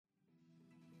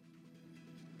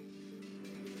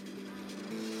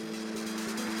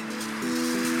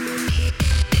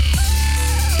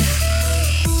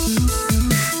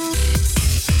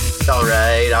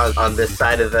on this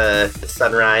side of the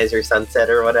sunrise or sunset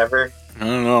or whatever? I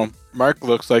don't know. Mark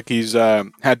looks like he's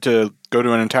had to go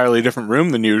to an entirely different room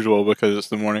than usual because it's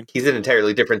the morning. He's in an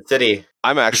entirely different city.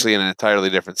 I'm actually in an entirely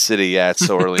different city. Yeah, it's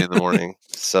so early in the morning.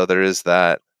 So there is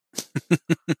that.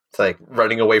 It's like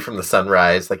running away from the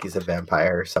sunrise, like he's a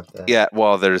vampire or something. Yeah,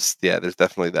 well, there's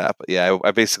definitely that. But yeah,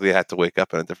 I basically had to wake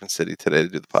up in a different city today to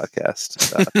do the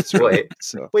podcast.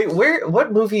 Wait,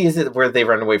 what movie is it where they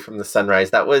run away from the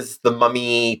sunrise? That was The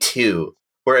Mummy 2,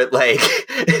 where it like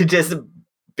just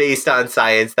based on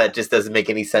science that just doesn't make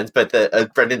any sense. But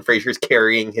Brendan Fraser's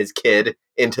carrying his kid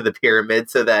into the pyramid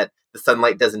so that the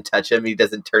sunlight doesn't touch him. He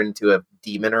doesn't turn into a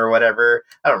demon or whatever.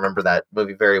 I don't remember that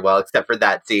movie very well, except for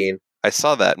that scene. I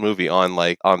saw that movie on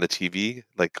the TV,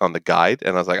 like on the guide,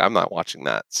 and I was like, I'm not watching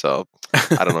that. So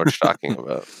I don't know what you're talking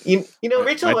about. You know,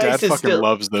 Rachel Weisz My dad is fucking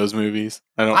loves those movies.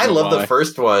 I love the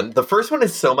first one. The first one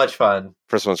is so much fun.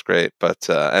 First one's great, but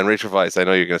and Rachel Weisz, I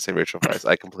know you're going to say Rachel Weisz.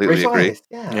 I completely agree. Weisz,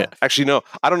 yeah. Actually, no,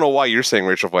 I don't know why you're saying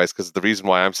Rachel Weisz, because the reason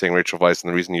why I'm saying Rachel Weisz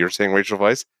and the reason you're saying Rachel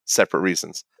Weisz, separate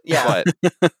reasons. Yeah,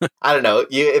 but I don't know.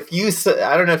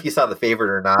 I don't know if you saw The Favorite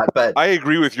or not, but I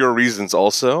agree with your reasons.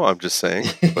 Also, I'm just saying.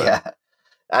 Yeah,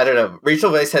 I don't know.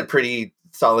 Rachel Weisz had pretty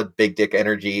solid big dick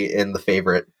energy in The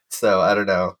Favorite, so I don't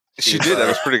know. She did. That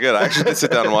was pretty good. I actually did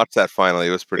sit down and watch that. Finally,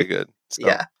 it was pretty good. So.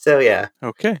 Yeah. So yeah.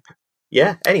 Okay.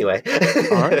 Yeah. Anyway.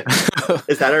 All right.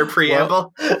 Is that our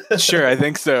preamble? Well, sure, I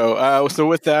think so. So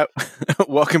with that,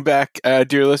 welcome back,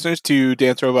 dear listeners, to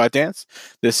Dance Robot Dance.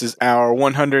 This is our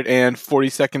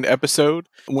 142nd episode,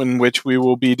 in which we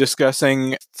will be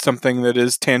discussing something that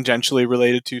is tangentially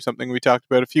related to something we talked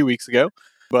about a few weeks ago.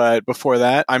 But before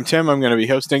that, I'm Tim. I'm going to be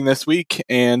hosting this week,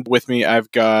 and with me, I've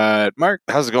got Mark.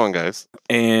 How's it going, guys?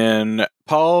 And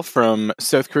Paul from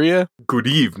South Korea. Good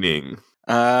evening.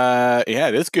 Yeah,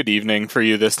 it is good evening for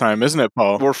you this time, isn't it,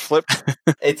 Paul? We're flipped.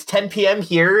 It's 10 p.m.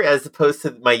 here as opposed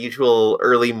to my usual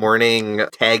early morning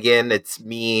tag in. It's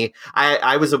me.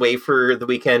 I was away for the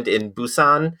weekend in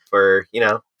Busan for,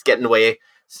 it's getting away.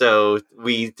 So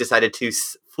we decided to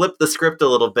flip the script a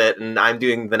little bit, and I'm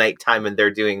doing the nighttime and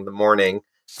they're doing the morning.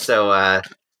 So, yeah,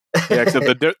 except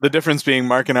the difference being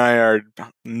Mark and I are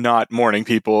not morning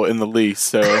people in the least,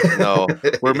 so no,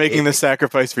 we're making the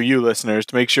sacrifice for you listeners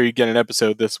to make sure you get an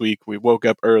episode this week. We woke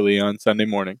up early on Sunday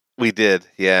morning. We did,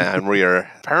 yeah, and we are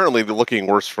apparently looking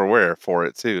worse for wear for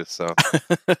it too, so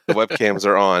the webcams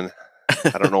are on.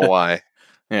 I don't know why.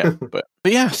 Yeah, but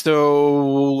yeah,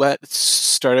 so let's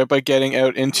start out by getting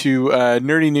out into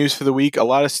nerdy news for the week. A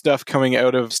lot of stuff coming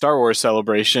out of Star Wars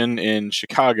Celebration in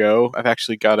Chicago. I've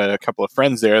actually got a couple of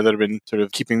friends there that have been sort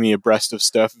of keeping me abreast of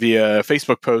stuff via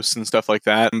Facebook posts and stuff like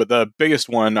that. But the biggest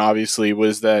one, obviously,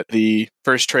 was that the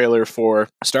first trailer for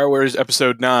Star Wars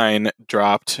Episode 9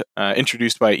 dropped,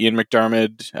 introduced by Ian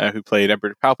McDiarmid, who played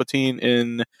Emperor Palpatine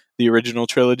in the original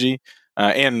trilogy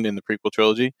and in the prequel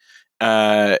trilogy.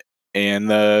 And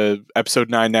the episode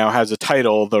 9 now has a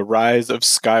title, The Rise of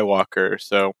Skywalker.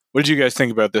 So what did you guys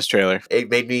think about this trailer? It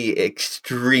made me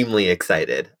extremely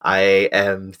excited. I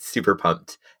am super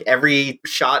pumped. Every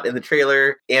shot in the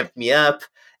trailer amped me up.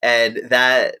 And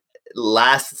that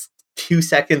last 2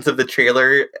 seconds of the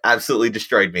trailer absolutely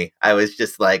destroyed me. I was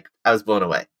just like, I was blown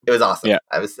away. It was awesome. Yeah.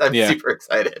 I'm super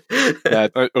excited.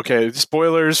 Okay,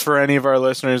 spoilers for any of our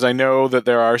listeners. I know that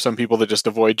there are some people that just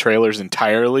avoid trailers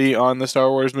entirely on the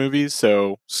Star Wars movies,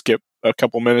 so skip a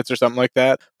couple minutes or something like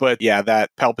that. But yeah,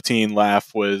 that Palpatine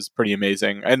laugh was pretty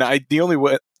amazing. And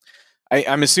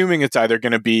I'm assuming it's either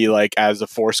going to be like as a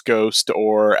Force ghost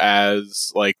or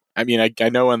as like, I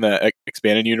know in the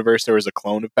expanded universe there was a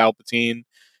clone of Palpatine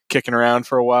kicking around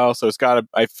for a while, so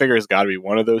I figure it's got to be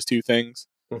one of those two things.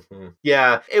 Mm-hmm.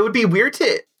 Yeah, it would be weird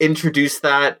to introduce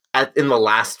that in the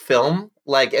last film.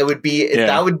 Like, it would be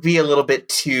that would be a little bit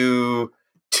too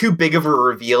big of a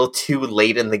reveal too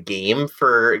late in the game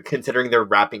for considering they're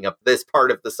wrapping up this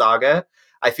part of the saga.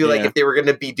 I feel like if they were going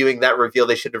to be doing that reveal,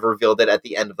 they should have revealed it at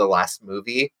the end of the last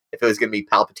movie. If it was going to be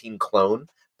Palpatine clone,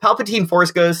 Palpatine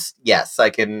Force Ghost, yes, I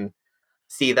can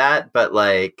see that, but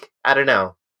like, I don't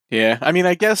know. Yeah,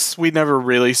 I guess we never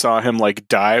really saw him like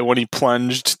die when he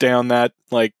plunged down that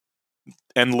like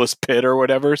endless pit or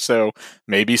whatever. So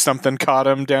maybe something caught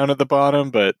him down at the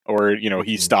bottom, or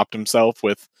he stopped himself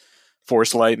with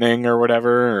Force lightning or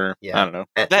whatever. Or I don't know.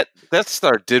 That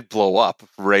star did blow up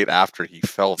right after he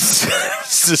fell.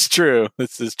 This is true.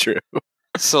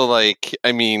 So like,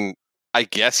 I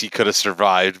guess he could have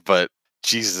survived, but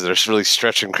Jesus, there's really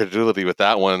stretching credulity with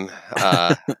that one.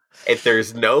 If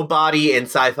there's no body in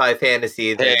sci-fi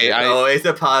fantasy, there's always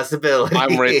a possibility.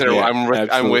 I'm right there. Yeah,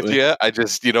 I'm with you. I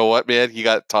just, you know what, man? He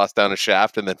got tossed down a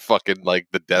shaft, and then fucking like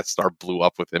the Death Star blew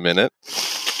up with him in it.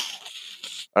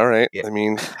 All right. Yeah. I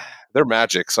mean, they're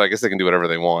magic, so I guess they can do whatever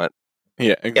they want.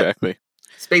 Yeah, exactly. Yep.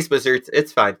 Space wizards,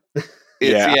 it's fine.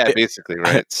 Basically,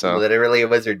 right? So Literally a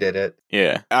wizard did it.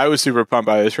 Yeah, I was super pumped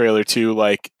by the trailer too.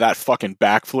 Like that fucking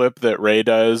backflip that Rey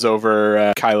does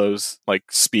over Kylo's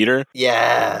like speeder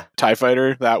Yeah. TIE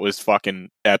fighter. That was fucking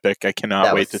epic. I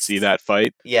cannot wait to see that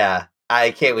fight. Yeah.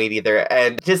 I can't wait either.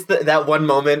 And just that one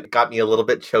moment got me a little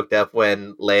bit choked up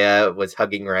when Leia was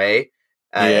hugging Rey.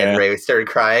 And Rey started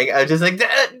crying. I was just like,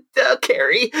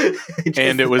 Carrie.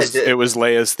 And it was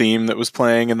Leia's theme that was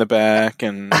playing in the back,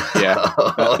 and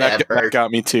that got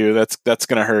me too. That's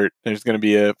gonna hurt. There's gonna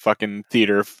be a fucking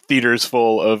theaters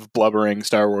full of blubbering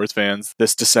Star Wars fans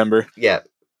this December. Yeah,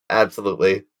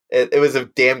 absolutely. It was a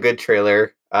damn good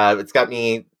trailer. It's got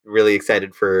me really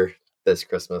excited for this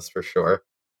Christmas for sure.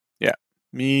 Yeah,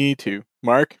 me too.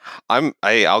 Mark,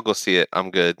 I'll go see it. I'm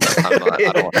good. I'm not.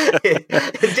 I don't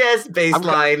just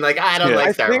baseline. I don't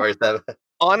like Star Wars stuff.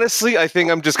 Honestly, I think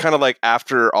I'm just kind of like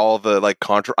after all the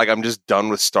I'm just done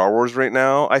with Star Wars right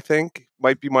now. I think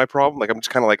might be my problem. I'm just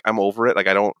kind of I'm over it. I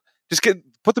don't just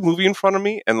put the movie in front of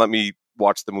me and let me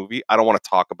watch the movie. I don't want to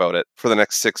talk about it for the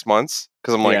next 6 months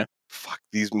because I'm fuck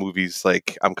these movies.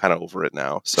 I'm kind of over it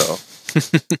now. So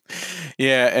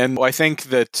yeah, and I think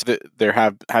that there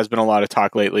has been a lot of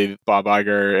talk lately. Bob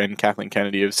Iger and Kathleen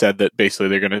Kennedy have said that basically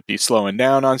they're going to be slowing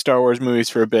down on Star Wars movies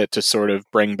for a bit to sort of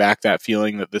bring back that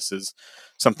feeling that this is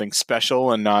something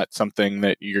special and not something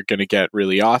that you're going to get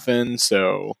really often.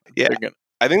 So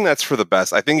I think that's for the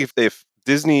best. I think if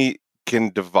Disney can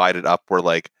divide it up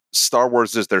where Star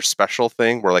Wars is their special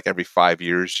thing, where every 5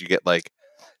 years you get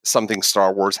something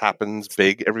Star Wars happens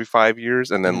big every 5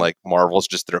 years, and then Marvel's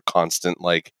just their constant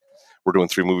we're doing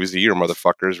 3 movies a year,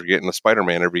 motherfuckers. We're getting a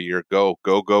Spider-Man every year. Go,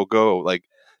 go, go, go.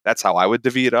 That's how I would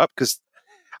divvy it up, because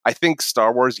I think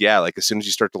Star Wars, as soon as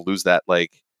you start to lose that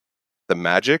the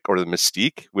magic or the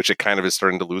mystique, which it kind of is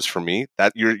starting to lose for me,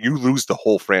 that you lose the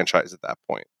whole franchise at that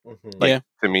point.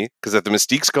 To me, because if the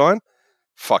mystique's gone,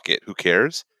 fuck it, who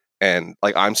cares? And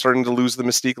I'm starting to lose the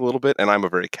mystique a little bit, and I'm a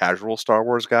very casual Star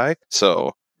Wars guy,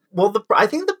 so. Well, I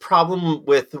think the problem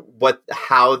with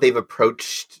how they've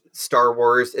approached Star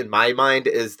Wars in my mind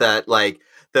is that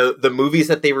the movies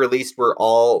that they released were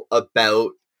all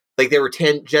about they were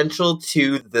tangential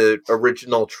to the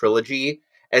original trilogy,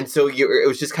 and so it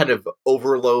was just kind of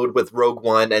overload with Rogue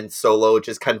One and Solo,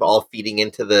 just kind of all feeding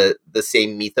into the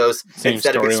same mythos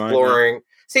instead of exploring.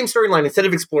 Same storyline, instead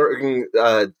of exploring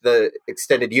the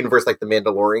extended universe like The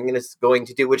Mandalorian is going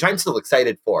to do, which I'm still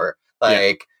excited for.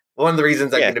 One of the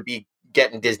reasons I'm going to be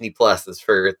getting Disney Plus is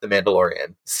for The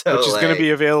Mandalorian. So, which is going to be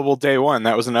available day one.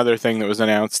 That was another thing that was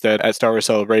announced at Star Wars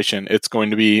Celebration. It's going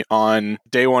to be on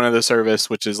day one of the service,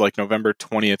 which is November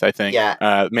 20th, I think. Yeah.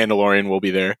 Mandalorian will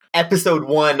be there. Episode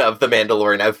 1 of The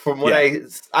Mandalorian. From what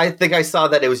I think I saw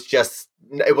that it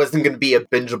wasn't going to be a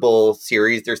bingeable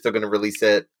series. They're still going to release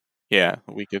it. Yeah,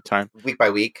 a week at a time. Week by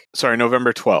week. Sorry,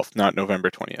 November 12th, not November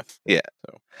 20th. Yeah.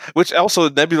 So. Which also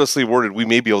nebulously worded, we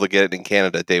may be able to get it in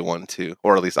Canada day one too,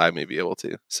 or at least I may be able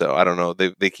to. So I don't know.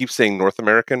 They keep saying North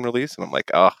American release, and I'm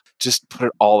like, just put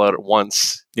it all out at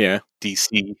once. Yeah.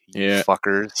 DC,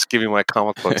 fuckers. Give me my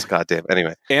comic books, goddamn.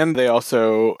 Anyway. And they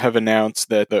also have announced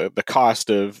that the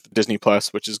cost of Disney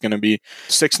Plus, which is going to be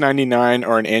 $6.99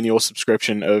 or an annual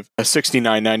subscription of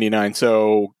 $69.99.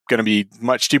 So going to be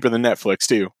much cheaper than Netflix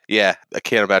too. Yeah, I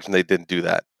can't imagine they didn't do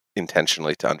that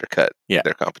intentionally to undercut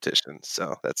their competition.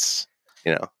 So that's,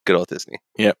 good old Disney.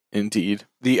 Yep, indeed.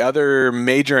 The other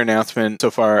major announcement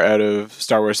so far out of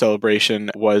Star Wars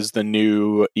Celebration was the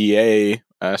new EA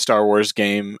Star Wars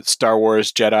game, Star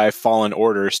Wars Jedi Fallen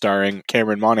Order, starring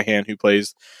Cameron Monaghan, who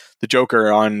plays the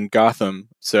Joker on Gotham.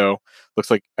 So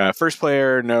looks like first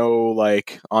player, no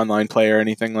online player or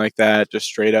anything like that, just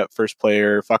straight up first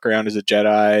player, fuck around as a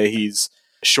Jedi. He's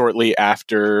shortly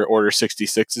after Order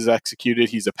 66 is executed,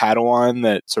 he's a Padawan,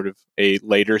 that sort of a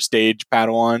later stage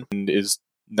Padawan, and is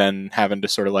then having to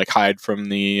sort of hide from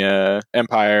the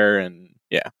Empire. And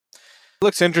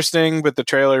looks interesting, but the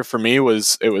trailer for me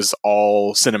was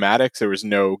all cinematics. There was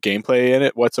no gameplay in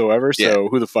it whatsoever, so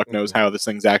who the fuck knows how this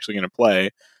thing's actually going to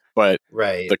play, but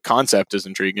the concept is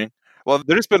intriguing. Well,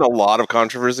 there's been a lot of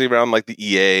controversy around the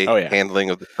EA handling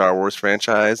of the Star Wars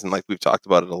franchise, and we've talked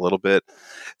about it a little bit.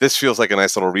 This feels like a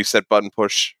nice little reset button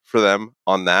push for them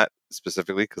on that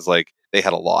specifically, because they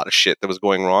had a lot of shit that was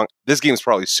going wrong. This game's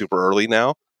probably super early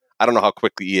now. I don't know how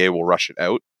quickly EA will rush it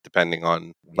out, depending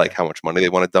on how much money they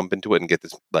want to dump into it and get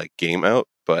this game out.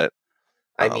 But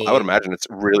I would imagine it's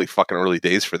really fucking early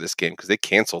days for this game, because they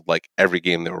canceled every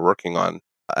game they were working on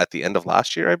at the end of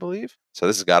last year, I believe. So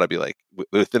this has got to be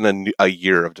within a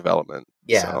year of development.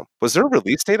 Yeah. So, was there a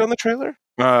release date on the trailer?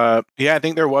 Yeah, I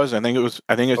think there was. I think it's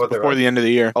before the end of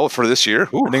the year. Oh, for this year?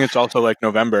 Ooh. I think it's also like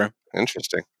November.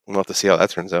 Interesting. We'll have to see how that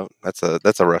turns out. That's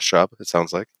a rush job, it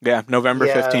sounds like. Yeah, November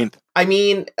 15th. I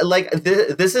mean, like,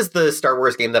 this is the Star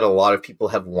Wars game that a lot of people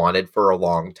have wanted for a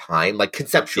long time, like,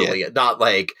 conceptually, not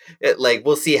like,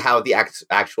 we'll see how the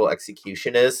actual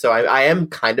execution is. So I am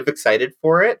kind of excited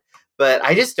for it, but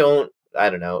I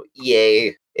don't know,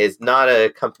 EA is not a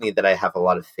company that I have a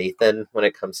lot of faith in when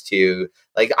it comes to,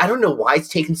 like, I don't know why it's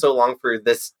taken so long for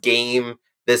this game,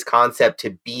 this concept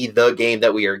to be the game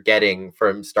that we are getting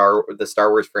from the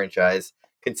Star Wars franchise,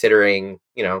 considering,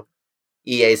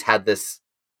 EA's had this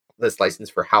license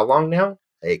for how long now?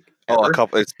 Like, ever? A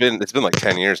couple. It's been like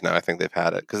 10 years now. I think they've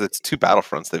had it, because it's 2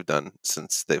 Battlefronts they've done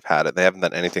since they've had it. They haven't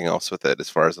done anything else with it, as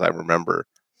far as I remember,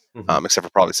 except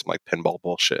for probably some like pinball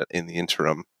bullshit in the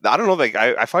interim. I don't know. Like,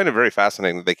 I find it very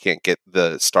fascinating that they can't get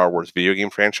the Star Wars video game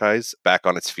franchise back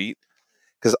on its feet,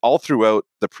 because all throughout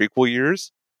the prequel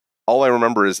years, all I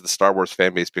remember is the Star Wars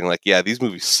fan base being like, "Yeah, these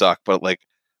movies suck, but like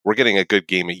we're getting a good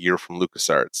game a year from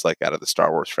LucasArts, like out of the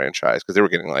Star Wars franchise," because they were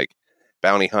getting like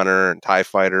Bounty Hunter and TIE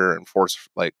Fighter and Force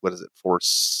Awakens?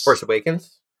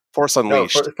 Force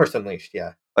Unleashed. No, Force Unleashed,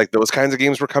 yeah. Like, those kinds of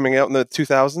games were coming out in the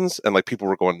 2000s, and like people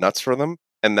were going nuts for them.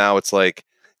 And now it's like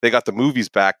they got the movies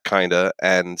back, kinda,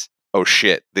 and oh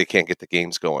shit, they can't get the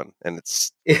games going. And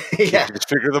it's just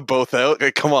figure them both out.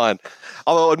 Like, come on.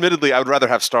 Although, admittedly, I would rather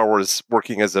have Star Wars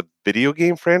working as a video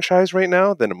game franchise right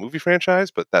now than a movie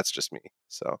franchise, but that's just me.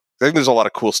 So I think there's a lot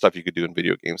of cool stuff you could do in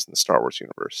video games in the Star Wars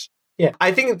universe. Yeah,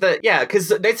 I think that,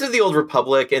 because Knights of the Old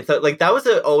Republic, and like that was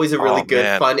always a really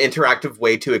good, fun, interactive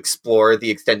way to explore the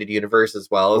extended universe as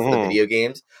well as the video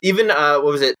games. Even, what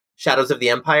was it, Shadows of the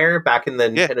Empire back in the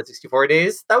Nintendo 64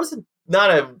 days? That was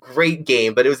not a great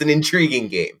game, but it was an intriguing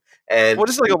game. And what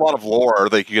is like a lot of lore?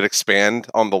 Like, you could expand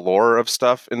on the lore of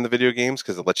stuff in the video games,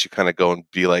 because it lets you kind of go and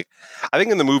be like, I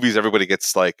think in the movies everybody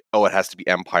gets like, oh, it has to be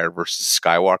Empire versus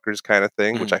Skywalkers kind of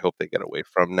thing, which I hope they get away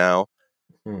from now.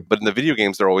 But in the video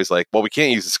games, they're always like, well, we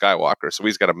can't use the Skywalker, so we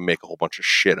just got to make a whole bunch of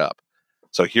shit up.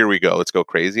 So here we go, let's go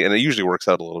crazy. And it usually works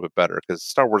out a little bit better, because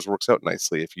Star Wars works out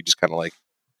nicely if you just kind of like,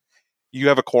 you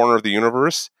have a corner of the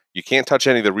universe, you can't touch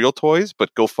any of the real toys,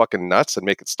 but go fucking nuts and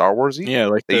make it Star Warsy. Yeah,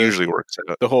 like it usually works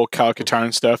out. The whole Kyle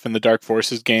Katarn stuff and the Dark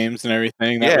Forces games and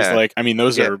everything. That was like, I mean,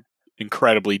 those are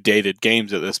incredibly dated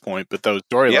games at this point, but those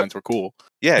storylines were cool.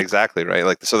 Yeah, exactly, right?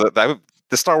 Like, so that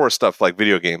the Star Wars stuff, like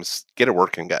video games, get it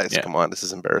working, guys. Come on, this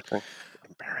is embarrassing.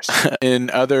 In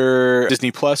other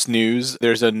Disney Plus news,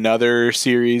 there's another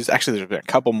series. Actually, there's been a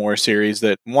couple more series.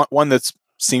 That one that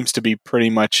seems to be pretty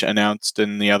much announced,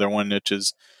 and the other one which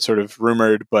is sort of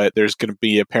rumored. But there's going to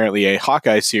be apparently a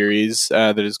Hawkeye series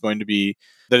that is going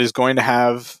to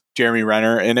have Jeremy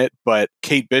Renner in it, but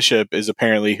Kate Bishop is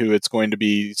apparently who it's going to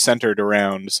be centered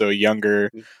around. So a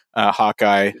younger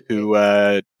Hawkeye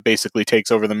who basically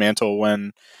takes over the mantle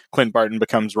when Clint Barton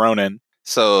becomes Ronin.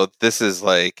 So this is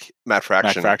like Matt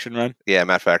Fraction run? Yeah,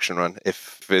 Matt Fraction run.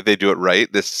 If they do it right,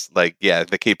 this, like,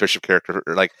 the Kate Bishop character,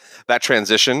 like that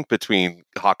transition between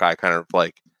Hawkeye kind of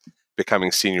like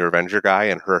becoming senior Avenger guy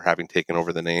and her having taken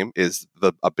over the name is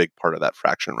a big part of that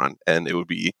Fraction run. And it'd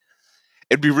be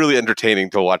really entertaining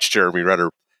to watch Jeremy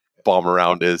Renner bomb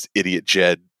around as idiot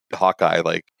Jed Hawkeye,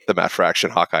 like the Matt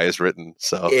Fraction Hawkeye is written.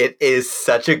 So it is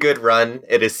such a good run.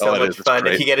 It is so much fun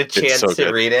if you get a chance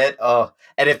to read it. Oh,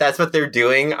 and if that's what they're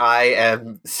doing, I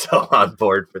am so on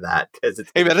board for that, because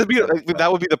it's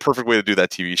that would be the perfect way to do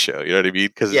that TV show. You know what I mean?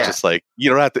 Because it's just like, you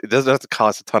don't have to. It doesn't have to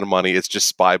cost a ton of money. It's just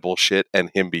spy bullshit and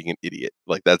him being an idiot.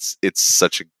 Like, it's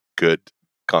such a good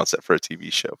concept for a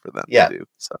TV show for them to do.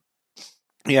 So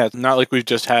yeah, it's not like we've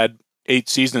just had 8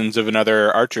 seasons of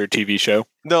another Archer TV show.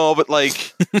 No, but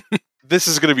like this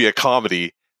is going to be a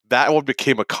comedy. That one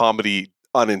became a comedy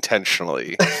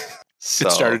unintentionally. So.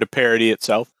 It started to parody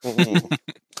itself.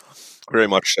 Very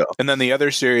much so. And then the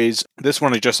other series, this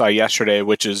one I just saw yesterday,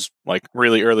 which is like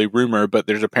really early rumor, but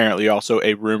there's apparently also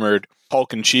a rumored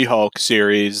Hulk and She-Hulk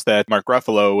series that Mark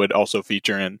Ruffalo would also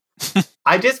feature in.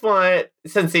 I just want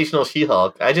sensational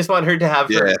She-Hulk. I just want her to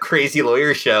have her crazy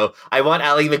lawyer show. I want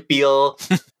Ally McBeal,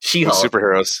 She-Hulk.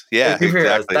 Superheroes. Yeah,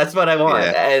 superheroes. Exactly. That's what I want.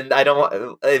 Yeah. And I don't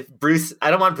want Bruce.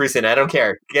 I don't want Bruce in. I don't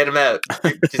care. Get him out.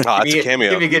 Just it's a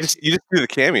cameo. You just do the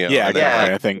cameo. Yeah.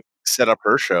 I think set up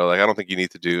her show. Like, I don't think you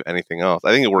need to do anything else.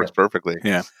 I think it works perfectly.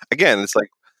 Yeah. Again, it's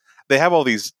like they have all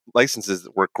these licenses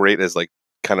that work great as like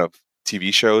kind of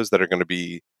TV shows that are going to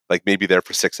be like maybe there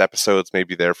for 6 episodes,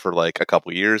 maybe there for like a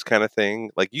couple years kind of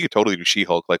thing. Like, you could totally do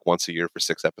She-Hulk like once a year for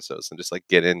 6 episodes and just like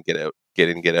get in, get out, get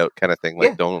in, get out kind of thing.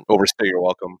 Like, don't overstay your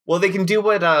welcome. Well, they can do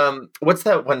what's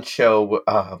that one show?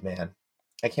 Oh man,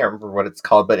 I can't remember what it's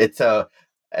called, but it's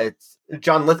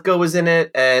John Lithgow was in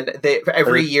it, and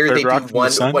every year they do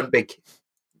one big.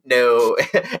 No,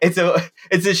 it's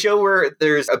a show where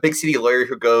there's a big city lawyer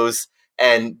who goes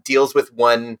and deals with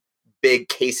one big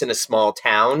case in a small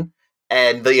town,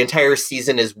 and the entire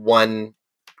season is one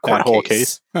that whole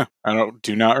case. Huh. I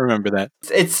do not remember that.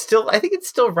 It's still, I think it's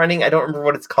still running. I don't remember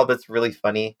what it's called, but it's really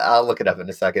funny. I'll look it up in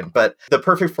a second. But the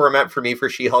perfect format for me for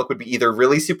She-Hulk would be either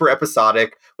really super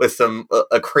episodic with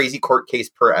a crazy court case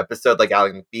per episode, like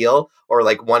Ally McBeal, or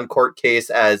like one court case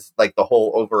as like the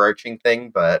whole overarching thing,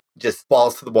 but just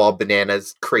balls to the wall,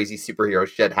 bananas, crazy superhero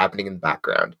shit happening in the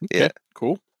background. Yeah,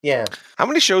 cool. Yeah. How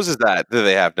many shows is that do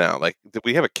they have now? Like, do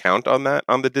we have a count on that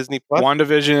on the Disney Plus?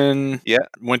 WandaVision, yeah,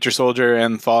 Winter Soldier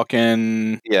and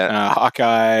Falcon, yeah,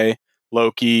 Hawkeye,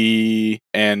 Loki,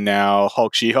 and now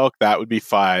Hulk, She-Hulk. That would be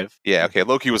 5. Yeah, okay.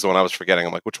 Loki was the one I was forgetting.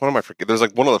 I'm like, which one am I forgetting? There's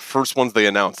like one of the first ones they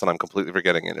announced, and I'm completely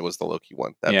forgetting it. It was the Loki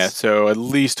one. Yeah, so at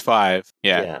least 5.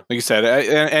 Yeah. Like you said,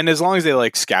 and as long as they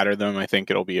like scatter them, I think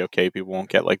it'll be okay. People won't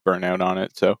get like burnout on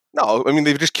it. So no, I mean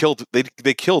they've just killed.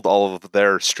 They killed all of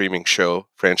their streaming show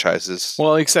franchises.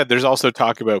 Well, like I said, there's also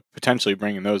talk about potentially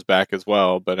bringing those back as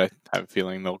well, but I have a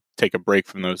feeling they'll take a break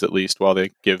from those at least while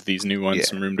they give these new ones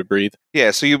some room to breathe.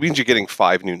 Yeah, so you means you're getting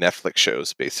 5 new Netflix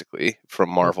shows basically from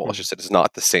Marvel. It's just that it's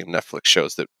not the same Netflix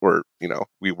shows that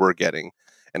we were getting,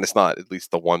 and it's not at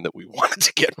least the one that we wanted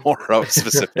to get more of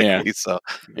specifically. Yeah. So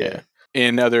yeah.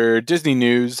 In other Disney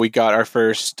news, we got our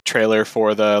first trailer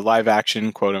for the live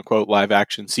action, quote unquote, live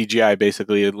action CGI,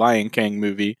 basically Lion King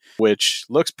movie, which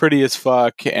looks pretty as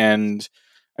fuck. And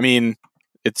I mean,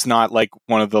 it's not like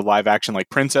one of the live action like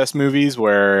princess movies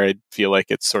where I feel like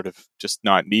it's sort of just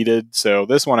not needed. So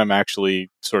this one I'm actually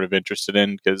sort of interested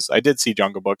in because I did see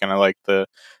Jungle Book and I like the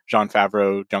Jon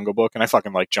Favreau Jungle Book and I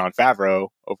fucking like Jon Favreau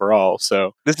overall.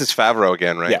 So this is Favreau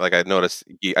again, right? Yeah. Like I noticed,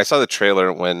 I saw the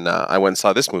trailer when I went and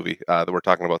saw this movie that we're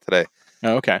talking about today.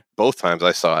 Oh, okay. Both times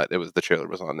I saw it, the trailer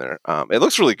was on there. It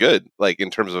looks really good. Like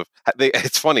in terms of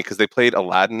it's funny because they played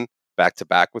Aladdin back to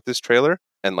back with this trailer,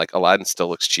 and like Aladdin still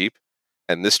looks cheap.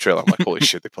 And this trailer, I'm like, holy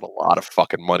shit, they put a lot of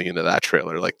fucking money into that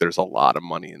trailer. Like, there's a lot of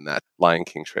money in that Lion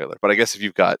King trailer. But I guess if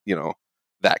you've got,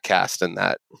 that cast and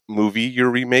that movie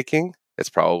you're remaking, it's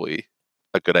probably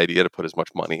a good idea to put as much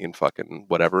money and fucking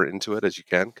whatever into it as you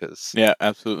can. Because yeah,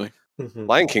 absolutely.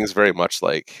 Lion King's very much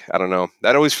like, I don't know.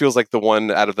 That always feels like the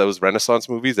one out of those Renaissance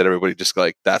movies that everybody just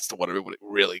like, that's the one everybody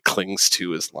really clings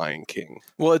to is Lion King.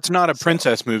 Well, it's not a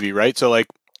princess movie, right? So, like,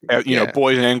 know,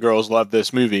 boys and girls love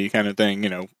this movie kind of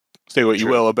thing, Say what you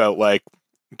will about like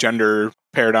gender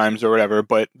paradigms or whatever,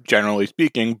 but generally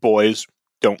speaking, boys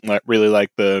don't really like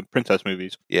the princess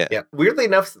movies. Yeah. Weirdly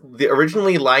enough,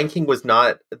 originally Lion King was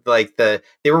not like they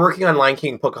were working on Lion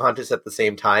King and Pocahontas at the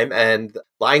same time, and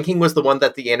Lion King was the one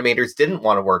that the animators didn't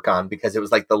want to work on because it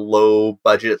was like the low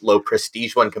budget, low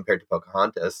prestige one compared to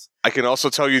Pocahontas. I can also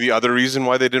tell you the other reason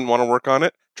why they didn't want to work on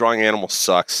it. Drawing animals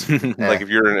sucks. Like if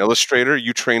you're an illustrator,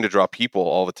 you train to draw people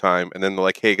all the time, and then they're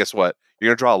like, hey, guess what? You're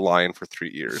going to draw a lion for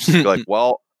 3 years. You're like,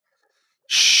 well,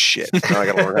 shit. Now I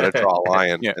got to learn how to draw a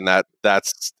lion. Yeah. And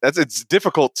that's it's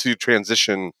difficult to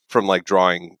transition from like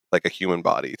drawing like a human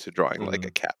body to drawing like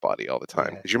a cat body all the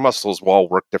time. Because your muscles will all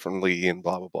work differently and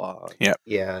blah, blah, blah. Yeah.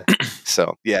 Yeah.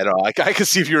 So, yeah, no, I can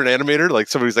see if you're an animator, like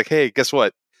somebody's like, hey, guess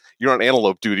what? You're on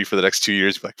antelope duty for the next 2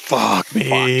 years. You're like, fuck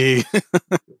me.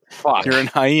 Fuck. You're in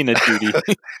hyena duty.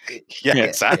 Yeah,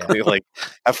 exactly. Yeah. Like,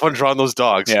 have fun drawing those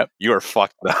dogs. Yep. You are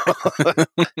fucked now.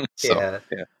 Yeah.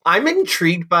 I'm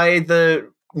intrigued by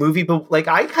the movie, but like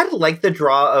I kind of like the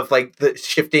draw of like the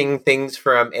shifting things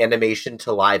from animation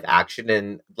to live action,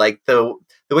 and like the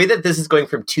way that this is going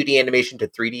from 2D animation to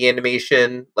 3D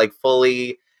animation, like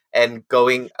fully, and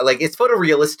going like it's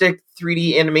photorealistic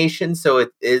 3D animation, so it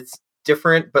is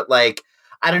different, but like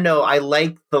I don't know, I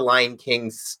like the Lion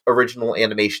King's original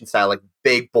animation style, like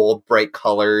big, bold, bright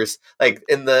colors. Like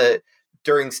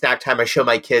during snack time, I show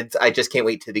my kids, I just can't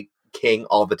wait to the King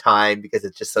all the time because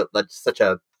it's just such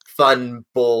a fun,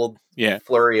 bold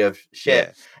flurry of shit.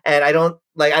 Yeah. And I don't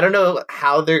know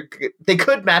how they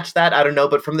could match that. I don't know,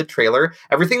 but from the trailer,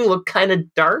 everything looked kind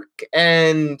of dark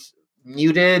and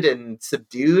muted and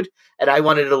subdued, and I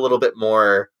wanted a little bit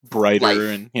more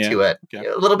brighter and to it. Okay.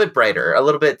 A little bit brighter, a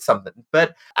little bit something.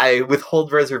 But I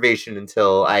withhold reservation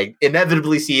until I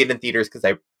inevitably see it in theaters because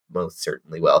I most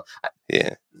certainly will.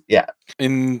 Yeah.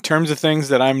 In terms of things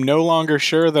that I'm no longer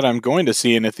sure that I'm going to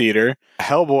see in a theater,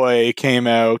 Hellboy came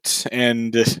out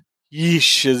and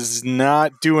yeesh is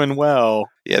not doing well.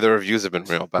 Yeah, the reviews have been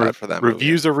real bad for that movie.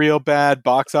 Reviews are real bad.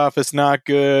 Box office not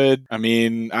good. I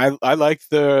mean, I liked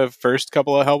the first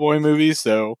couple of Hellboy movies,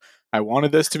 so I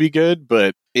wanted this to be good,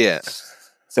 but yeah,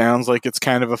 Sounds like it's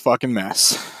kind of a fucking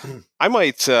mess. I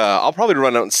might. I'll probably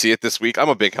run out and see it this week. I'm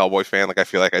a big Hellboy fan. Like I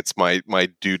feel like it's my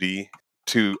duty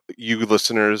to you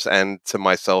listeners and to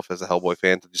myself as a Hellboy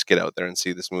fan to just get out there and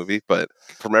see this movie. But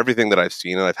from everything that I've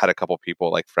seen, and I've had a couple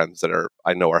people, like friends that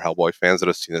I know are Hellboy fans that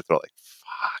have seen it, they're like,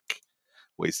 "Fuck,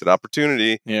 wasted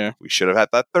opportunity. Yeah, we should have had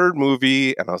that third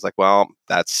movie." And I was like, "Well,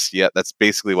 that's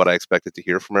basically what I expected to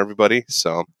hear from everybody."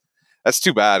 So. That's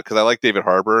too bad because I like David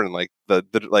Harbour and like the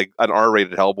like an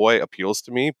R-rated Hellboy appeals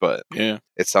to me, but yeah,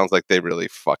 it sounds like they really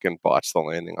fucking botched the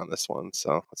landing on this one.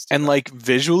 So and like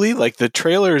visually, like the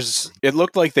trailers, it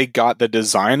looked like they got the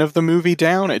design of the movie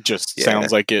down. It just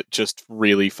sounds like it just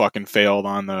really fucking failed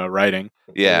on the writing.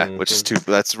 Yeah, which is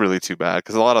that's really too bad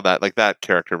because a lot of that, like that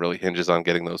character really hinges on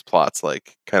getting those plots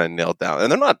like kind of nailed down,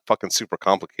 and they're not fucking super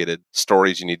complicated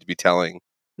stories you need to be telling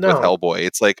with Hellboy.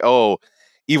 It's like, oh,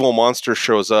 evil monster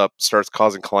shows up, starts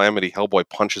causing calamity. Hellboy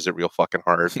punches it real fucking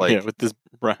hard, like with this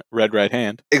red right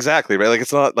hand. Exactly, right? Like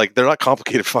it's not like they're not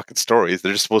complicated fucking stories.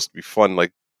 They're just supposed to be fun,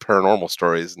 like paranormal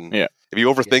stories. And if you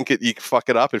overthink it, you can fuck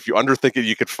it up. If you underthink it,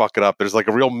 you could fuck it up. There's like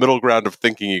a real middle ground of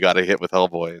thinking you got to hit with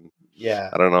Hellboy. And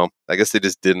I don't know. I guess they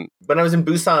just didn't. When I was in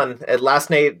Busan last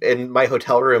night in my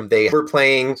hotel room, they were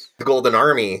playing The Golden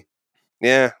Army.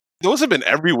 Yeah. Those have been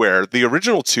everywhere. The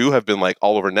original two have been like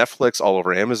all over Netflix, all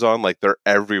over Amazon. Like they're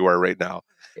everywhere right now,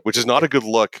 which is not a good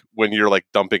look when you're like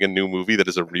dumping a new movie that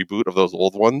is a reboot of those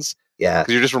old ones. Yeah.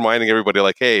 Because you're just reminding everybody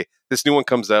like, hey, this new one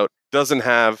comes out, doesn't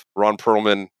have Ron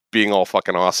Perlman being all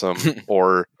fucking awesome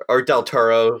or Del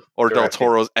Toro. Or directing. Del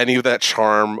Toro's, any of that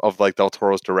charm of like Del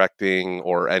Toro's directing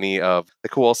or any of,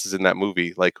 like who else is in that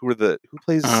movie? Like who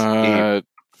plays Abe?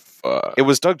 It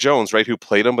was Doug Jones, right? Who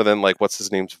played him, but then like, what's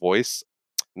his name's voice?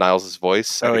 Niles'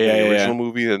 voice. In the original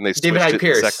movie, and they David Hyde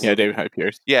Pierce. David Hyde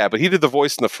Pierce. Yeah, but he did the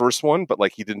voice in the first one, but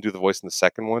like he didn't do the voice in the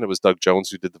second one. It was Doug Jones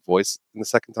who did the voice in the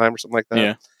second time, or something like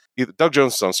that. Yeah, Doug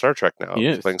Jones is on Star Trek now.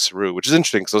 He's playing Saru, which is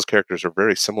interesting because those characters are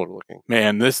very similar looking.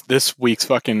 Man, this week's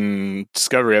fucking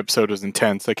Discovery episode was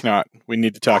intense. We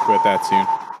need to talk about that soon.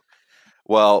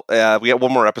 Well, we got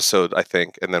one more episode, I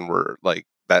think, and then we're like.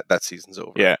 That season's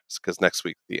over. Yeah. Because next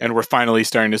week. And we're finally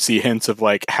starting to see hints of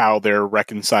like how they're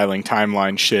reconciling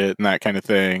timeline shit and that kind of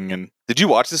thing. And did you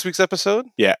watch this week's episode?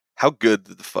 Yeah. How good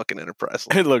did the fucking Enterprise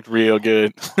look? It looked real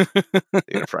good. The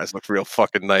Enterprise looked real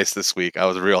fucking nice this week. I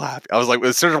was real happy. I was like, when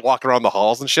I started walking around the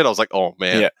halls and shit, I was like, oh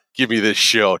man, give me this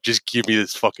show. Just give me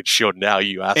this fucking show now,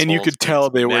 you assholes. And you could tell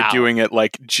they were doing it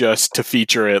like just to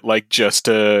feature it, like just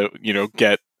to,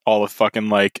 get all the fucking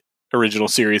like original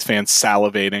series fans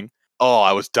salivating. Oh,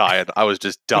 I was dying. I was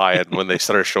just dying when they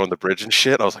started showing the bridge and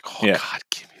shit. I was like, oh, God,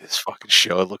 give me this fucking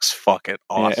show. It looks fucking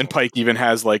awesome. Yeah, and Pike even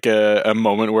has like a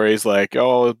moment where he's like,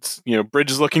 oh, it's,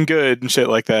 bridge is looking good and shit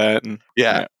like that. And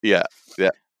Yeah.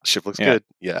 Ship looks good.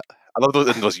 Yeah. I love those,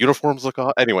 and those uniforms look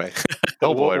awesome. Anyway,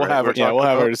 Hellboy. We'll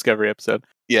have our Discovery episode.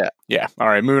 Yeah. All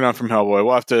right, moving on from Hellboy.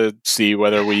 We'll have to see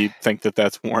whether we think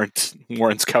that's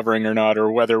warrants covering or not,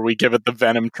 or whether we give it the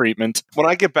Venom treatment. When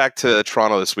I get back to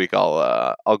Toronto this week,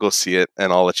 I'll go see it,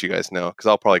 and I'll let you guys know, because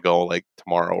I'll probably go like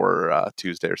tomorrow or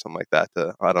Tuesday or something like that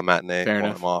to out a matinee. Fair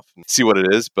enough. I'm off and see what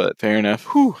it is. But fair enough.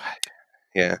 Whew.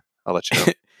 Yeah, I'll let you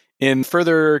know. In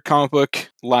further comic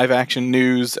book live action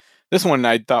news, this one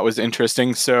I thought was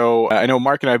interesting. So I know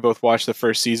Mark and I both watched the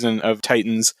first season of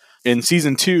Titans. In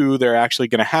season 2, they're actually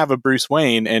going to have a Bruce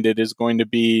Wayne, and it is going to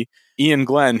be Ian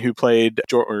Glenn, who played,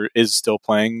 or is still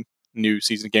playing, new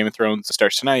season of Game of Thrones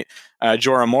starts tonight.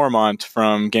 Jorah Mormont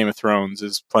from Game of Thrones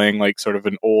is playing like sort of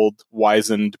an old,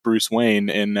 wizened Bruce Wayne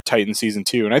in Titan season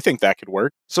 2, and I think that could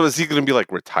work. So is he going to be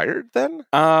like retired then?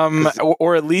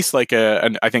 Or at least like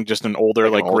I think just an older,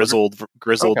 like grizzled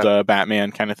okay.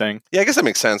 Batman kind of thing. Yeah, I guess that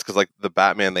makes sense because like the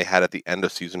Batman they had at the end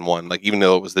of season 1, like even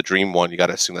though it was the dream one, you got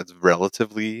to assume that's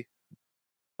relatively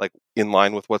like in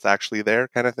line with what's actually there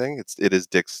kind of thing. It is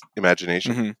Dick's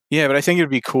imagination. Mm-hmm. Yeah, but I think it'd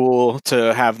be cool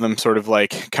to have them sort of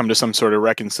like come to some sort of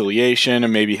reconciliation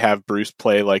and maybe have Bruce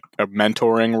play like a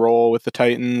mentoring role with the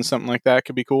Titans, something like that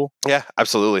could be cool. Yeah,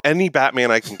 absolutely. Any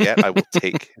Batman I can get, I will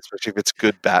take, especially if it's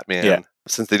good Batman,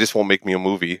 since they just won't make me a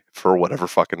movie for whatever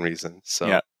fucking reason. So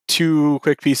yeah. 2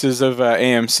 quick pieces of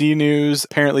AMC news.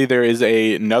 Apparently there is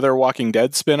another Walking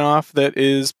Dead spinoff that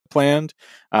is planned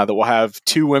that will have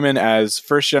 2 women as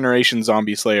first-generation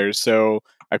zombie slayers. So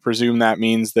I presume that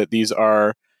means that these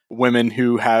are women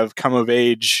who have come of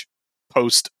age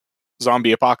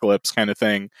post-zombie apocalypse kind of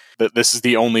thing, that this is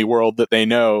the only world that they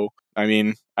know. I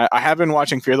mean, I have been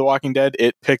watching Fear the Walking Dead.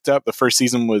 It picked up. The first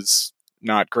season was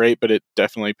not great, but it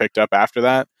definitely picked up after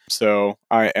that. So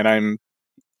I'm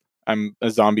a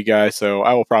zombie guy, so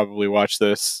I will probably watch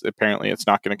this. Apparently, it's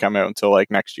not going to come out until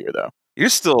like next year, though. You're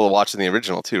still watching the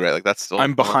original too, right? Like that's still.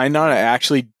 I'm behind on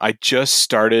it. I just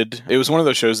started. It was one of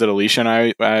those shows that Alicia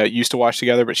and I used to watch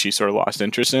together, but she sort of lost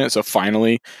interest in it. So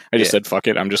finally, I just said, "Fuck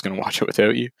it, I'm just going to watch it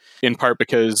without you." In part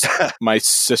because my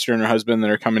sister and her husband that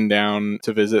are coming down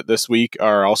to visit this week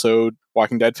are also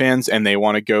Walking Dead fans, and they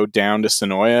want to go down to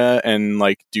Sonoya and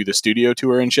like do the studio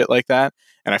tour and shit like that.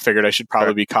 And I figured I should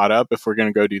probably be caught up if we're going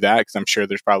to go do that, because I'm sure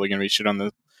there's probably going to be shit on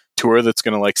the tour that's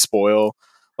going to like spoil.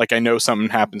 Like, I know something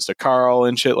happens to Carl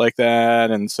and shit like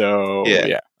that. And so,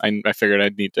 I figured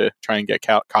I'd need to try and get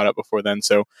caught up before then.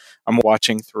 So I'm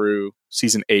watching through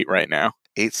season 8 right now.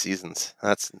 8 seasons.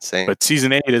 That's insane. But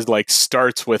season 8 is like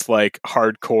starts with like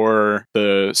hardcore,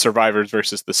 the survivors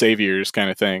versus the saviors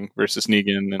kind of thing versus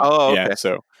Negan. And, okay.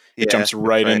 So it jumps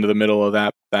right into the middle of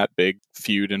that big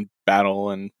feud and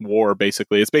battle and war,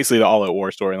 basically. It's basically the all-out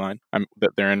war storyline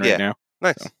that they're in right now.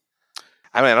 Nice. So.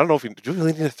 I mean, I don't know if do you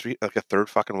really need a third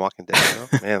fucking Walking Dead show?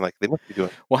 Man, like they must be doing.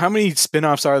 Well, how many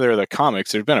spin-offs are there of the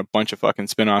comics? There's been a bunch of fucking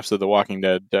spin-offs of the Walking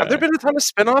Dead. Have there been a ton of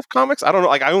spin-off comics? I don't know.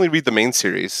 Like, I only read the main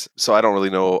series, so I don't really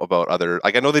know about other.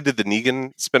 Like, I know they did the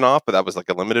Negan spin-off, but that was like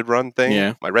a limited run thing.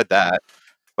 Yeah, I read that,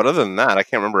 but other than that, I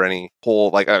can't remember any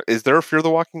whole. Like, is there a Fear the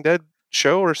Walking Dead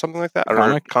show or something like that?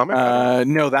 Or comic?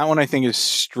 No, that one I think is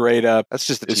straight up. That's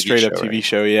just a TV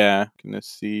show. Yeah, gonna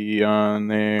see on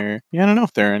there. Yeah, I don't know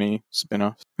if there are any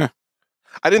spin-offs.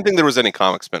 I didn't think there was any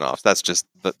comic spin-offs. That's just,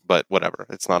 but whatever.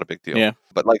 It's not a big deal. Yeah.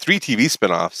 But like 3 TV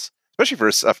spin-offs, especially for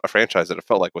a franchise that it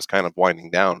felt like was kind of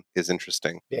winding down, is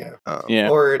interesting. Yeah.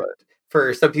 Or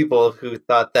for some people who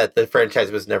thought that the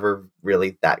franchise was never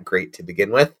really that great to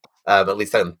begin with, at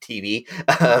least on TV.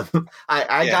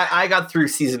 I got through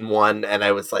season 1 and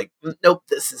I was like, nope,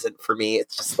 this isn't for me.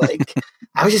 It's just like,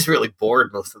 I was just really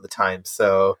bored most of the time.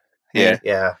 So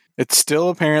yeah. It still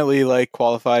apparently like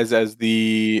qualifies as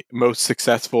the most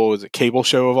successful cable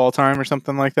show of all time or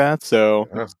something like that. So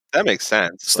that makes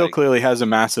sense. Still clearly has a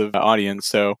massive audience.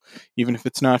 So even if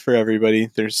it's not for everybody,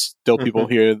 there's still people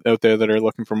out there that are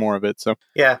looking for more of it. So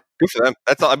yeah, good for them.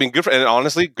 That's all. I mean, and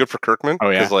honestly, good for Kirkman. Oh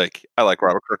yeah, because like I like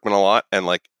Robert Kirkman a lot, and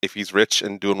like if he's rich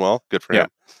and doing well, good for him.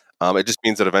 It just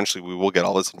means that eventually we will get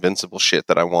all this Invincible shit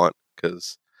that I want,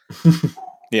 because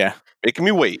making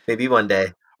me wait. Maybe one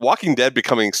day. Walking Dead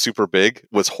becoming super big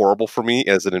was horrible for me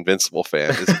as an Invincible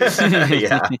fan.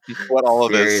 What all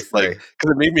of this, like,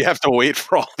 because it made me have to wait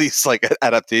for all these like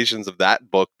adaptations of that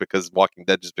book, because Walking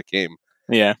Dead just became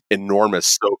enormous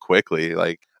so quickly.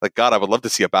 Like God, I would love to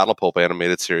see a Battle Pulp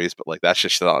animated series, but like that's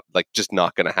just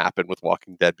not going to happen with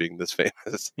Walking Dead being this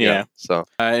famous. So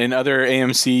in other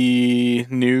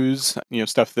AMC news,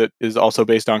 stuff that is also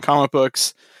based on comic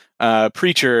books.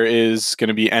 Preacher is going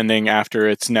to be ending after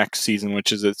its next season,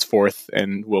 which is its 4th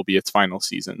and will be its final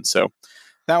season. So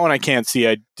that one I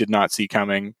did not see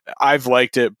coming. I've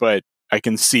liked it, but I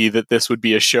can see that this would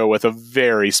be a show with a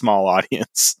very small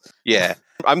audience. Yeah.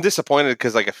 I'm disappointed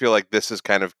because like I feel like this is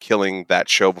kind of killing that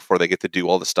show before they get to do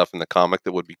all the stuff in the comic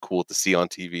that would be cool to see on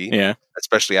TV. Yeah.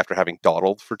 Especially after having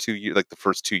dawdled for 2 years. Like the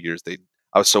first 2 years, I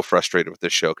was so frustrated with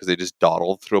this show because they just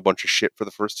dawdled through a bunch of shit for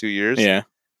the first 2 years. Yeah.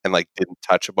 And like didn't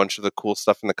touch a bunch of the cool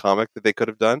stuff in the comic that they could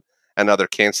have done, and now they're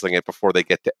canceling it before they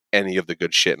get to any of the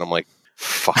good shit. And I'm like,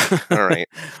 fuck, all right.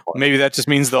 Maybe that just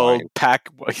means they'll pack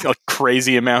a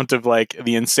crazy amount of like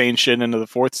the insane shit into the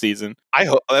 4th season. I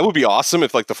hope that would be awesome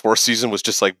if like the 4th season was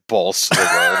just like balls to the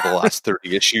wall. The last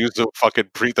 30 issues of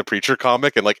fucking the Preacher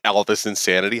comic, and like all this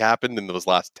insanity happened in those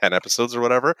last 10 episodes or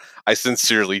whatever. I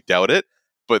sincerely doubt it,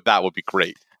 but that would be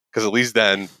great, because at least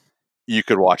then you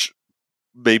could watch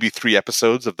maybe 3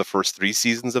 episodes of the first 3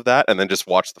 seasons of that, and then just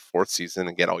watch the 4th season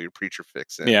and get all your Preacher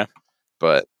fix in. Yeah.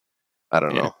 But I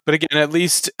don't know. But again, at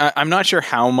least I'm not sure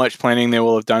how much planning they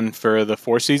will have done for the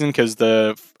 4th season, because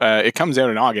it comes out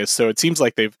in August, so it seems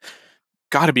like they've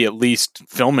got to be at least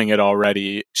filming it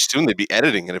already. Soon they'd be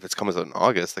editing it if it's comes out in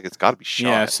August. Like it's got to be shot.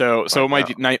 Yeah, so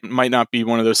it might not be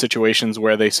one of those situations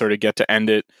where they sort of get to end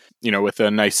it, with a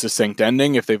nice succinct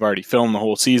ending if they've already filmed the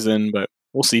whole season. But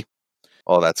we'll see.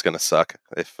 Oh, that's gonna suck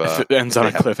if it ends on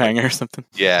a cliffhanger or something.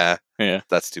 Yeah,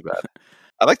 that's too bad.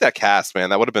 I like that cast, man.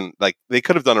 That would have been like they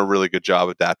could have done a really good job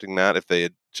adapting that if they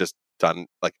had just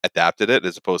adapted it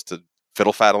as opposed to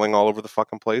fiddle faddling all over the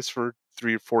fucking place for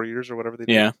 3 or 4 years or whatever they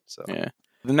did. So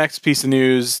the next piece of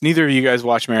news: neither of you guys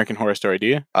watch American Horror Story, do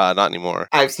you? Not anymore.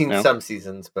 I've seen some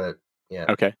seasons, but. Yeah.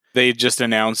 Okay. They just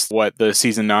announced what the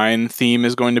season 9 theme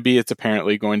is going to be. It's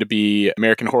apparently going to be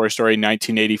American Horror Story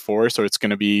 1984. So it's going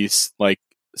to be like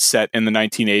set in the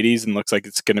 1980s, and looks like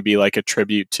it's going to be like a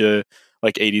tribute to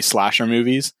like 80s slasher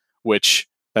movies, which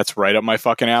that's right up my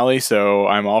fucking alley. So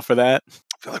I'm all for that.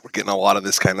 I feel like we're getting a lot of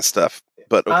this kind of stuff,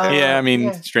 but okay. I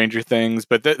mean, Stranger Things,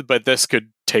 but this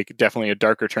could take definitely a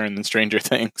darker turn than Stranger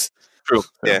Things. True.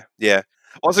 So. Yeah.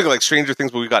 I was thinking like Stranger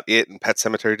Things, but we got It and Pet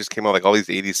Sematary just came out, like all these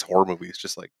 80s horror movies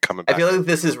just like coming back. I feel like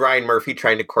this is Ryan Murphy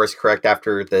trying to course correct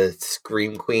after the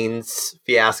Scream Queens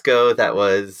fiasco that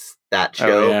was that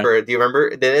show. Do you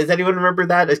remember? Does anyone remember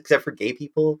that except for gay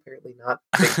people? Apparently not.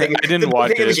 I didn't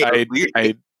watch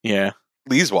it. Yeah.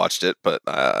 Lee's watched it, but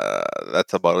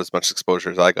that's about as much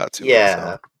exposure as I got to.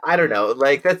 Yeah, so. I don't know.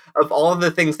 Like, of all of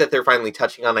the things that they're finally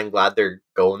touching on, I'm glad they're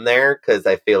going there because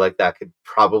I feel like that could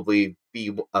probably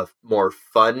be a more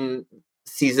fun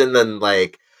season than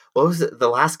like what was it? The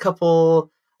last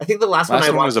couple. I think the last one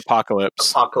I watched was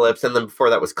Apocalypse. And then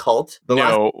before that was Cult.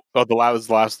 That was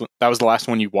the last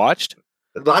one you watched.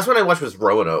 The last one I watched was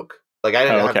Roanoke. Like I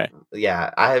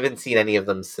didn't I haven't seen any of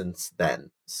them since then.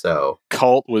 So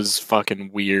Cult was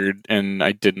fucking weird, and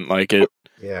I didn't like it.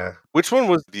 Yeah. Which one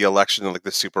was the election of like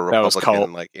the super Republican? That was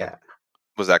Cult. Like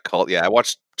was that Cult? Yeah, I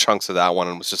watched chunks of that one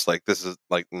and was just like, this is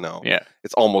like no. Yeah.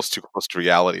 It's almost too close to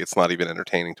reality. It's not even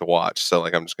entertaining to watch. So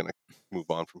like I'm just gonna move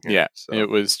on from here. Yeah. So. It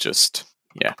was just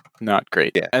not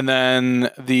great. Yeah. And then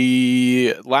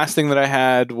the last thing that I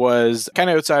had was kind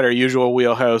of outside our usual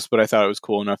wheelhouse, but I thought it was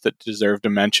cool enough that it deserved a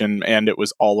mention, and it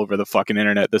was all over the fucking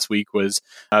internet this week, was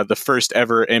the first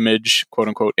ever image, quote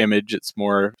unquote image, it's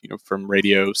more, from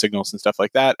radio signals and stuff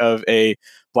like that, of a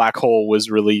black hole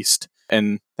was released,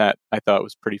 and that I thought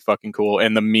was pretty fucking cool,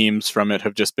 and the memes from it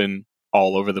have just been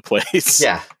all over the place.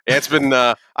 Yeah. It's been,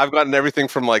 I've gotten everything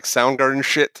from like Soundgarden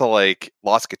shit to like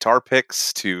Lost Guitar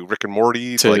Picks to Rick and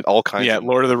Morty to like all kinds of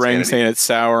Lord of the Rings saying it's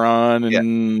Sauron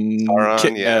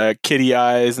and kitty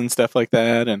eyes and stuff like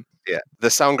that. And the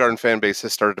Soundgarden fan base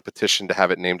has started a petition to have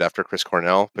it named after Chris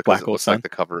Cornell because it looks like the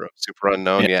cover of Super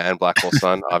Unknown. Yeah, and Black Hole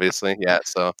Sun, obviously. Yeah,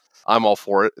 so I'm all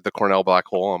for it. The Cornell Black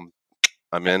Hole,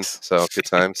 I'm in, so good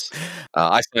times.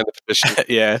 I signed the petition.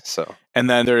 Yeah. So. And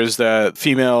then there's the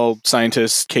female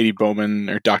scientist, Katie Bowman,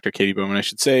 or Dr. Katie Bowman, I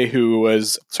should say, who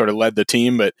was sort of led the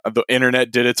team, but the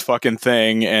internet did its fucking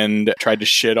thing and tried to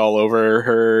shit all over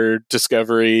her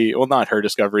discovery. Well, not her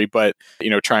discovery, but,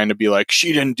 trying to be like,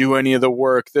 she didn't do any of the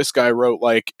work. This guy wrote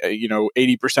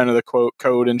 80% of the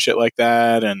code and shit like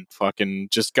that. And fucking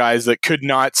just guys that could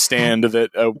not stand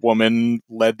that a woman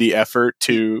led the effort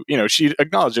to, she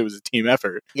acknowledged it was a team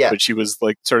effort, but she was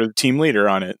like sort of the team leader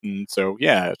on it. And so,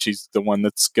 she's the one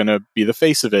that's gonna be the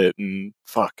face of it, and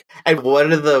fuck. And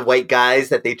one of the white guys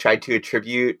that they tried to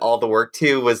attribute all the work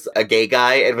to was a gay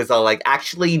guy, and was all like,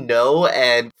 actually no,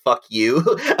 and fuck you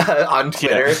on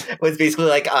Twitter. Was basically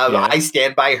like, I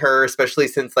stand by her, especially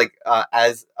since like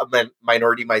as a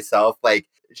minority myself, like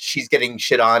she's getting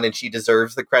shit on and she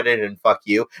deserves the credit, and fuck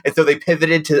you. And so they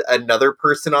pivoted to another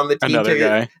person on the team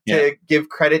to give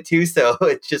credit to. So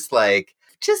it's just like,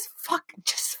 just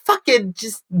fucking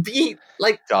be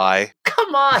like, die.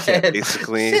 Come on,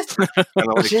 basically,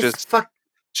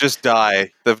 just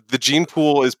die. The gene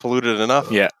pool is polluted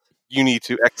enough. Yeah, you need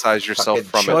to excise yourself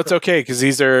from it. Well, it's okay because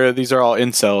these are all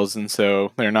incels, and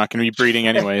so they're not going to be breeding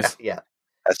anyways. Yeah.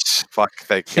 That's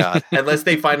thank God. Unless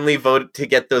they finally vote to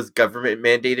get those government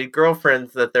mandated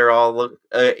girlfriends that they're all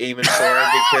aiming for,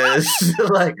 because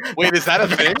like, wait, is that a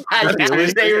thing?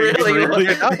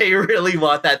 They really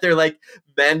want that. They're like,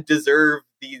 men deserve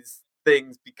these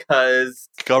things because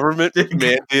government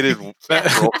mandated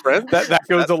girlfriend. That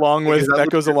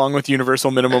goes along with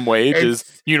universal minimum wage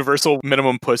is universal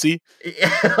minimum pussy.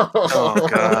 Oh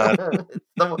God.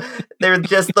 They're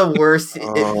just the worst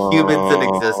humans in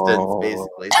existence,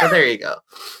 basically. So there you go.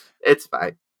 It's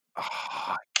fine.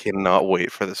 I cannot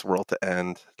wait for this world to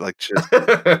end. Like just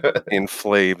in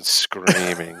flames,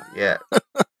 screaming. Yeah.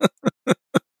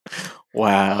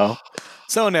 Wow.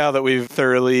 So now that we've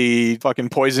thoroughly fucking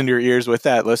poisoned your ears with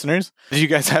that, listeners, do you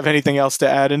guys have anything else to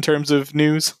add in terms of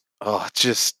news? Oh,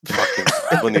 just fucking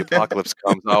when the apocalypse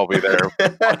comes, I'll be there.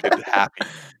 Fucking happy.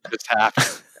 Just happy.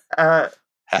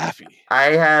 Happy. I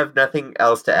have nothing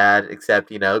else to add except,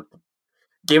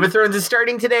 Game of Thrones is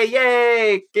starting today.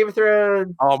 Yay! Game of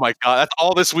Thrones. Oh my God. That's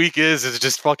all this week is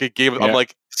just fucking Game of I'm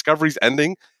like, Discovery's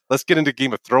ending. Let's get into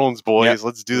Game of Thrones, boys. Yep.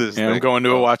 Let's do this. Yeah, I'm going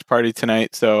to a watch party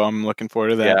tonight, so I'm looking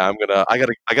forward to that. Yeah, I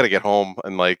gotta get home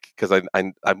and because I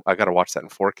gotta watch that in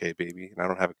 4K, baby, and I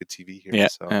don't have a good TV here. Yeah,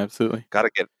 so absolutely. Gotta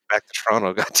get back to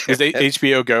Toronto. Is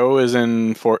HBO Go is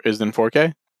in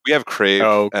 4K? We have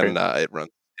Crave, and it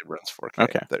runs 4K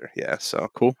okay. there. Yeah, so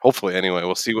cool. Hopefully, anyway,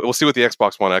 we'll see what the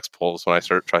Xbox One X pulls when I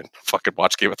start trying to fucking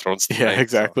watch Game of Thrones tonight, yeah,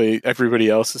 exactly. So. Everybody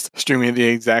else is streaming at the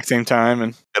exact same time,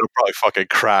 and it'll probably fucking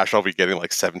crash. I'll be getting like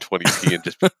 720p and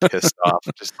just pissed off,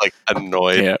 just like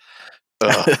annoyed. Yeah.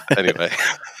 Anyway.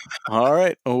 All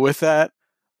right. Well, with that,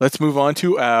 let's move on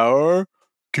to our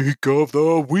Geek of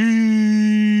the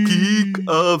Week. Geek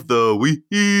of the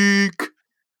Week.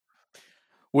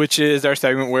 Which is our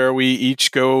segment where we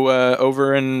each go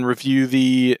over and review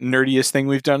the nerdiest thing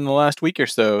we've done in the last week or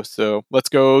so. So let's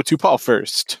go to Paul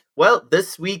first. Well,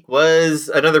 this week was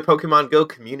another Pokemon Go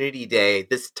Community Day.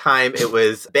 This time it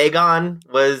was Bagon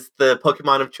was the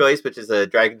Pokemon of choice, which is a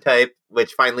dragon type,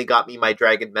 which finally got me my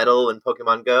Dragon Medal in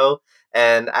Pokemon Go.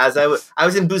 And as I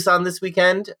was in Busan this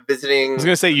weekend visiting... I was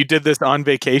going to say, you did this on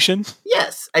vacation?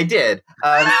 Yes, I did.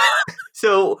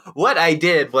 So what I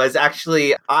did was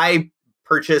actually I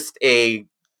purchased a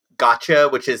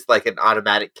Gacha, which is like an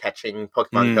automatic catching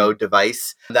Pokemon Go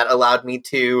device that allowed me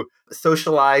to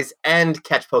socialize and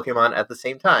catch Pokemon at the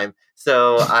same time.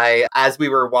 So as we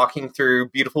were walking through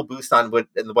beautiful Busan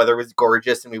and the weather was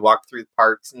gorgeous and we walked through the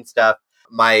parks and stuff,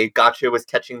 my Gacha was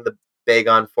catching the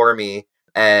Bagon for me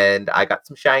and I got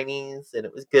some shinies and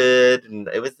it was good. And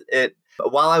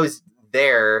while I was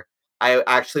there, I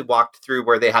actually walked through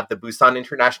where they have the Busan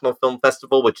International Film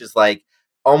Festival, which is like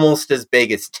almost as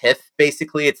big as TIFF,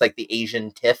 basically. It's like the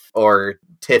Asian TIFF, or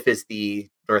TIFF is the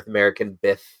North American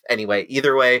BIFF. Anyway,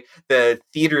 either way, the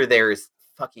theater there is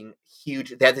fucking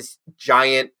huge. They have this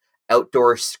giant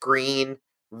outdoor screen.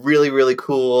 Really, really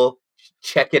cool.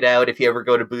 Check it out if you ever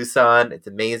go to Busan. It's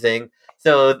amazing.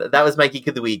 So that was my Geek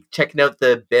of the Week. Checking out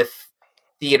the BIFF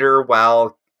theater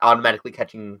while automatically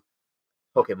catching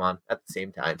Pokemon at the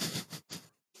same time.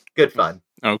 Good fun.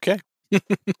 Okay.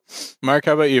 Mark,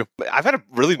 how about you? I've had a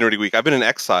really nerdy week. I've been in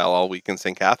exile all week in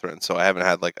St. Catharines, so I haven't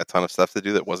had like a ton of stuff to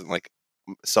do that wasn't like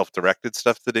self-directed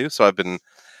stuff to do. So I've been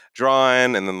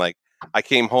drawing, and then like I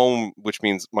came home, which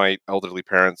means my elderly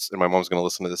parents, and my mom's going to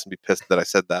listen to this and be pissed that I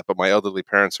said that, but my elderly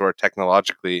parents who are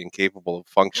technologically incapable of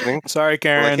functioning. Sorry,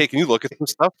 Karen. Were like, hey, can you look at some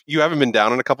stuff? You haven't been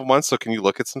down in a couple months, so can you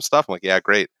look at some stuff? I'm like, yeah,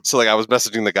 great. So like I was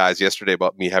messaging the guys yesterday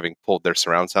about me having pulled their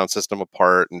surround sound system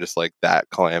apart and just like that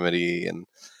calamity, and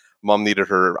Mom needed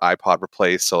her iPod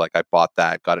replaced, so like I bought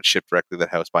that, got it shipped directly to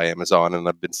the house by Amazon, and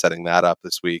I've been setting that up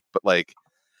this week. But like,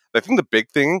 I think the big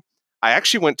thing, I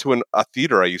actually went to a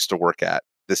theater I used to work at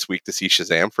this week to see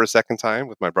Shazam for a second time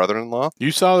with my brother-in-law.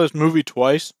 You saw this movie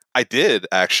twice? I did,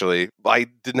 actually. I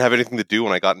didn't have anything to do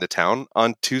when I got into town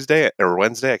on Tuesday or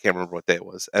Wednesday. I can't remember what day it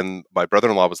was. And my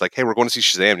brother-in-law was like, hey, we're going to see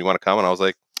Shazam. Do you want to come? And I was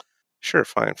like, sure,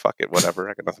 fine, fuck it, whatever.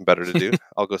 I got nothing better to do.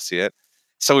 I'll go see it.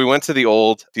 So we went to the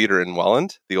old theater in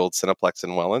Welland, the old Cineplex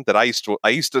in Welland, that I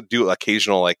used to do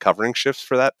occasional like covering shifts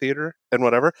for that theater and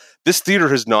whatever. This theater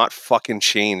has not fucking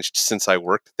changed since I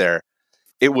worked there.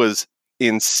 It was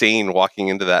insane walking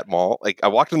into that mall. Like I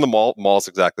walked in the mall's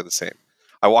exactly the same.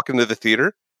 I walk into the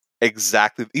theater,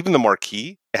 exactly, even the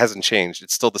marquee, it hasn't changed.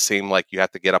 It's still the same, like you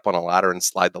have to get up on a ladder and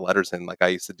slide the letters in like I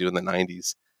used to do in the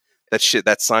 90s.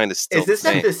 That sign is still. Is this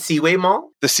at the Seaway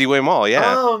Mall? The Seaway Mall, yeah.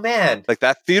 Oh man, like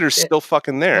that theater's still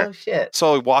fucking there. Oh shit!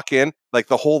 So I walk in, like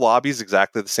the whole lobby is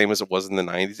exactly the same as it was in the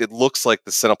 '90s. It looks like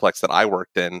the Cineplex that I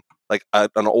worked in, like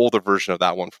an older version of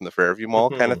that one from the Fairview Mall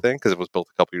kind of thing, because it was built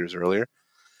a couple years earlier.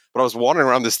 But I was wandering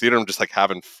around this theater and just like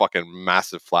having fucking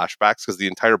massive flashbacks because the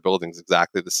entire building's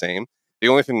exactly the same. The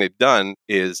only thing they've done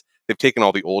is they've taken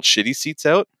all the old shitty seats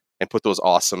out and put those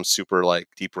awesome, super like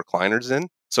deep recliners in.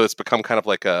 So it's become kind of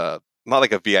like not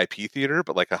like a VIP theater,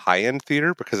 but like a high-end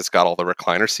theater because it's got all the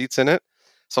recliner seats in it.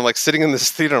 So I'm like sitting in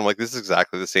this theater, I'm like, this is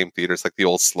exactly the same theater. It's like the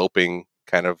old sloping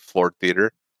kind of floored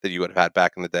theater that you would have had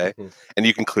back in the day. Mm-hmm. And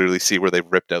you can clearly see where they've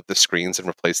ripped out the screens and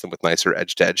replaced them with nicer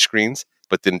edge-to-edge screens,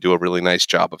 but didn't do a really nice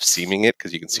job of seaming it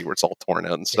because you can see where it's all torn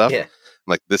out and stuff. Yeah. I'm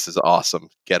like, this is awesome.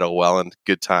 Ghetto Welland,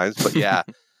 good times. But yeah,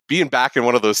 being back in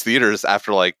one of those theaters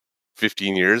after like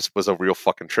 15 years was a real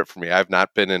fucking trip for me. I've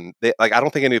not been in, I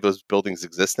don't think any of those buildings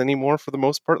exist anymore for the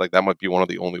most part. Like that might be one of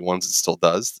the only ones that still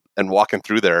does. And walking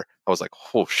through there, I was like,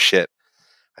 oh shit.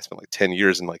 I spent like 10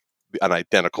 years in like an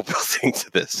identical building to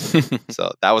this.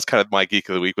 So that was kind of my Geek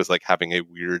of the Week, was like having a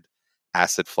weird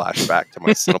acid flashback to my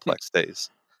Cineplex days.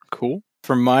 Cool.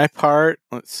 For my part,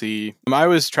 let's see. I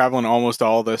was traveling almost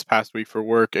all this past week for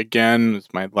work. Again,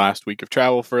 it's my last week of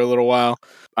travel for a little while.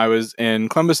 I was in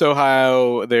Columbus,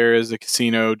 Ohio. There is a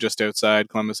casino just outside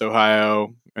Columbus,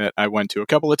 Ohio that I went to a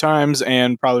couple of times,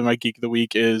 and probably my Geek of the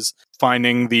Week is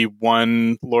finding the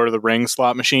one Lord of the Rings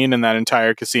slot machine in that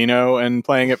entire casino and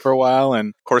playing it for a while. And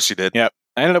of course you did. Yep.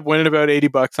 I ended up winning about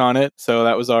 $80 on it, so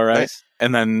that was all right. Nice.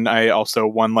 And then I also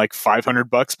won like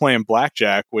 $500 playing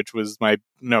blackjack, which was I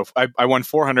won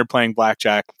 $400 playing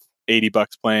blackjack, $80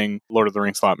 playing Lord of the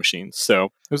Rings slot machines. So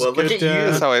it was look at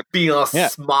you being all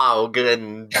smug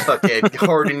and fucking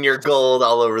hoarding your gold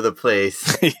all over the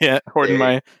place. Yeah, hoarding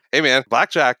my. Hey man,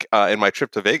 blackjack in my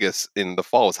trip to Vegas in the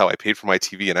fall was how I paid for my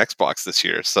TV and Xbox this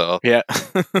year. So yeah,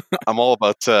 I'm all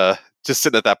about just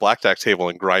sitting at that blackjack table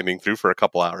and grinding through for a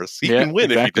couple hours. You can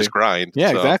win if you just grind.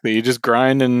 Yeah, exactly. You just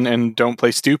grind and don't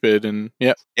play stupid. And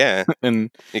yeah.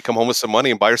 And you come home with some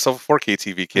money and buy yourself a 4K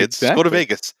TV, kids. Exactly. Go to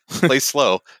Vegas. Play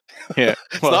slow. Yeah.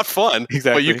 It's not fun,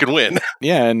 but you can win.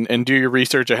 Yeah, and do your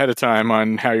research ahead of time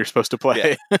on how you're supposed to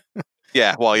play.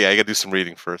 Yeah, well, you got to do some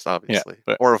reading first, obviously.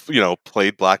 Yeah, or if,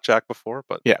 played blackjack before,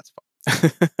 but that's fine.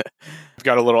 I've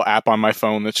got a little app on my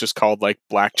phone that's just called like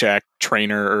Blackjack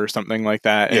Trainer or something like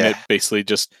that, and it basically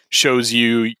just shows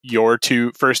you your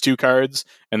first two cards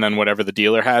and then whatever the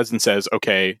dealer has and says,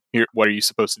 okay, here, what are you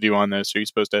supposed to do on this? Are you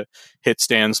supposed to hit,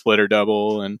 stand, split, or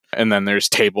double? And then there's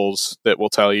tables that will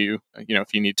tell you,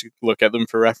 if you need to look at them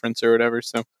for reference or whatever.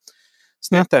 So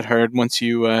it's not that hard once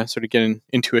you sort of get an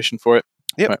intuition for it.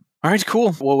 Yeah. All right,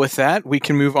 cool. Well, with that, we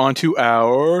can move on to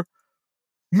our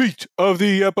meat of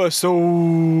the episode.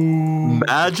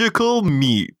 Magical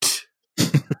meat.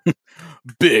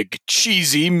 Big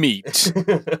cheesy meat.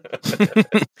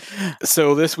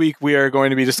 So this week we are going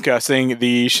to be discussing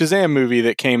the Shazam movie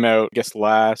that came out, I guess,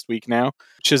 last week now.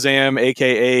 Shazam,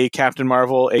 aka Captain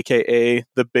Marvel, aka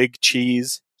the Big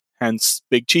Cheese, hence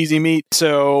Big Cheesy Meat.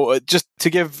 So just to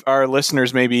give our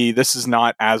listeners, maybe this is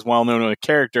not as well known a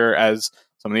character as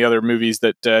some of the other movies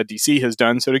that DC has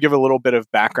done. So to give a little bit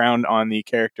of background on the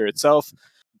character itself,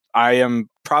 I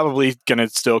am probably going to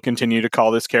still continue to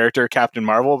call this character Captain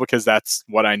Marvel because that's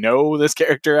what I know this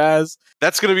character as.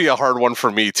 That's going to be a hard one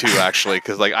for me too, actually,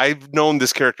 because like I've known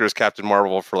this character as Captain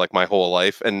Marvel for like my whole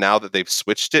life, and now that they've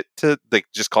switched it to like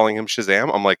just calling him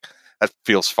Shazam, I'm like, that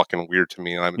feels fucking weird to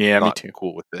me, and I'm not me too.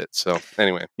 Cool with it. So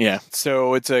anyway. Yeah,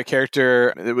 so it's a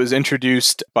character that was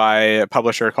introduced by a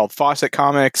publisher called Fawcett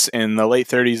Comics in the late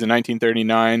 30s in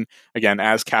 1939, again,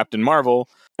 as Captain Marvel.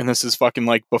 And this is fucking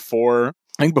like before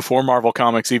Marvel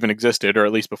Comics even existed, or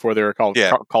at least before they were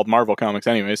called Marvel Comics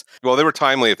anyways. Well, they were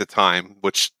timely at the time,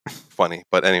 which funny,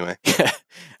 but anyway.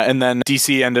 And then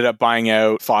DC ended up buying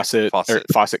out Fawcett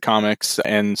Comics,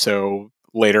 and so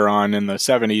later on in the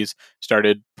 70s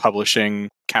started publishing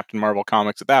Captain Marvel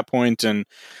comics at that point. And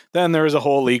then there was a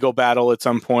whole legal battle at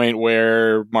some point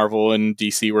where Marvel and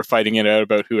DC were fighting it out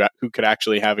about who could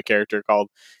actually have a character called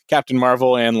Captain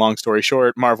Marvel, and long story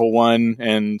short, Marvel won,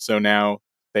 and so now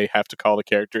they have to call the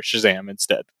character Shazam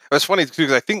instead. It's funny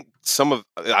because I think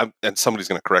and somebody's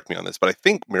going to correct me on this, but I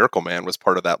think Miracle Man was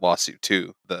part of that lawsuit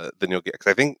too, the Neil Gaiman.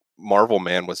 Because I think Marvel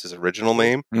Man was his original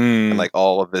name, and like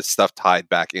all of this stuff tied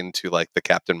back into like the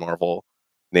Captain Marvel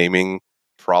naming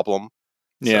problem.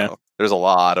 Yeah, so there's a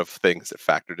lot of things that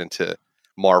factored into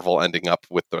Marvel ending up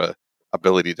with the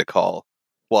ability to call,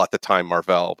 well, at the time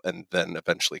Marvel, and then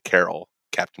eventually Carol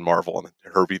Captain Marvel, and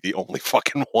her be the only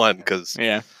fucking one, because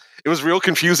it was real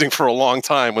confusing for a long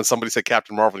time when somebody said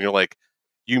Captain Marvel, and you're like,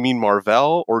 you mean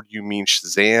Marvel, or do you mean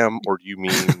Shazam, or do you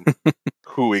mean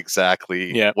who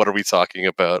exactly? Yeah. What are we talking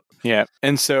about? Yeah.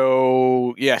 And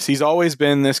so, yes, he's always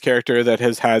been this character that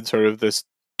has had sort of this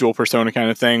dual persona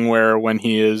kind of thing, where when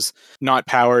he is not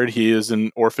powered, he is an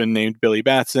orphan named Billy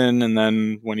Batson, and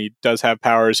then when he does have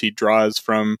powers, he draws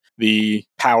from the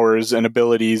powers and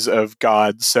abilities of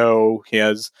God. So he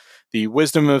has the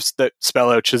wisdom that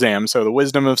spell out Shazam. So the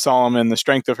wisdom of Solomon, the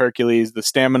strength of Hercules, the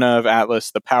stamina of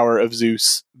Atlas, the power of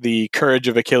Zeus, the courage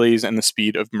of Achilles, and the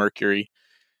speed of Mercury.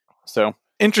 So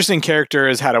interesting character,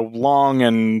 has had a long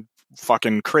and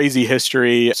fucking crazy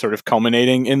history, sort of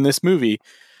culminating in this movie.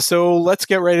 So let's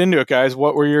get right into it, guys.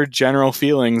 What were your general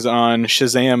feelings on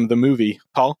Shazam, the movie?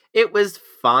 Paul? It was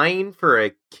fine for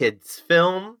a kid's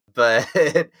film, but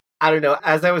I don't know.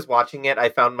 As I was watching it, I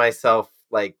found myself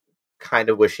like kind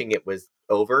of wishing it was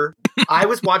over. I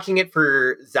was watching it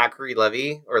for Zachary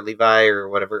Levi or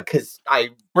whatever, because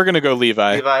we're gonna go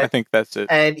Levi. I think that's it.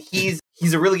 And he's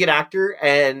a really good actor,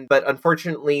 but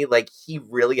unfortunately, like, he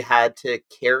really had to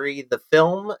carry the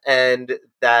film, and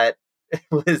that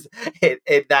was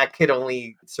it that could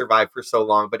only survive for so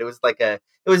long. But it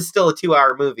was still a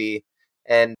 2-hour movie,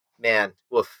 and man,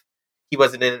 woof, he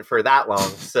wasn't in it for that long.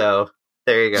 So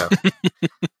there you go.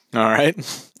 All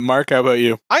right, Mark, how about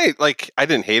you? I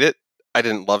didn't hate it. I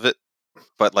didn't love it,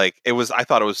 but like I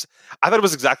thought it was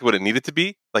exactly what it needed to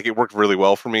be. Like, it worked really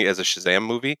well for me as a Shazam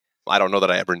movie. I don't know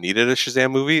that I ever needed a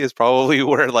Shazam movie, is probably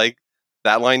where like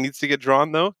that line needs to get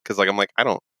drawn, though, because like I'm like,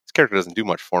 this character doesn't do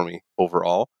much for me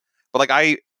overall. But like,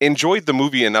 I enjoyed the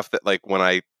movie enough that like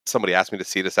when somebody asked me to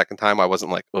see it a second time, I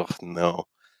wasn't like, oh no.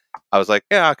 I was like,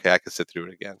 yeah, okay, I could sit through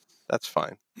it again. That's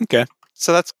fine. Okay.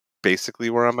 So that's basically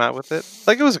where I'm at with it.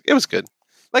 Like, it was good.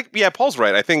 Like, yeah, Paul's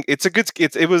right. I think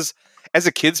it was, as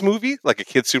a kid's movie, like a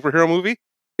kid's superhero movie,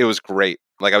 it was great.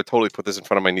 Like, I would totally put this in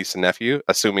front of my niece and nephew,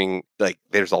 assuming like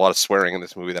there's a lot of swearing in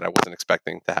this movie that I wasn't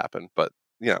expecting to happen. But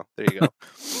there you go.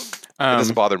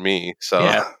 doesn't bother me.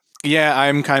 So yeah,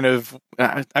 I'm kind of,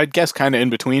 I'd guess, kind of in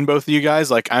between both of you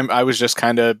guys. Like I was just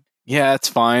kind of, yeah, it's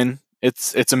fine.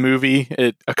 It's a movie.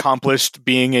 It accomplished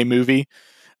being a movie.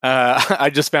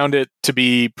 I just found it to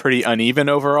be pretty uneven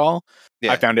overall.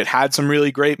 Yeah. I found it had some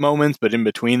really great moments, but in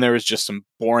between there was just some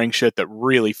boring shit that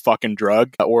really fucking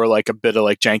drug, or like a bit of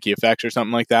like janky effects or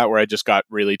something like that, where I just got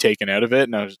really taken out of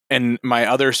it. And my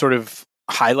other sort of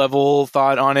high level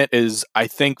thought on it is, I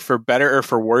think for better or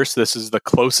for worse, this is the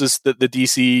closest that the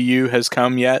DCEU has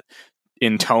come yet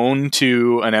in tone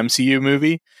to an MCU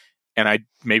movie. And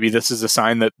maybe this is a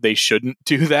sign that they shouldn't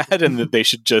do that, and that they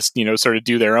should just, sort of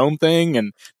do their own thing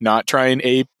and not try and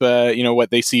ape, what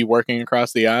they see working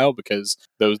across the aisle, because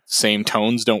those same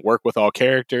tones don't work with all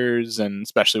characters, and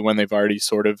especially when they've already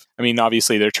sort of,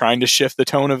 obviously they're trying to shift the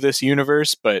tone of this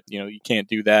universe, but, you can't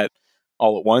do that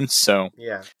all at once. So,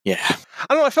 yeah. I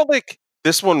don't know. I felt like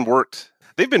this one worked.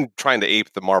 They've been trying to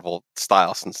ape the Marvel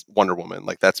style since Wonder Woman.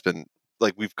 Like, that's been,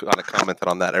 like, we've kind of commented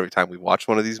on that every time we watch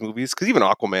one of these movies, because even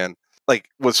Aquaman, like,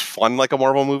 was fun like a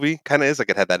Marvel movie kind of is. Like,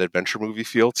 it had that adventure movie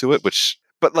feel to it,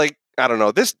 but like, I don't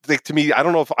know, this, like, to me, I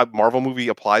don't know if a Marvel movie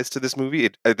applies to this movie.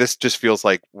 This just feels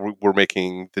like we're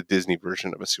making the Disney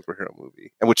version of a superhero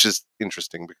movie, and which is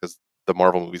interesting because the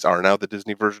Marvel movies are now the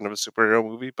Disney version of a superhero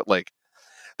movie. But like,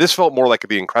 this felt more like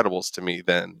The Incredibles to me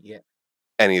than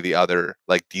any of the other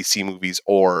like DC movies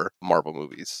or Marvel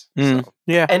movies. So.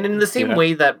 Yeah, and in the same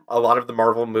way that a lot of the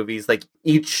Marvel movies, like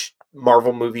each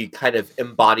Marvel movie kind of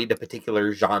embodied a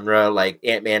particular genre, like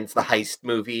Ant-Man's the heist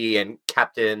movie and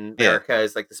Captain America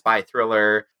is like the spy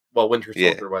thriller. Well, Winter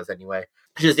Soldier was anyway.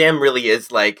 Shazam really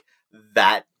is like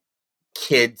that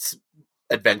kid's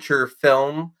adventure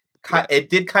film. It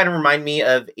did kind of remind me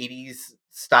of 80s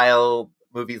style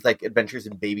movies like Adventures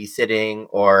in Babysitting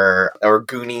or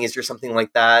Goonies or something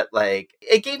like that. Like,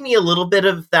 it gave me a little bit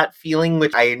of that feeling,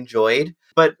 which I enjoyed.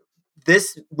 But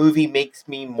this movie makes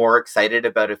me more excited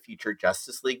about a future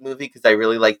Justice League movie, because I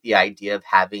really like the idea of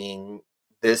having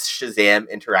this Shazam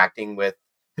interacting with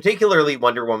particularly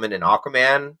Wonder Woman and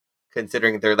Aquaman,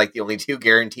 considering they're like the only two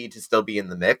guaranteed to still be in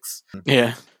the mix.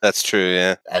 Yeah. That's true,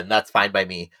 yeah. And that's fine by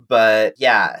me. But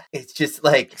yeah, it's just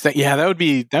like... that would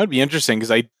be interesting,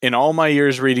 because in all my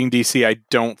years reading DC, I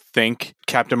don't think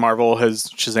Captain Marvel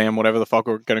Shazam, whatever the fuck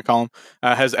we're going to call him,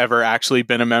 has ever actually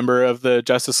been a member of the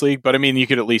Justice League. But you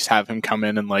could at least have him come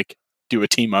in and like do a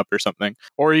team up or something.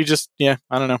 Or you just, I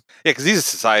don't know. Yeah, because he's a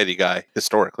society guy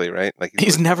historically, right? Like,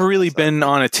 he's never really been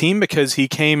on a team, because he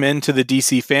came into the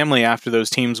DC family after those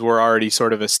teams were already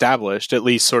sort of established, at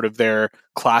least sort of their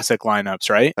classic lineups,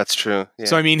 right? That's true. Yeah.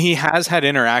 So, he has had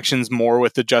interactions more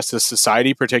with the Justice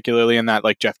Society, particularly in that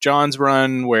like Jeff Johns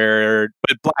run,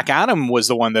 but Black Adam was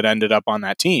the one that ended up on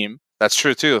that team. That's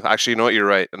true too. Actually, you know what? You're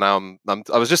right. And now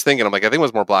I was just thinking, I'm like, I think it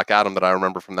was more Black Adam that I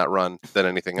remember from that run than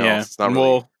anything else. It's not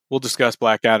really... We'll discuss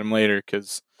Black Adam later,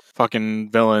 because fucking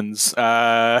villains.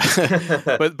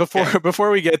 But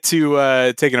before we get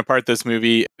to taking apart this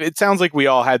movie, it sounds like we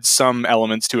all had some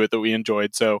elements to it that we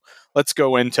enjoyed. So let's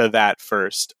go into that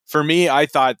first. For me, I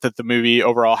thought that the movie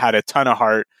overall had a ton of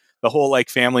heart. The whole like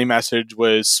family message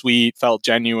was sweet, felt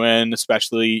genuine,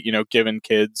 especially, giving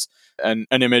kids an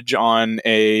image on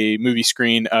a movie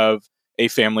screen of a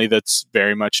family that's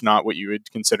very much not what you would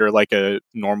consider like a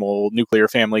normal nuclear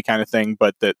family kind of thing,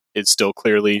 but that is still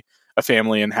clearly a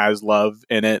family and has love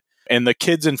in it. And the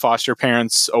kids and foster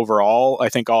parents overall, I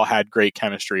think, all had great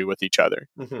chemistry with each other.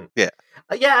 Mm-hmm.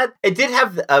 Yeah, it did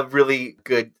have a really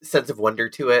good sense of wonder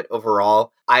to it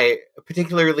overall. I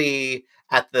particularly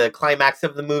at the climax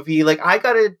of the movie, like, I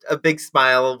got a big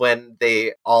smile when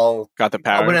they all got the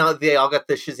power. When they all got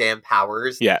the Shazam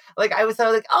powers. Yeah. Like, I was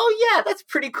like, oh yeah, that's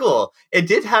pretty cool. It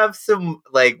did have some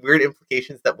like weird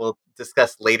implications that we'll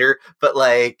discuss later, but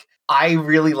like, I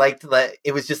really liked that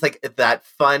it was just like that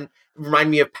fun.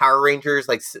 Remind me of Power Rangers,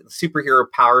 like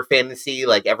superhero power fantasy.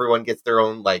 Like, everyone gets their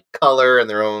own like color and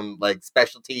their own like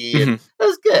specialty. And that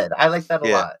was good. I like that a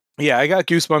lot. Yeah, I got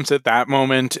goosebumps at that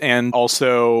moment, and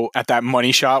also at that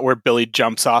money shot where Billy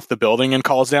jumps off the building and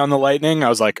calls down the lightning. I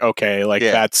was like, okay, like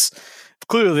that's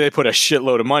clearly they put a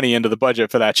shitload of money into the budget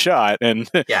for that shot,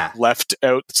 and left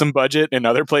out some budget in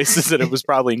other places that it was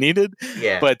probably needed.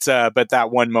 But that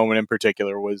one moment in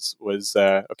particular was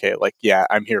okay. Like, yeah,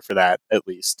 I'm here for that at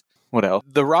least. What else?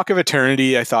 The Rock of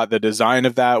Eternity, I thought the design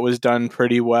of that was done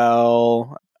pretty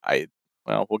well.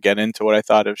 Well, we'll get into what I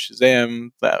thought of Shazam,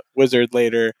 that wizard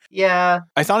later. Yeah.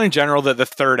 I thought in general that the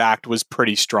third act was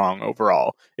pretty strong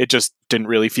overall. It just didn't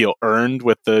really feel earned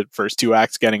with the first two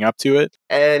acts getting up to it.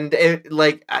 And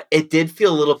it did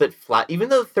feel a little bit flat. Even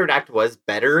though the third act was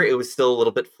better, it was still a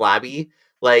little bit flabby.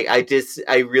 Like,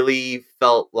 I really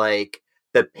felt like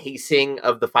the pacing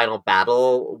of the final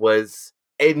battle was,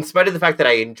 in spite of the fact that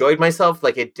I enjoyed myself,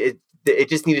 like it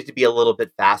just needed to be a little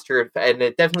bit faster, and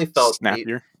it definitely felt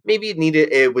snappier. Maybe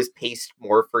it was paced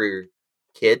more for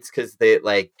kids, because they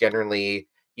like generally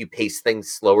you pace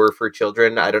things slower for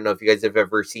children. I don't know if you guys have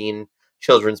ever seen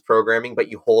children's programming, but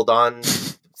you hold on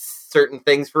certain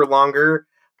things for longer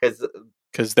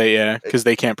because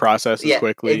they can't process as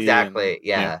quickly. Exactly.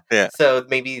 Yeah. So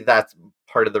maybe that's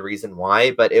part of the reason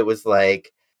why. But it was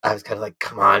like I was kind of like,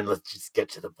 come on, let's just get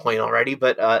to the point already.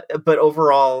 But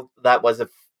overall, it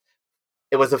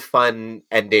was a fun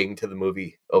ending to the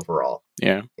movie overall.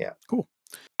 Yeah. Cool.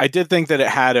 I did think that it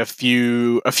had a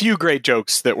few great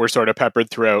jokes that were sort of peppered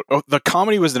throughout. Oh, the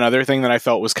comedy was another thing that I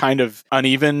felt was kind of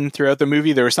uneven throughout the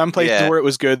movie. There were some places where it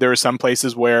was good. There were some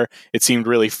places where it seemed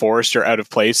really forced or out of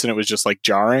place, and it was just like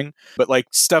jarring. But like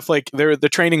stuff like the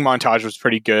training montage was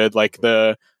pretty good. Like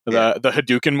the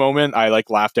Hadouken moment, I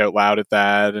like laughed out loud at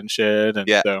that and shit. And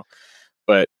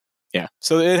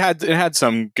so it had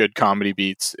some good comedy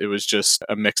beats. It was just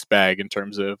a mixed bag in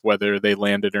terms of whether they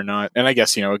landed or not. And I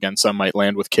guess, again, some might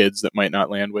land with kids that might not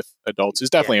land with adults. It's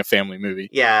definitely a family movie.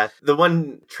 Yeah. The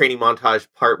one training montage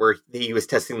part where he was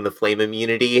testing the flame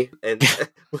immunity and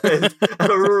was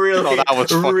a really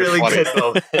good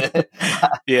moment.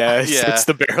 It's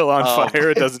the barrel on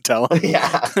fire. It doesn't tell him.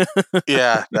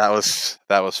 Yeah, that was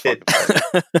fucking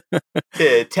funny.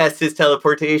 To test his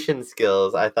teleportation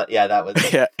skills. I thought, that was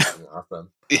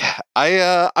awesome. Yeah,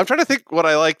 I'm trying to think what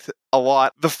I liked a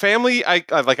lot. The family, I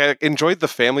enjoyed the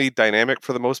family dynamic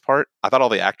for the most part. I thought all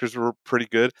the actors were pretty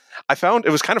good. I found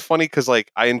it was kind of funny because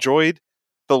like I enjoyed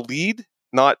the lead,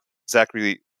 not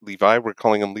Zachary Levi. We're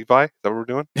calling him Levi. Is that what we're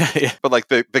doing? Yeah. But like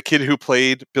the kid who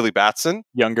played Billy Batson,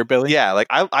 younger Billy. Yeah, like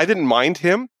I didn't mind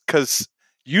him because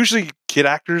usually kid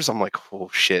actors, I'm like, oh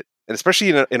shit, and especially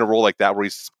in a role like that where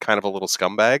he's kind of a little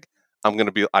scumbag,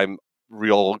 I'm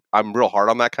real hard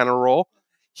on that kind of role.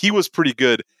 He was pretty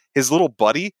good. His little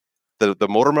buddy, the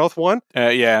Motormouth one,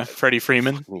 Freddie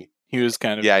Freeman. He was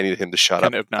kind of I needed him to shut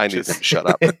up. I needed him to shut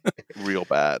up, real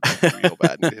bad.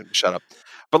 Needed him to shut up.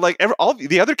 But like all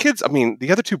the other kids, I mean, the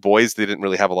other two boys, they didn't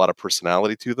really have a lot of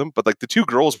personality to them. But like the two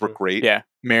girls were great. Yeah,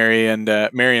 Mary and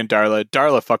Darla.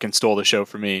 Darla fucking stole the show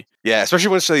for me. Yeah, especially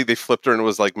when they flipped her and it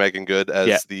was like Megan Good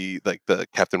as the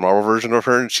Captain Marvel version of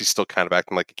her, and she's still kind of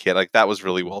acting like a kid. Like that was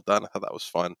really well done. I thought that was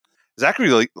fun.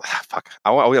 Zachary,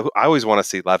 I always want to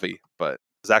see Levy, but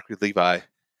Zachary Levi,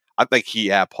 I think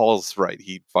Paul's right.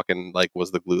 He fucking like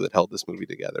was the glue that held this movie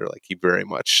together. Like he very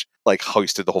much like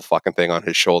hoisted the whole fucking thing on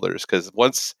his shoulders. Because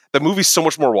once the movie's so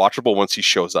much more watchable once he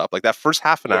shows up. Like that first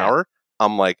half an hour,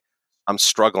 I'm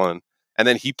struggling, and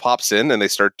then he pops in and they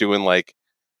start doing like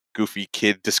goofy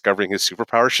kid discovering his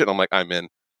superpower shit. I'm like, I'm in.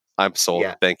 I'm sold.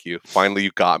 Yeah. Thank you. Finally,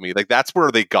 you got me. Like that's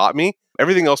where they got me.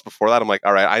 Everything else before that, I'm like,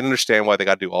 all right, I understand why they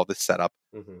got to do all this setup.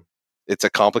 Mm-hmm. It's a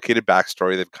complicated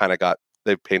backstory.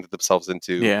 They've painted themselves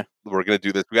into. Yeah, we're going to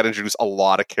do this. We got to introduce a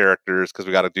lot of characters because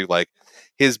we got to do like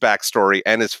his backstory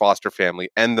and his foster family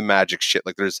and the magic shit.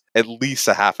 Like there's at least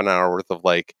a half an hour worth of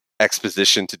like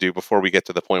exposition to do before we get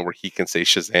to the point where he can say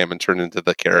Shazam and turn into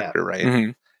the character, right?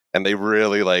 Mm-hmm. And they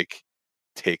really like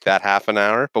take that half an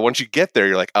hour. But once you get there,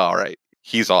 you're like, oh, all right,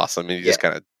 he's awesome, and he just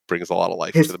kind of brings a lot of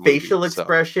life to the movie. His facial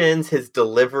expressions, his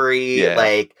delivery,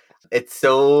 like it's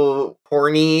so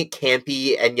corny,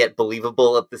 campy, and yet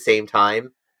believable at the same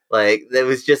time. Like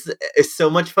it's so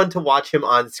much fun to watch him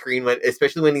on screen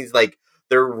especially when he's like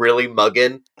they're really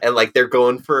mugging and like they're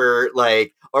going for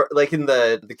like or like in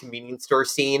the convenience store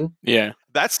scene. Yeah,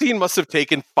 that scene must have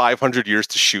taken 500 years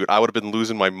to shoot. I would have been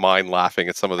losing my mind laughing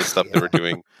at some of the stuff they were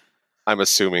doing. I'm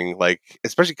assuming, like,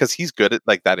 especially because he's good at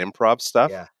like that improv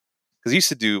stuff. Yeah. Because he used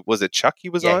to do, was it Chuck he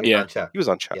was on? Yeah, Chuck. He was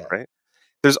on Chuck, right?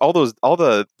 There's all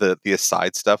the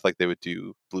aside stuff, like they would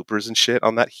do bloopers and shit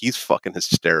on that. He's fucking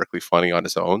hysterically funny on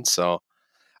his own. So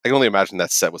I can only imagine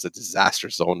that set was a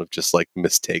disaster zone of just like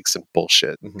mistakes and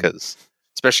bullshit. Because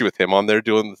especially with him on there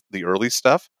doing the early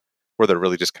stuff where they're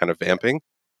really just kind of vamping,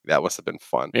 that must have been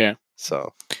fun. Yeah.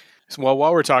 So. Well,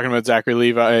 while we're talking about Zachary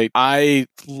Levi, I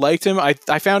liked him. I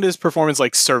found his performance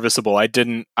like serviceable.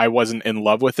 I wasn't in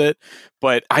love with it,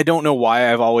 but I don't know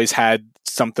why I've always had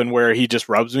something where he just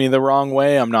rubs me the wrong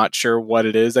way. I'm not sure what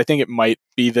it is. I think it might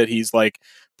be that he's like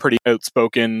pretty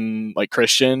outspoken, like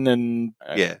Christian, and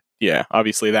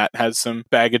obviously that has some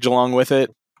baggage along with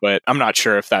it, but I'm not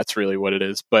sure if that's really what it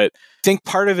is. But I think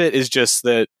part of it is just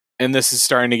that, and this is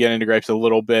starting to get into gripes a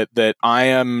little bit, that I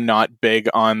am not big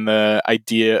on the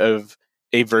idea of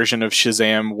a version of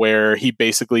Shazam where he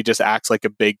basically just acts like a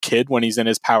big kid when he's in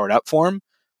his powered up form.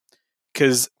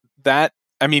 Because that,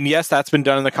 I mean, yes, that's been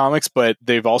done in the comics, but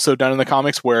they've also done in the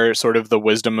comics where sort of the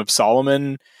wisdom of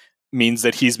Solomon means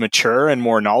that he's mature and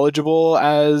more knowledgeable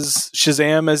as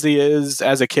Shazam as he is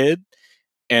as a kid.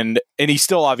 And he's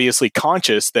still obviously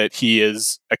conscious that he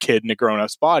is a kid in a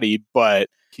grown-up's body, but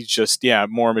he's just,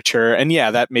 more mature. And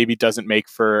that maybe doesn't make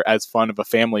for as fun of a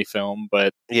family film,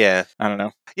 but I don't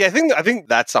know. Yeah, I think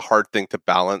that's a hard thing to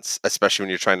balance, especially when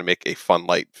you're trying to make a fun,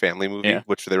 light family movie,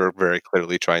 which they were very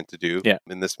clearly trying to do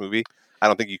in this movie. I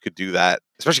don't think you could do that,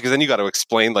 especially because then you got to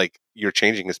explain, like, you're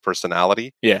changing his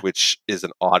personality, which is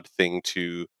an odd thing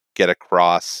to get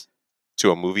across to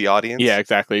a movie audience. Yeah,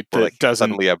 exactly. Like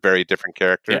suddenly a very different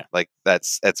character. Yeah. Like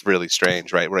that's really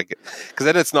strange, right? Because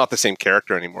then it's not the same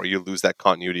character anymore. You lose that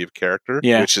continuity of character,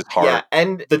 which is hard. Yeah,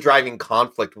 and the driving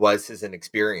conflict was his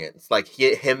inexperience. Like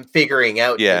him figuring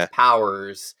out his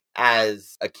powers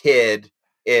as a kid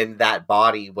in that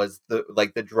body was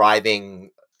the driving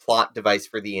plot device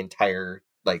for the entire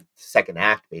second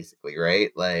act, basically,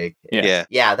 right? Like,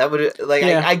 that would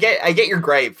I get your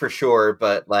gripe for sure,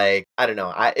 but like, I don't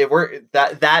know,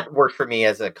 that worked for me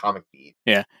as a comic beat.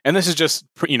 Yeah, and this is just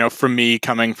from me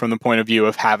coming from the point of view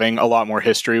of having a lot more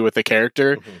history with the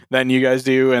character than you guys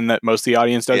do, and that most of the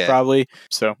audience does probably.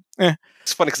 So,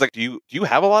 It's funny because, like, do you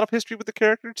have a lot of history with the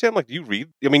character, Tim? Like, do you read?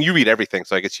 I mean, you read everything,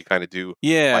 so I guess you kind of do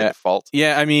by default.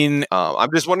 Yeah, I mean, I'm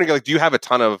just wondering, like, do you have a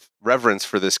ton of reverence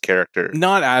for this character?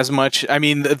 Not as much. I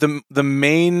mean,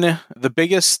 the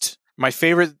biggest. My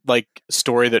favorite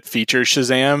story that features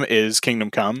Shazam is Kingdom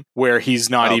Come, where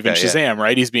he's not even Shazam,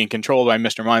 right? He's being controlled by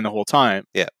Mr. Mind the whole time.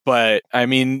 Yeah. But I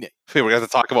mean, we're going to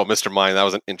talk about Mr. Mind. That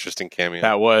was an interesting cameo.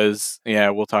 That was,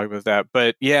 we'll talk about that.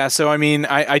 But so I mean,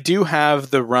 I do have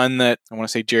the run that I want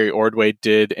to say Jerry Ordway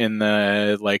did in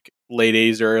the late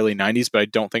 80s or early 90s, but I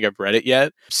don't think I've read it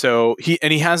yet. So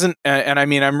he hasn't, and I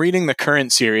mean, I'm reading the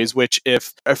current series, which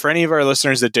if for any of our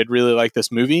listeners that did really like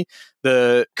this movie,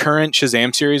 the current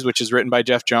Shazam series, which is written by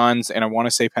Jeff Johns, and I want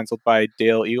to say penciled by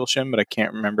Dale Eaglesham, but I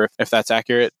can't remember if that's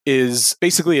accurate, is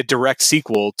basically a direct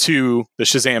sequel to the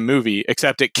Shazam movie,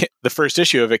 except the first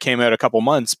issue of it came out a couple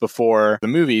months before the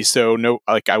movie. So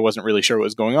I wasn't really sure what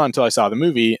was going on until I saw the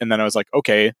movie. And then I was like,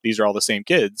 okay, these are all the same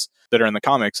kids that are in the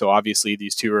comic. So obviously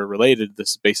these two are related. This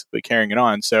is basically carrying it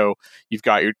on. So you've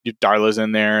got your Darla's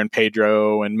in there, and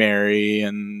Pedro and Mary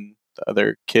and the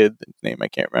other kid, the name I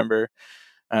can't remember.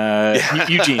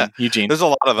 Eugene. There's a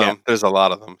lot of them. There's a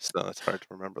lot of them, so it's hard to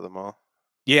remember them all.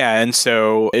 Yeah, and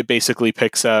so it basically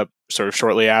picks up sort of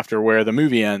shortly after where the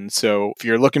movie ends. So if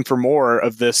you're looking for more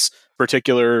of this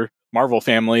particular Marvel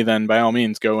family, then by all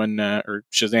means go and or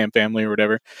Shazam family or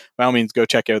whatever, by all means go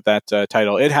check out that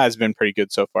title. It has been pretty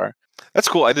good so far. That's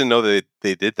cool. I didn't know that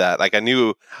they did that. Like,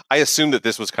 I assumed that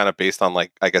this was kind of based on,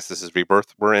 I guess this is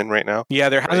Rebirth we're in right now. Yeah,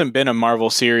 there hasn't been a Marvel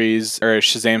series or a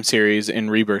Shazam series in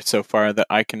Rebirth so far that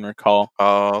I can recall.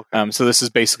 Oh, okay. So this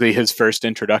is basically his first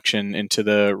introduction into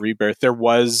the Rebirth. There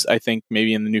was, I think,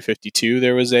 maybe in the New 52,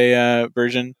 there was a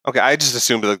version. Okay, I just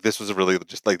assumed this was really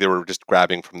just they were just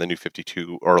grabbing from the New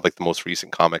 52 or the most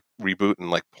recent comic reboot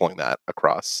and pulling that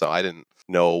across. So I didn't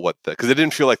know because it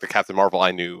didn't feel like the Captain Marvel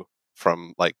I knew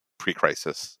from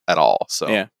pre-crisis at all.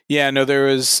 So no, there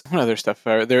was what other stuff.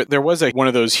 There was one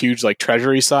of those huge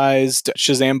treasury-sized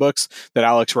Shazam books that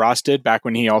Alex Ross did back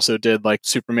when he also did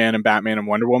Superman and Batman and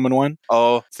Wonder Woman one.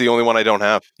 Oh, it's the only one I don't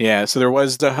have. Yeah, so there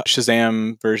was the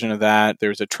Shazam version of that. There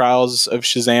was a Trials of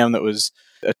Shazam that was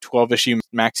a 12-issue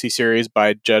maxi series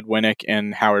by Judd Winnick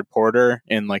and Howard Porter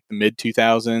in the mid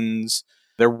 2000s.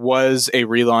 There was a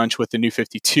relaunch with the New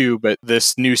 52, but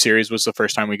this new series was the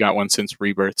first time we got one since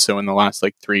Rebirth. So in the last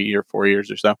 3 or 4 years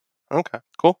or so. Okay,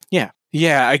 cool. Yeah.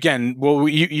 Again, well,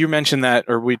 you mentioned that,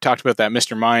 or we talked about that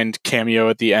Mr. Mind cameo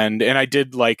at the end, and I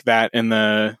did like that in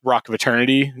the Rock of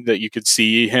Eternity that you could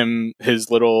see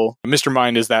his little Mr.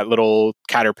 Mind is that little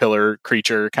caterpillar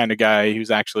creature kind of guy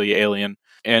who's actually alien.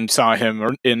 And saw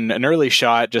him in an early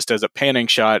shot, just as a panning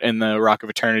shot in the Rock of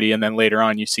Eternity, and then later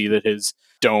on you see that his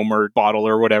dome or bottle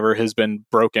or whatever has been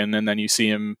broken, and then you see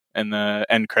him in the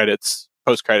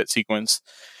post-credit sequence.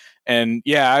 And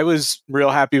I was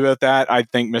real happy about that. I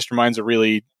think Mr. Mind's a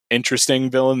really interesting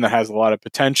villain that has a lot of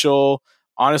potential.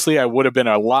 Honestly, I would have been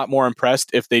a lot more impressed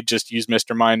if they just used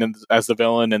Mr. Mind as the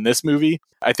villain in this movie.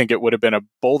 I think it would have been a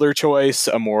bolder choice,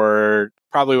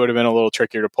 probably would have been a little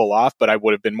trickier to pull off, but I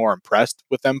would have been more impressed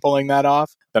with them pulling that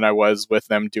off than I was with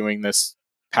them doing this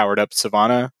powered up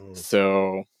Savannah.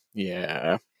 So,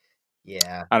 yeah.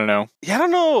 I don't know. Yeah, I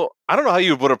don't know how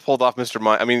you would have pulled off Mr.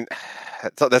 Mind. I mean,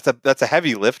 that's a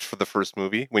heavy lift for the first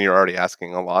movie when you're already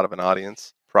asking a lot of an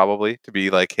audience, probably, to be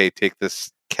hey, take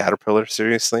this Caterpillar,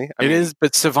 seriously? It is,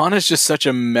 but Sivana's just such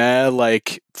a meh,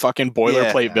 like, fucking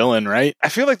boilerplate villain, right? I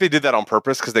feel like they did that on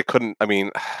purpose because they couldn't, I mean,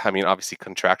 obviously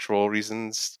contractual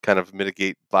reasons kind of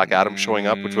mitigate Black Adam showing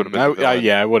up, which would have been the villain.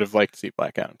 I would have liked to see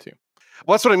Black Adam too.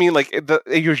 Well, that's what I mean. Like,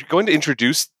 you're going to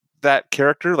introduce that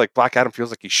character. Like, Black Adam feels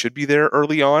like he should be there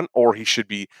early on, or he should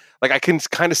be, like, I can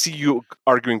kind of see you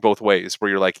arguing both ways, where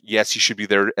you're like, yes, he should be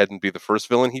there and be the first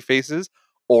villain he faces,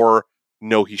 or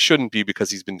no, he shouldn't be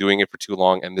because he's been doing it for too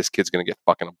long, and this kid's going to get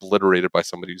fucking obliterated by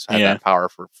somebody who's had that power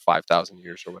for 5,000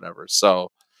 years or whatever.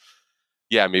 So,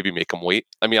 yeah, maybe make him wait.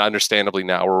 I mean, understandably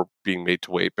now we're being made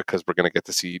to wait because we're going to get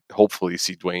to hopefully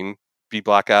see Dwayne be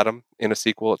Black Adam in a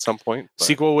sequel at some point.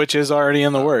 Sequel, which is already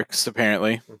in the works,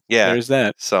 apparently. Yeah. There's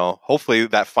that. So hopefully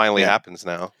that finally happens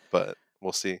now, but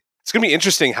we'll see. It's going to be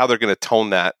interesting how they're going to tone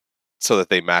that so that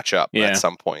they match up at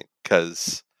some point,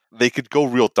 because they could go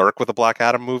real dark with a Black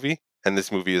Adam movie, and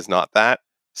this movie is not that.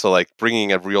 So, like,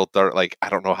 bringing a real dark, like, I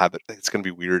don't know how it's going to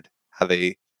be weird how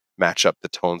they match up the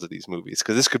tones of these movies,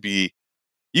 because this could be,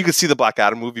 you could see the Black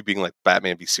Adam movie being like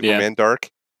Batman v Superman dark,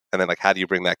 and then, like, how do you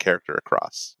bring that character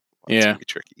across? Well, it's going to be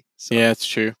tricky. So. Yeah, it's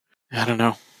true. I don't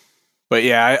know. But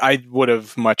yeah, I would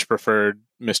have much preferred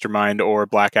Mr. Mind or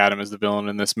Black Adam as the villain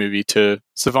in this movie to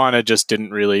Sivana. Just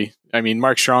didn't really, I mean,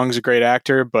 Mark Strong's a great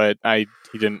actor, but he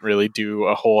didn't really do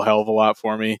a whole hell of a lot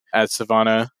for me as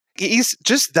Sivana. He's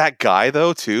just that guy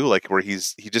though too, like where he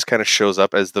just kind of shows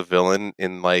up as the villain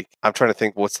in, like, I'm trying to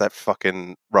think, what's that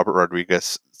fucking Robert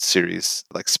Rodriguez series,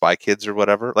 like Spy Kids or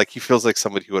whatever. Like, he feels like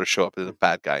somebody who would have shown up as a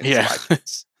bad guy in Spy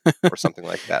Kids or something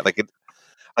like that. Like,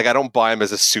 I don't buy him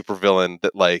as a super villain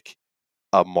that, like,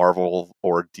 a Marvel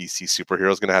or DC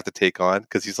superhero is going to have to take on,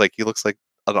 because he looks like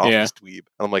an office dweeb.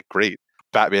 And I'm like, great.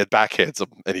 Batman backhits him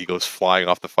and he goes flying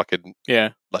off the fucking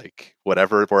like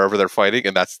wherever they're fighting,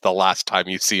 and that's the last time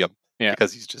you see him. Yeah,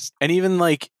 because he's just, and even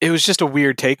like it was just a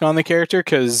weird take on the character,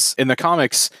 because in the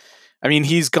comics, I mean,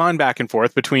 he's gone back and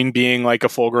forth between being like a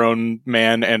full-grown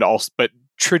man and also, but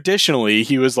traditionally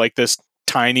he was like this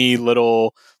tiny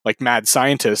little like mad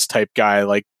scientist type guy,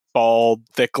 like bald,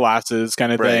 thick glasses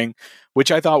kind of thing,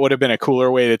 which I thought would have been a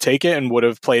cooler way to take it and would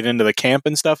have played into the camp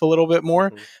and stuff a little bit more.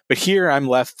 Mm-hmm. But here I'm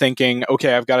left thinking,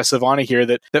 okay, I've got a Sivana here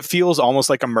that feels almost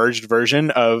like a merged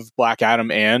version of Black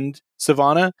Adam and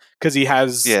Sivana, because he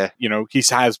has, he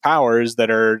has powers that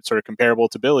are sort of comparable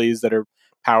to Billy's, that are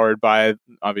powered by,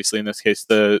 obviously in this case,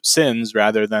 the sins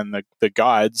rather than the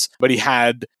gods. But he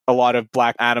had a lot of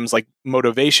Black Adam's like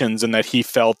motivations, in that he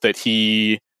felt that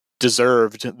he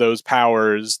deserved those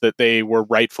powers, that they were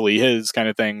rightfully his, kind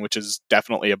of thing, which is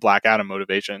definitely a Black Adam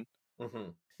motivation. Mm-hmm.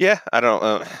 Yeah, I don't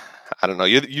know.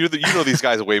 You know these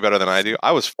guys way better than I do.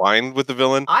 I was fine with the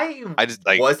villain. I just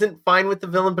wasn't fine with the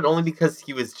villain, but only because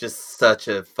he was just such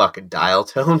a fucking dial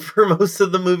tone for most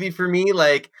of the movie for me.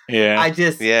 Like, I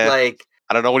just like,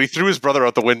 I don't know, when he threw his brother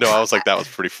out the window, I was like, that was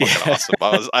pretty fucking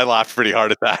awesome. I laughed pretty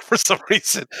hard at that for some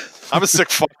reason. I'm a sick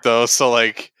fuck though, so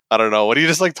like, I don't know. When he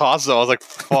just like tosses him, I was like,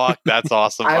 fuck, that's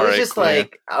awesome. I was just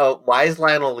like, why is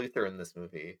Lionel Luthor in this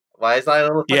movie? Why is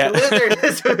Lionel Luthor in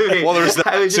this movie? Well, there's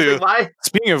that too. Like, why?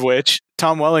 Speaking of which,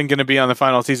 Tom Welling going to be on the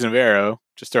final season of Arrow.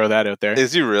 Just throw that out there.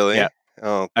 Is he really? Yeah.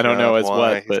 Oh, I don't know as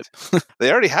what, but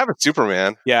they already have a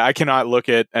Superman. Yeah, I cannot look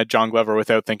at John Glover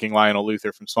without thinking Lionel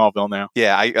Luthor from Smallville now.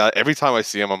 Yeah, I every time I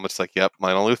see him, I'm just like, yep,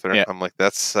 Lionel Luthor. Yeah. I'm like,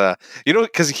 that's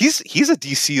because he's a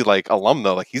DC like alum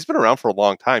though. Like, he's been around for a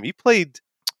long time. He played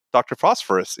Dr.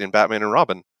 Phosphorus in Batman and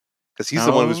Robin, because he's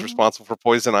the one who's responsible for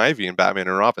Poison Ivy in Batman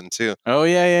and Robin too. Oh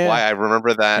yeah. Why I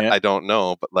remember that, I don't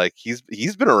know, but like he's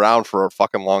been around for a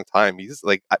fucking long time. He's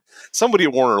like, somebody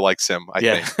at Warner likes him. I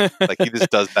think like he just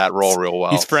does that role real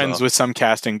well. He's friends with some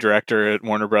casting director at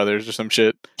Warner Brothers or some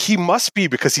shit. He must be,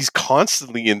 because he's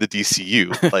constantly in the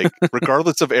DCU. Like,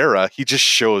 regardless of era, he just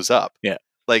shows up. Yeah.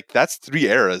 Like, that's 3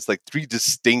 eras, like 3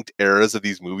 distinct eras of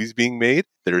these movies being made.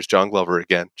 There's John Glover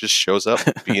again, just shows up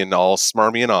being all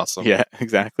smarmy and awesome. Yeah,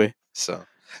 exactly. So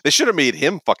they should have made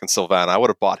him fucking Sylvana. I would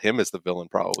have bought him as the villain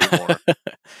probably more.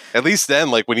 At least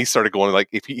then, like when he started going, like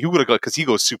if he would have got, because he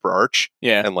goes super arch,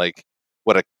 and like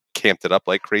would have camped it up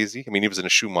like crazy. I mean, he was in a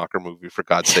Schumacher movie, for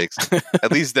God's sakes.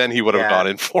 At least then he would have gone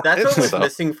in for That's it. What was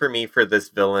missing for me for this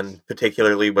villain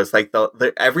particularly was like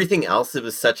the everything else. It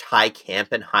was such high camp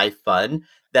and high fun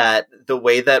that the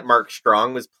way that Mark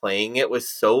Strong was playing it was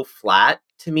so flat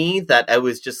to me that I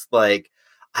was just like,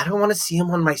 I don't want to see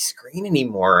him on my screen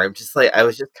anymore. I'm just like, I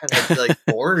was just kind of like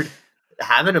bored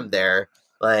having him there.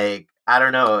 Like, I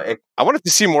don't know. I wanted to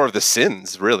see more of the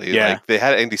sins, really. Yeah. Like, they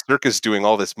had Andy Serkis doing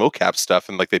all this mocap stuff,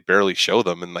 and like they barely show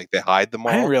them, and like they hide them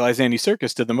all. I didn't realize Andy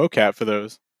Serkis did the mocap for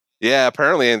those. Yeah,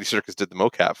 apparently Andy Serkis did the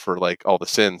mocap for like all the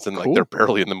sins, and like they're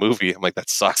barely in the movie. I'm like, that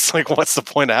sucks. Like, what's the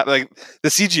point of like the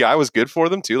CGI was good for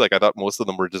them too. Like, I thought most of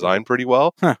them were designed pretty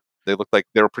well. Huh. They looked like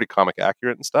they were pretty comic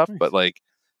accurate and stuff, but like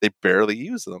they barely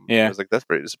use them. Yeah. I was like, that's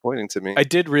very disappointing to me. I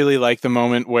did really like the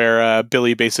moment where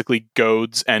Billy basically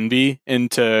goads Envy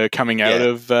into coming out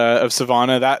of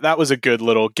Savannah. That was a good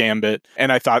little gambit,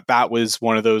 and I thought that was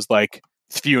one of those like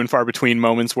few and far between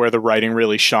moments where the writing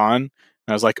really shone.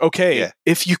 And I was like, okay,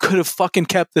 if you could have fucking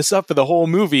kept this up for the whole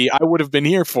movie, I would have been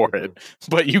here for it,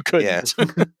 but you couldn't.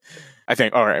 Yeah. I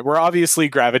think, all right, we're obviously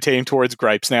gravitating towards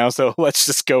gripes now, so let's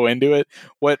just go into it.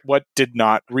 What did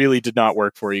not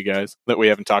work for you guys that we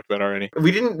haven't talked about already?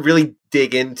 We didn't really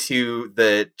dig into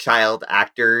the child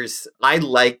actors. I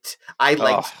liked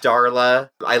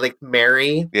Darla. I liked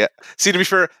Mary. Yeah. See, to be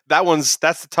fair, that's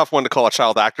the tough one to call a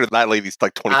child actor. That lady's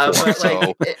like 24,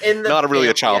 so not really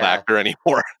a child actor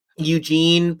anymore.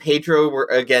 Eugene, Pedro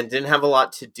didn't have a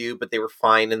lot to do, but they were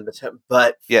fine in the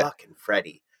but fucking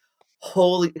Freddy.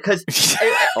 Holy, because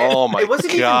oh my god, it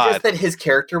wasn't even just that his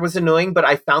character was annoying, but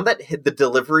I found that the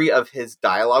delivery of his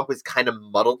dialogue was kind of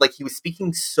muddled. Like he was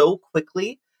speaking so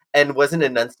quickly and wasn't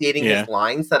enunciating his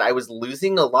lines that I was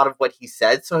losing a lot of what he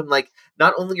said. So I'm like,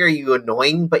 not only are you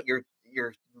annoying, but you're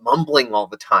mumbling all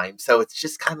the time. So it's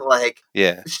just kind of like,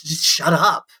 just shut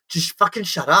up. Just fucking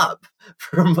shut up.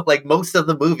 From like most of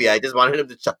the movie, I just wanted him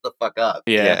to shut the fuck up.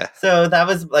 Yeah. So that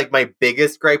was like my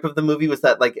biggest gripe of the movie, was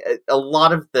that like a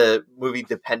lot of the movie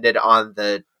depended on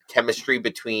the chemistry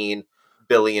between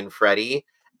Billy and Freddy,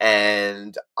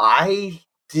 and I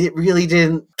really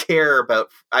didn't care about.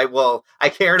 I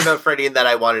cared about Freddy in that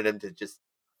I wanted him to just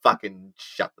fucking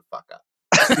shut the fuck up.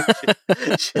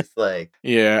 Just like,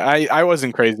 I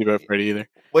wasn't crazy about Freddy either.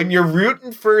 When you're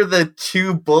rooting for the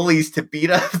two bullies to beat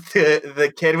up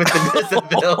the kid with the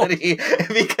disability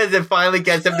because it finally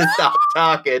gets him to stop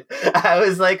talking, I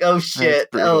was like, oh shit,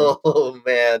 oh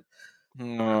man.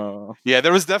 No. Yeah,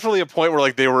 there was definitely a point where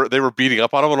like they were beating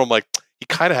up on him, and I'm like, he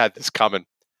kind of had this coming.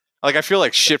 Like, I feel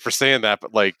like shit for saying that,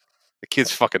 but like the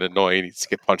kid's fucking annoying. He needs to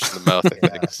get punched in the mouth. I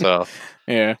think. So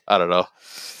yeah, I don't know.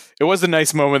 It was a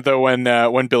nice moment though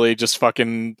when Billy just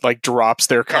fucking like drops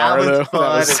their car. That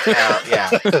was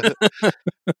fun.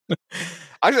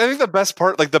 I think the best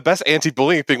part, like the best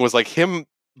anti-bullying thing, was like him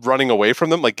running away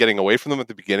from them, like getting away from them at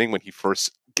the beginning when he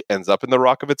first ends up in the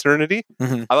Rock of Eternity.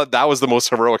 Mm-hmm. I thought that was the most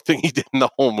heroic thing he did in the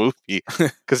whole movie,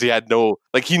 because he had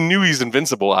he knew he's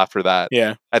invincible after that.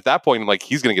 Yeah. At that point, I'm like,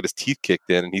 he's gonna get his teeth kicked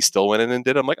in, and he still went in and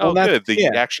did it. I'm like, good. He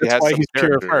actually has some he's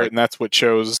pure of heart, like, and that's what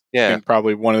shows. I think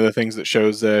probably one of the things that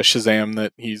shows Shazam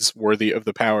that he's worthy of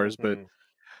the powers. But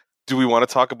do we want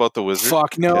to talk about the wizard?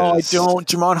 Fuck no, I don't.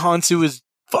 Jamon Hansu is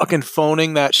fucking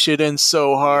phoning that shit in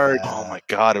so hard. Oh my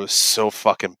god, it was so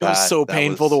fucking bad. It was so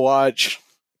painful to watch.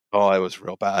 Oh, it was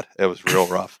real bad. It was real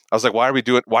rough. I was like, why are we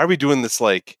doing this,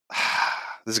 like,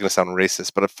 this is going to sound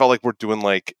racist, but it felt like we're doing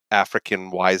like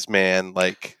African wise man,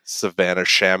 like Savannah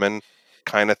shaman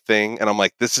kind of thing. And I'm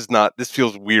like, this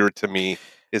feels weird to me.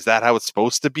 Is that how it's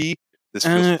supposed to be? This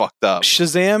feels fucked up.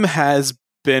 Shazam has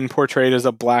been portrayed as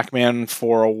a black man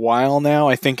for a while now.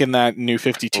 I think in that New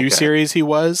 52 series he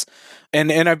was.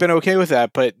 And I've been okay with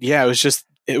that. But yeah,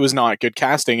 it was not good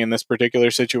casting in this particular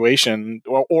situation.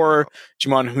 Or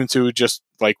Jamon Hansu just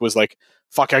was like,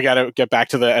 fuck, I gotta get back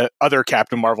to the other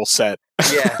Captain Marvel set.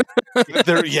 Yeah.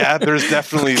 There's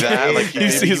definitely that. Like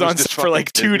he's on for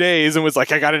like 2 days and was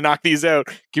like, I gotta knock these out.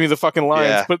 Give me the fucking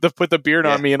lines. Yeah. Put the beard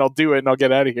on me and I'll do it and I'll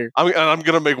get out of here. I'm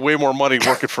gonna make way more money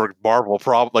working for Marvel,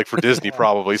 like for Disney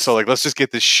probably. So like, let's just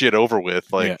get this shit over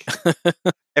with. Like,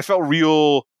 it felt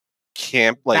real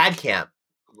camp, like bad camp.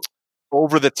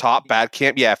 Over the top bad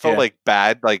camp. Yeah, it felt like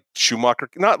bad, like Schumacher,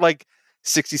 not like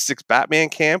 66 Batman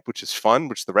camp, which is fun,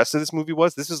 which the rest of this movie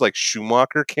was. This is like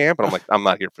Schumacher camp, and I'm like, I'm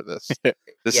not here for this.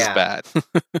 This is bad.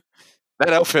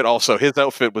 That outfit also, his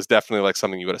outfit was definitely like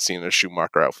something you would have seen in a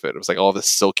Schumacher outfit. It was like all this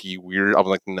silky, weird. I'm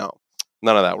like, no,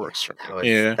 none of that works for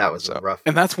me. That was rough.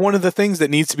 And that's one of the things that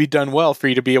needs to be done well for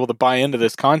you to be able to buy into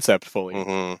this concept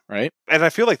fully, right? And I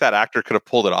feel like that actor could have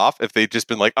pulled it off if they'd just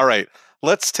been like, all right,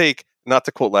 let's take, not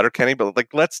to quote Letterkenny, but like,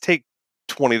 let's take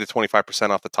 20 to 25%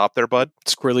 off the top there, bud.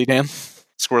 Squirrely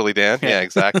Dan. Yeah,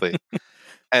 exactly.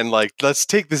 And like, let's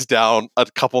take this down a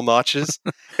couple notches.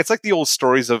 It's like the old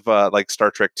stories of like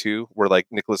Star Trek 2, where like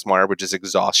Nicholas Meyer would just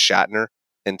exhaust Shatner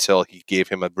until he gave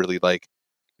him a really like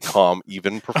calm,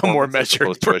 even performance, a more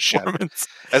measured performance,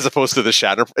 as opposed to the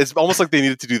Shatner. It's almost like they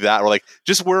needed to do that, or like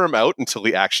just wear him out until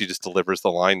he actually just delivers the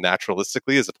line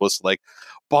naturalistically, as opposed to like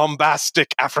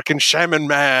bombastic African shaman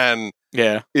man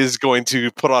is going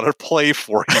to put on a play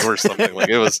for you or something. Like,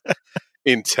 it was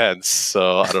intense.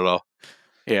 So I don't know.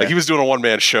 Like he was doing a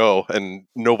one-man show and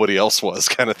nobody else was,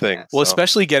 kind of thing. Well,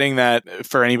 especially getting that,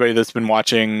 for anybody that's been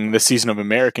watching the season of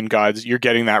American Gods, you're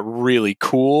getting that really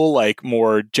cool, like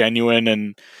more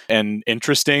genuine and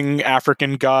interesting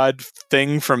African god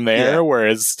thing from there.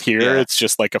 Whereas here, it's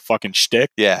just like a fucking shtick.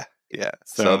 Yeah.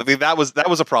 So I think that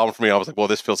was a problem for me. I was like, well,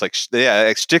 this feels like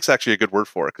shtick's actually a good word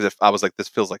for it, because if I was like, this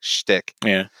feels like shtick.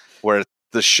 Yeah. Where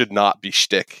this should not be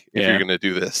shtick if you're going to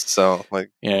do this. So,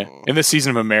 like, in this season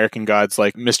of American Gods,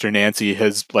 like Mr. Nancy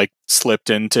has like slipped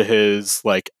into his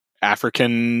like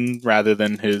African rather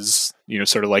than his, you know,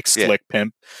 sort of like slick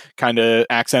pimp kind of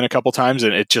accent a couple times,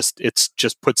 and it just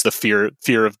puts the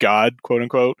fear of God, quote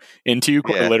unquote, into you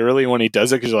quite literally when he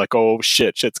does it, because you're like, oh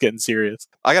shit's getting serious.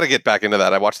 I got to get back into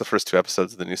that. I watched the first 2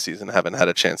 episodes of the new season. I haven't had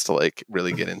a chance to like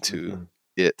really get into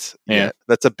it.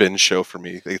 That's a binge show for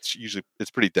me.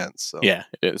 It's pretty dense. So. Yeah,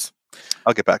 it is.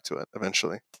 I'll get back to it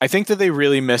eventually. I think that they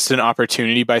really missed an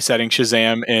opportunity by setting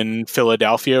Shazam in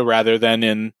Philadelphia rather than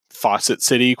in Fawcett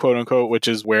City, quote unquote, which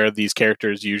is where these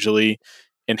characters usually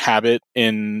inhabit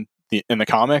in the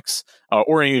comics,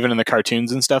 or even in the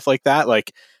cartoons and stuff like that.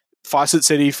 Like Fawcett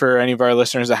City, for any of our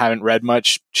listeners that haven't read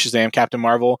much Shazam Captain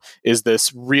Marvel, is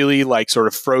this really like sort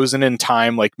of frozen in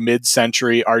time, like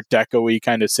mid-century Art Deco-y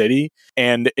kind of city,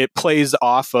 and it plays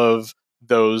off of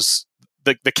those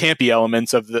the campy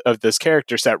elements of this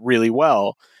character set really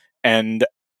well. And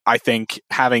I think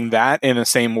having that in the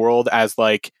same world as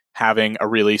like having a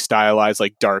really stylized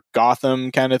like dark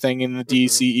Gotham kind of thing in the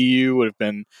DCEU would have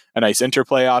been a nice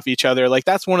interplay off each other. Like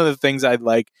that's one of the things I'd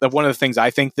like. One of the things I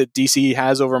think that DC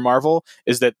has over Marvel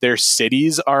is that their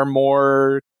cities are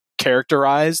more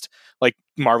characterized. Like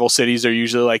Marvel cities are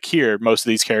usually like, here, most of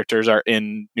these characters are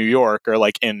in New York or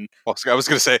like in... Well, I was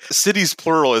going to say, cities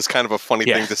plural is kind of a funny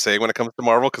thing to say when it comes to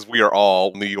Marvel, because we are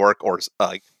all New York, or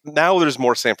like now there's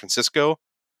more San Francisco.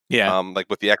 Yeah. Like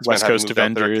with the X-Men West Coast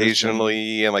Avengers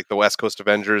occasionally, and like the West Coast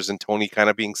Avengers and Tony kind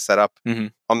of being set up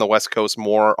on the West Coast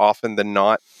more often than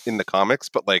not in the comics.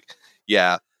 But like,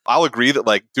 yeah, I'll agree that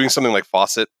like doing something like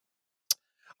Fawcett,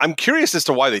 I'm curious as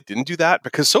to why they didn't do that,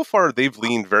 because so far they've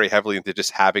leaned very heavily into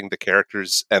just having the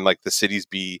characters and like the cities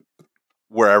be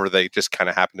wherever they just kind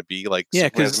of happen to be. Like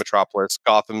Superman's Metropolis,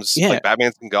 Gotham's like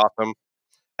Batman's in Gotham.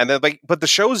 And then like, but the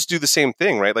shows do the same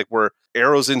thing, right? Like where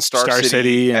Arrow's in Star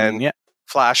City and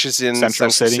Flash is in Central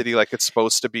City like it's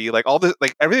supposed to be. Like all the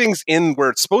like everything's in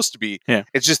where it's supposed to be. Yeah.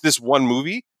 It's just this one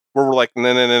movie where we're like,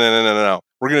 no.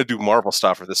 We're gonna do Marvel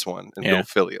stuff for this one and go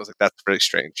Philly. I was like, that's very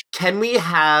strange. Can we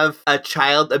have a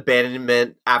child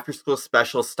abandonment after school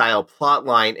special style plot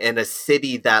line in a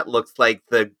city that looks like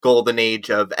the golden age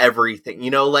of everything?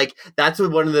 You know, like that's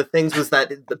what one of the things was, that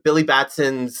the Billy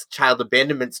Batson's child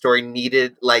abandonment story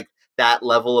needed like that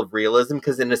level of realism,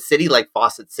 because in a city like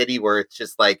Fawcett City, where it's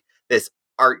just like this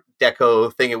Art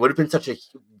Deco thing, it would have been such a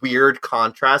weird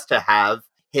contrast to have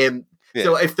him. Yeah.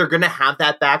 So if they're going to have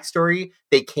that backstory,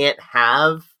 they can't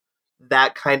have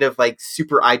that kind of like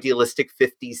super idealistic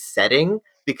 50s setting,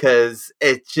 because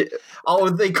they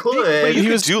could. He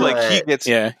was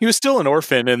he was still an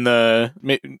orphan in the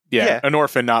an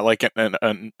orphan, not like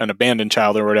an abandoned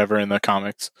child or whatever in the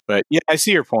comics. But yeah, I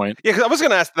see your point. Yeah, because I was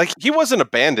going to ask, like he wasn't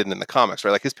abandoned in the comics,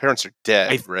 right? Like his parents are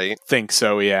dead, right? Think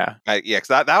so, yeah. Because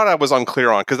that I was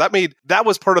unclear on, because that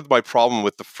was part of my problem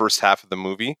with the first half of the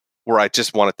movie, where I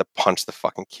just wanted to punch the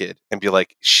fucking kid and be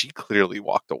like, she clearly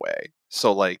walked away.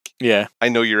 So like, I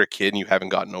know you're a kid and you haven't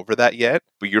gotten over that yet,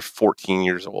 but you're 14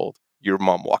 years old. Your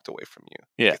mom walked away from you.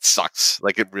 Yeah. It sucks.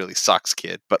 Like it really sucks,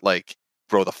 kid. But like,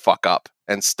 grow the fuck up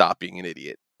and stop being an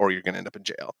idiot, or you're going to end up in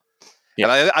jail.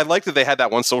 Yeah. And I like that they had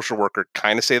that one social worker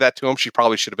kind of say that to him. She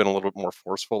probably should have been a little bit more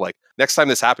forceful. Like, next time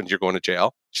this happens, you're going to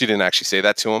jail. She didn't actually say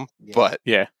that to him, but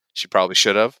she probably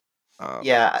should have.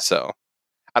 So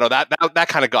I know that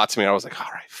kind of got to me. I was like,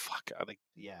 all right, fuck.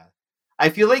 I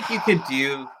feel like you could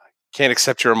do... Can't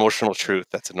accept your emotional truth.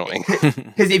 That's annoying.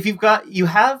 Because if you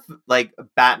have like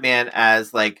Batman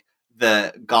as like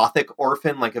the gothic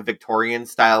orphan, like a Victorian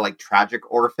style, like tragic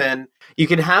orphan, you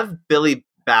can have Billy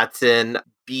Batson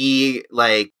be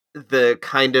like the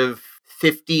kind of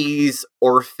 50s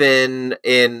orphan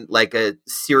in like a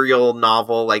serial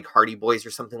novel, like Hardy Boys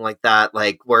or something like that,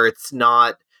 like where it's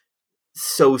not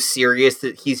so serious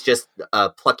that he's just a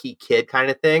plucky kid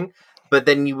kind of thing. But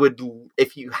then you would,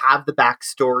 if you have the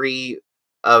backstory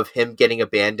of him getting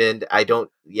abandoned,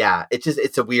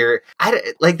 it's a weird,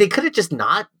 they could have just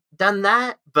not done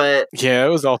that, but... Yeah, it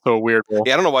was also a weird one.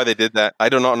 Yeah, I don't know why they did that. I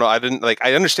don't know. I didn't,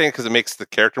 I understand because it makes the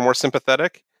character more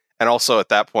sympathetic. And also at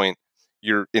that point,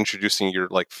 you're introducing your,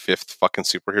 fifth fucking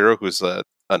superhero who's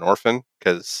an orphan,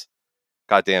 because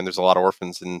goddamn, there's a lot of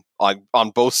orphans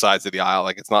on both sides of the aisle.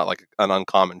 Like, it's not like an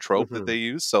uncommon trope that they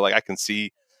use. So like, I can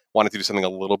see wanting to do something a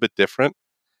little bit different,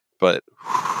 but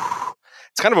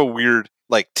it's kind of a weird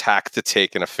like tack to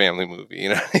take in a family movie. You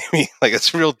know what I mean? Like,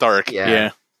 it's real dark.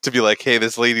 Yeah. To be like, hey,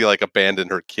 this lady like abandoned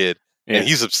her kid. Yeah. And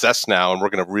he's obsessed now, and we're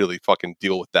going to really fucking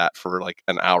deal with that for like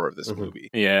an hour of this movie.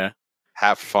 Yeah.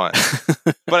 Have fun.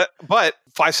 but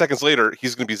 5 seconds later,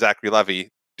 he's going to be Zachary Levi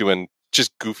doing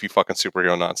just goofy fucking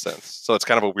superhero nonsense. So it's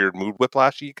kind of a weird mood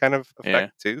whiplashy kind of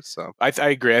effect too. So I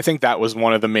agree. I think that was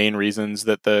one of the main reasons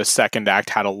that the second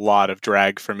act had a lot of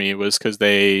drag for me, was because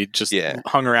they just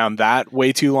hung around that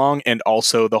way too long. And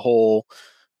also the whole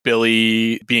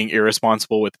Billy being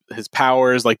irresponsible with his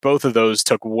powers, like both of those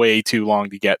took way too long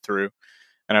to get through.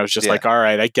 And I was just like, all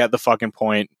right, I get the fucking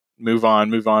point. Move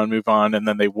on. And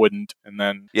then they wouldn't. And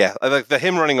then like the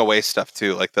him running away stuff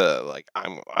too. Like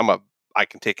I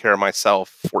can take care of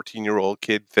myself, 14-year-old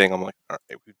kid thing. I'm like, all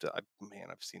right,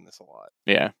 I've seen this a lot.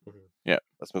 Yeah. Yeah.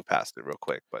 Let's move past it real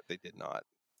quick, but they did not.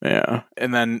 Yeah.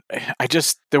 And then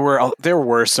there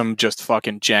were some just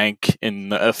fucking jank in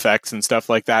the effects and stuff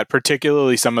like that,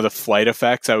 particularly some of the flight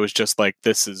effects. I was just like,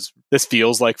 this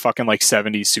feels like fucking like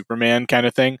 70s Superman kind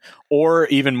of thing. Or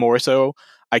even more so,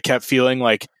 I kept feeling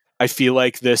like, I feel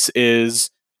like this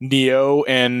is Neo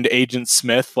and Agent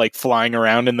Smith like flying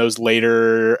around in those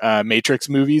later Matrix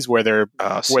movies where they're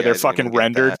fucking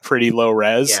rendered pretty low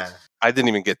res. Yeah. I didn't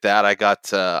even get that. I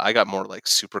got more like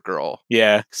Supergirl,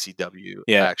 CW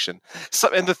action. So,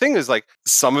 and the thing is, like,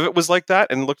 some of it was like that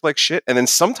and looked like shit, and then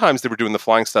sometimes they were doing the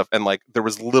flying stuff, and like there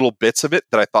was little bits of it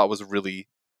that I thought was really,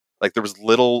 like, there was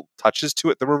little touches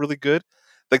to it that were really good.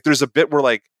 Like, there's a bit where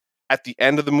like at the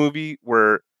end of the movie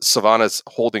where Savannah's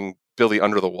holding Billy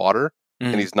under the water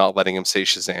and he's not letting him say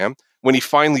Shazam. When he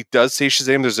finally does say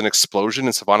Shazam, there's an explosion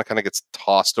and Savannah kind of gets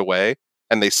tossed away,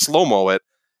 and they slow-mo it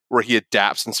where he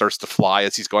adapts and starts to fly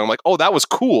as he's going. I'm like, oh, that was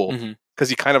cool, because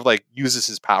he kind of like uses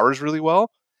his powers really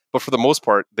well. But for the most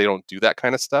part, they don't do that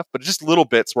kind of stuff. But just little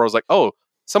bits where I was like, oh,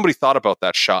 somebody thought about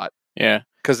that shot. Yeah.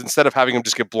 Because instead of having him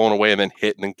just get blown away and then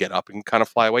hit and then get up and kind of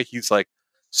fly away, he's like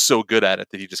so good at it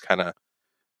that he just kind of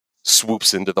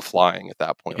swoops into the flying at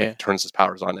that point. Like, turns his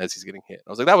powers on as he's getting hit. I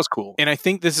was like, that was cool. And I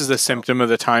think this is a symptom of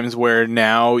the times where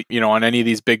now, on any of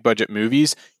these big budget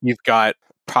movies, you've got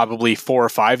probably 4 or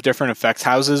 5 different effects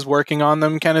houses working on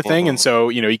them kind of thing. And so,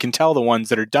 you can tell the ones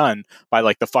that are done by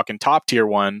like the fucking top tier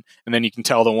one. And then you can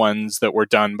tell the ones that were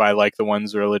done by like the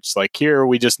ones where it's like, here,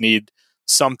 we just need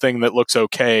something that looks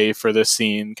okay for this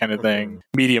scene kind of thing.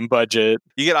 Medium budget.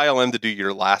 You get ILM to do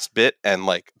your last bit and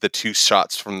like the 2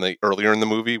 shots from the earlier in the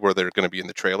movie where they're going to be in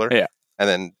the trailer. Yeah. And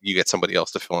then you get somebody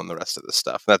else to fill in the rest of the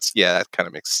stuff. That kind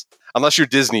of makes, unless you're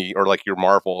Disney or like you're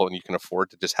Marvel and you can afford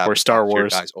to just have or Star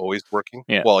Wars guys always working.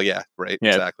 Yeah. Well, yeah, right. Yeah.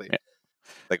 Exactly. Yeah.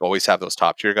 Like always have those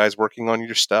top tier guys working on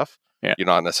your stuff. Yeah. You're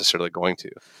not necessarily going to.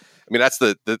 I mean, that's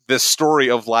the story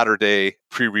of latter day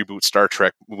pre-reboot Star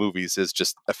Trek movies is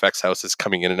just effects houses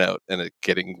coming in and out and it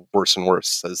getting worse and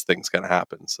worse as things kind of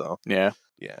happen. So yeah.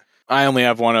 Yeah. I only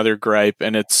have one other gripe,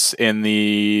 and it's in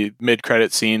the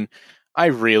mid-credit scene. I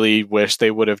really wish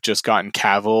they would have just gotten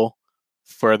Cavill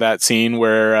for that scene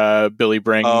where Billy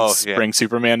brings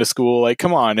Superman to school. Like,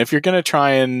 come on, if you're going to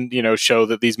try and, show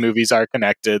that these movies are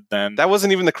connected, then... That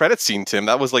wasn't even the credit scene, Tim.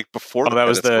 That was like before that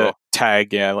was the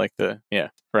tag, right.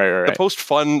 The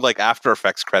post-fun, like, After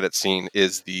Effects credit scene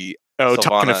is the...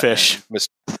 talking to fish.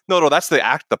 No, that's the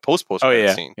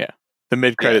post-credit scene. Yeah. The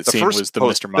mid-credit scene was the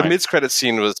Mr. Mind. The mid-credit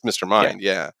scene was Mr. Mind,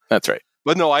 yeah. That's right.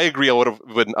 But no, I agree. It would have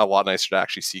been a lot nicer to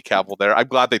actually see Cavill there. I'm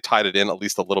glad they tied it in at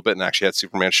least a little bit and actually had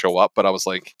Superman show up. But I was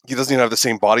like, he doesn't even have the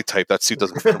same body type. That suit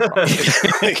doesn't fit him properly.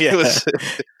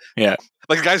 Yeah.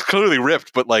 Like, the guy's clearly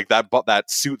ripped, but like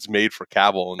that suit's made for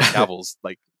Cavill, and Cavill's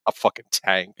like a fucking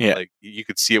tank. Yeah. Like, you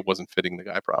could see it wasn't fitting the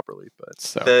guy properly. But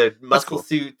so the muscle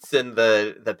suits and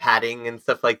the padding and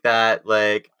stuff like that.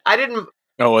 Like, I didn't.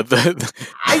 Oh,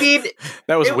 I mean,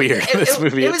 that was weird. This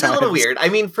movie, it was a little weird. I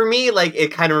mean, for me, like,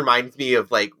 it kind of reminds me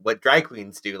of like what drag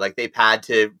queens do. Like, they pad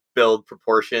to build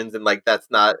proportions, and like that's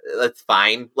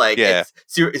fine. Like,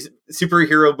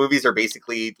 superhero movies are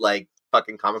basically like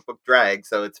fucking comic book drag,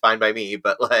 so it's fine by me.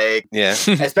 But like,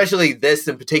 especially this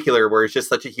in particular, where it's just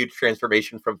such a huge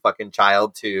transformation from fucking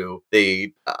child to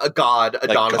the god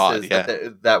Adonises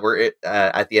that were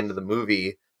at the end of the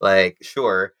movie. Like,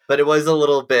 sure, but it was a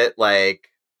little bit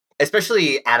like,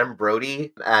 especially Adam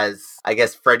Brody as, I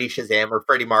guess, Freddy Shazam or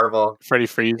Freddy Marvel. Freddy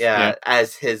Freeze. Yeah,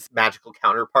 as his magical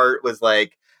counterpart was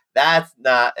like, that's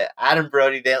not Adam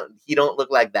Brody. He don't look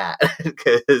like that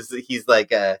because he's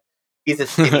like He's a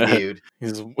skinny dude.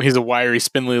 He's a wiry,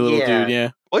 spindly little dude. Yeah.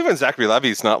 Well, even Zachary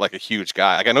Levi's not like a huge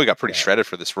guy. Like I know he got pretty shredded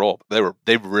for this role, but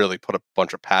they really put a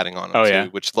bunch of padding on him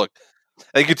too. Which look,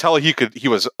 you could tell he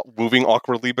was moving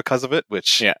awkwardly because of it.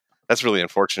 Which that's really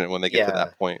unfortunate when they get to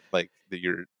that point. Like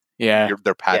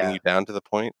they're patting you down to the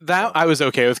point. That I was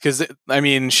okay with because I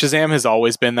mean Shazam has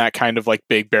always been that kind of like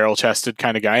big barrel chested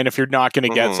kind of guy, and if you're not going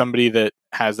to get somebody that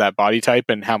has that body type,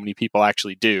 and how many people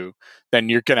actually do, then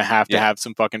you're going to have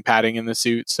some fucking padding in the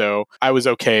suit. So I was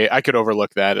okay. I could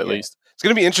overlook that at least. It's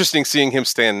going to be interesting seeing him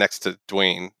stand next to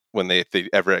Dwayne if they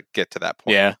ever get to that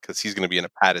point. Yeah, because he's going to be in a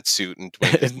padded suit, and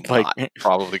Dwayne is like not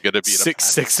probably going to be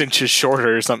six inches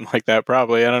shorter or something like that.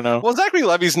 Probably, I don't know. Well, Zachary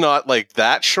Levi's not like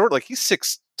that short. Like he's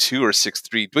 6'2" or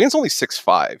 6'3". Dwayne's only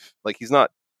 6'5". Like he's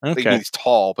not. Okay. Like, he's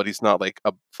tall, but he's not like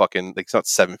a fucking like he's not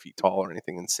 7 feet tall or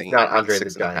anything insane. Not like Andre the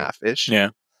 6.5 ish.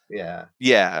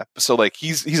 Yeah. So like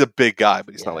he's a big guy,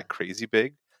 but he's not like crazy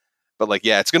big. But like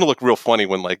it's gonna look real funny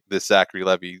when like this Zachary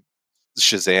Levi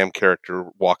Shazam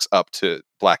character walks up to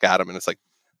Black Adam and it's like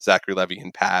Zachary Levi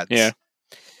in pads. Yeah.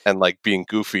 And like being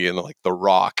goofy and like The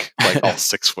Rock, like all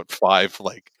 6'5",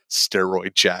 like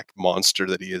steroid jack monster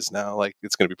that he is now. Like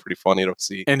it's going to be pretty funny to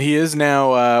see. And he is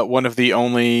now one of the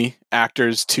only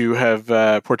actors to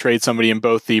have portrayed somebody in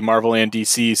both the Marvel and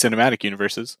DC cinematic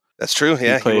universes. That's true.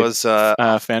 Yeah, he was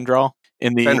Fandral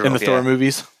in the Thor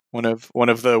movies. One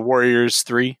of the Warriors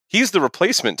 3. He's the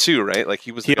replacement too, right? Like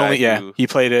he was. He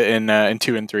played it in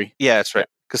 2 and 3. Yeah, that's right.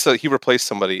 Because so he replaced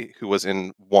somebody who was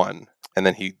in 1, and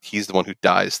then he's the one who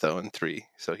dies though in 3.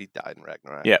 So he died in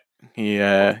Ragnarok.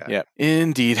 Yep.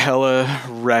 Indeed, Hela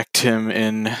wrecked him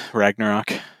in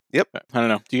Ragnarok. Yep. I don't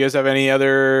know. Do you guys have any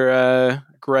other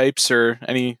gripes or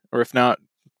if not,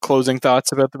 closing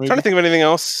thoughts about the movie? I'm trying to think of anything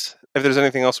else. If there's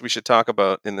anything else we should talk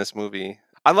about in this movie,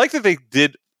 I like that they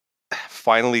did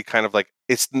finally kind of like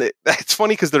it's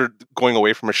funny because they're going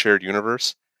away from a shared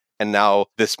universe. And now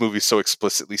this movie's so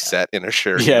explicitly set in a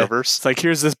shared universe. It's like,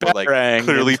 here's this Batarang. Like,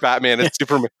 clearly Batman and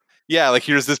Superman. Yeah, like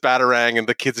here's this Batarang and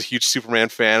the kid's a huge Superman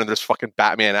fan and there's fucking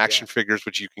Batman action figures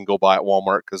which you can go buy at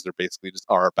Walmart because they're basically just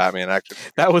our Batman action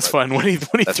figures. That was fun when he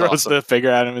throws the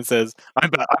figure at him and says, I'm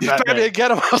Batman.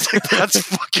 Get him. I was like, that's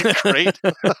fucking great.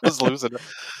 I was losing it.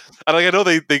 And like I know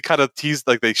they kind of teased,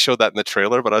 like they showed that in the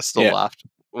trailer, but I still laughed.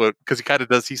 Because he kind of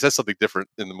does, he says something different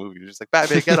in the movie. He's just like,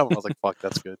 Batman, get him. I was like, fuck,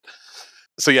 that's good.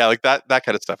 So yeah, like that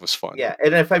kind of stuff was fun. Yeah,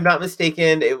 and if I'm not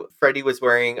mistaken, Freddy was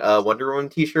wearing a Wonder Woman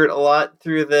t-shirt a lot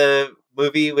through the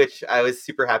movie, which I was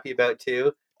super happy about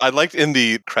too. I liked in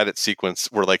the credit sequence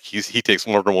where like he takes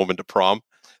Wonder Woman to prom.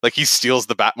 Like he steals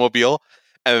the Batmobile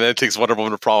and then takes Wonder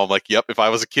Woman to prom. I'm like, yep, if I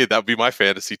was a kid, that would be my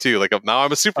fantasy too. Like now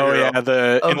I'm a superhero. Oh yeah,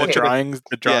 the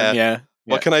drawing.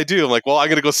 What can I do? I'm like, well, I'm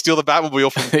going to go steal the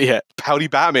Batmobile from pouty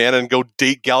Batman and go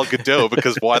date Gal Gadot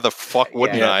because why the fuck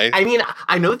wouldn't I? I mean,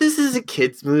 I know this is a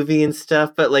kid's movie and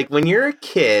stuff, but like when you're a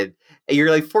kid,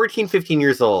 you're like 14, 15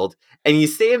 years old, and you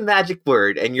say a magic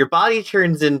word and your body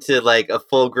turns into like a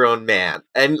full grown man.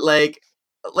 And like,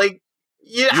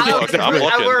 yeah, I'm looking. I'm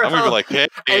going to be like, hey.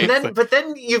 But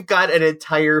then you've got an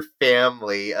entire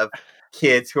family of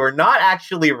kids who are not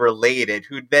actually related,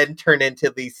 who then turn into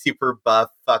these super buff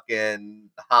fucking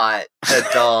hot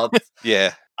adults.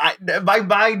 Yeah. My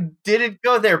mind didn't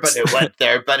go there, but it went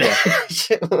there. But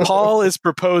Paul is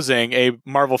proposing a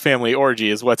Marvel family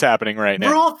orgy is what's happening right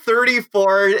now. Rule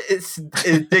 34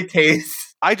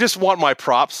 dictates. I just want my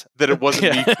props that it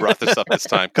wasn't me who brought this up this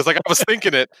time. Because like I was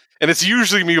thinking it, and it's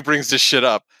usually me who brings this shit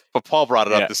up, but Paul brought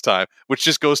it up this time, which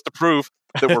just goes to prove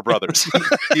that we're brothers.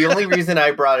 The only reason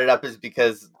I brought it up is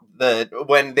because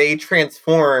when they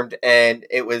transformed and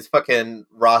it was fucking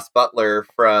Ross Butler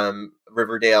from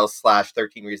Riverdale /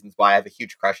 13 Reasons Why, I have a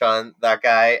huge crush on that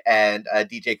guy, and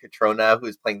DJ Catrona,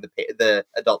 who's playing the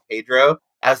adult Pedro.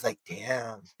 I was like,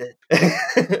 damn.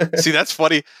 See, that's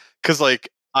funny because like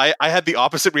I had the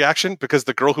opposite reaction because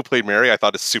the girl who played Mary I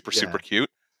thought is super cute,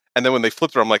 and then when they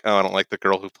flipped her, I'm like, oh, I don't like the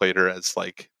girl who played her as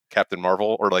like Captain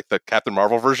Marvel or like the Captain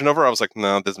Marvel version of her. I was like,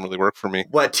 no, it doesn't really work for me.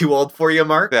 What, too old for you,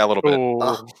 Mark? Yeah, a little bit.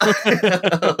 Oh.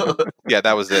 Yeah,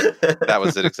 that was it. That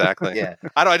was it exactly. Yeah.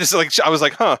 I just like I was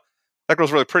like, huh, that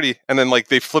girl's really pretty. And then like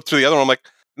they flipped to the other one. I'm like,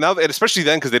 now, and especially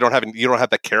then because you don't have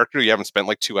that character. You haven't spent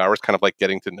like 2 hours kind of like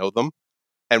getting to know them,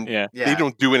 and they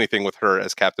don't do anything with her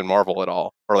as Captain Marvel at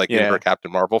all, or like in her Captain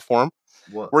Marvel form.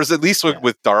 Whoa. Whereas at least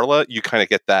with Darla, you kind of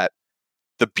get that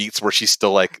the beats where she's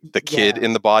still like the kid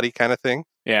in the body kind of thing.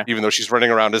 Yeah. Even though she's running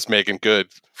around as Megan Good.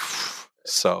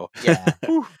 So. Yeah.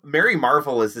 Mary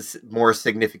Marvel is a more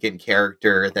significant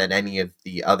character than any of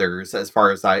the others as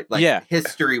far as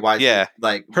history wise. Yeah.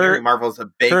 Like Mary Marvel's a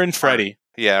big her and Freddy.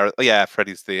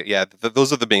 Freddy's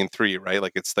those are the main three, right?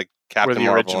 Like it's like Captain the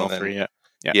Marvel original and then, three,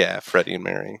 yeah, Freddy and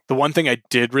Mary. The one thing I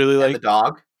did really And like, the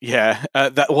dog. yeah,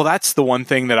 that's the one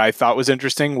thing that I thought was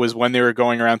interesting was when they were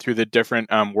going around through the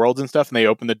different worlds and stuff, and they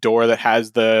opened the door that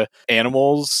has the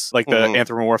animals, like the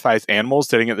anthropomorphized animals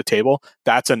sitting at the table.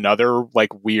 That's another like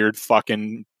weird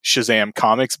fucking Shazam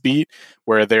comics beat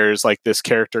where there's like this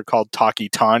character called Taki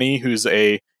Tani who's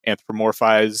a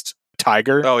anthropomorphized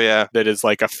tiger. Oh yeah, that is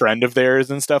like a friend of theirs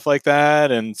and stuff like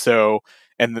that, and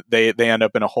they end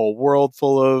up in a whole world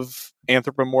full of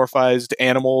anthropomorphized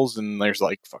animals, and there's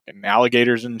like fucking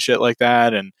alligators and shit like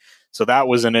that, and so that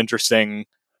was an interesting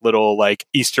little like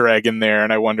Easter egg in there,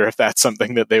 and I wonder if that's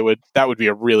something that that would be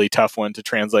a really tough one to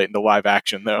translate into live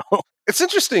action though. It's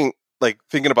interesting, like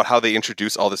thinking about how they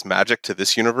introduce all this magic to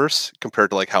this universe compared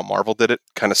to like how Marvel did it,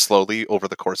 kind of slowly over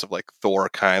the course of like Thor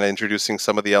kind of introducing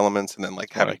some of the elements, and then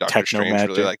like having Doctor Strange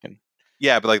really like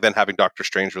but like then having Doctor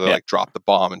Strange really like drop the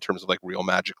bomb in terms of like real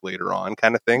magic later on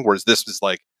kind of thing, whereas this was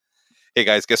like, hey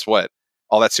guys, guess what?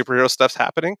 All that superhero stuff's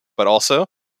happening, but also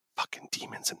fucking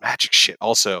demons and magic shit.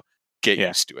 Also, get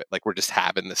used to it. Like we're just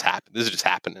having this happen. This is just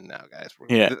happening now, guys.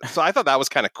 So I thought that was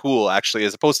kind of cool, actually,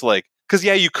 as opposed to like, because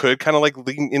you could kind of like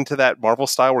lean into that Marvel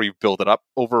style where you build it up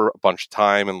over a bunch of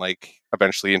time and like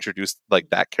eventually introduce like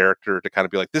that character to kind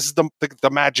of be like, this is the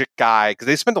magic guy, because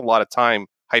they spend a lot of time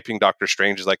hyping Doctor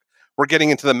Strange as like, we're getting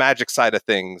into the magic side of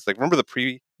things. Like, remember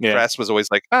the press was always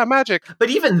like, magic. But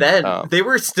even then, they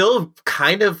were still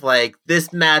kind of like,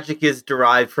 this magic is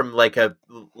derived from like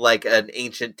an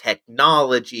ancient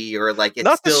technology, or like it's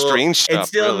not still the strange stuff. It's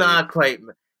still really. Not quite.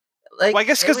 Like, well, I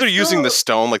guess because they're using the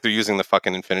stone, like they're using the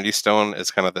fucking Infinity Stone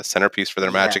as kind of the centerpiece for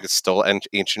their magic. It's still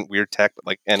ancient weird tech, but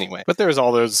like anyway. But there's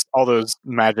all those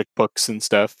magic books and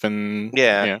stuff, and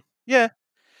yeah.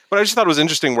 But I just thought it was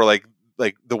interesting where like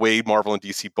the way Marvel and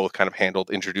DC both kind of handled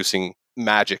introducing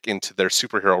magic into their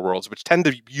superhero worlds, which tend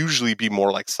to usually be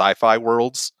more like sci-fi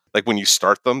worlds. Like when you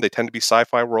start them, they tend to be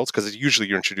sci-fi worlds because usually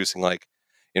you're introducing, like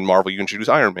in Marvel, you introduce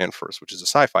Iron Man first, which is a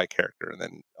sci-fi character. And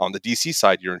then on the DC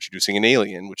side, you're introducing an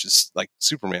alien, which is like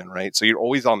Superman, right? So you're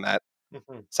always on that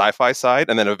sci-fi side,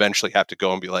 and then eventually have to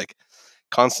go and be like,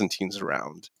 Constantine's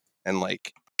around, and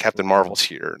like Captain Marvel's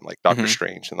here, and like Doctor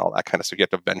Strange and all that kind of stuff. You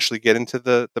have to eventually get into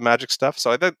the magic stuff.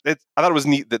 So I thought it was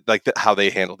neat that how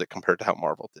they handled it compared to how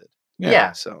Marvel did.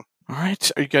 Yeah. So all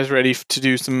right, are you guys ready to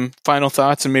do some final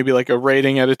thoughts and maybe like a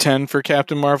rating out of 10 for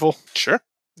Captain Marvel? Sure.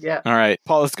 Yeah. All right,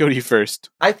 Paul, let's go to you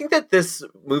first. I think that this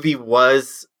movie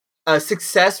was a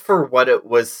success for what it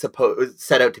was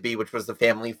set out to be, which was a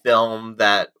family film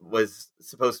that was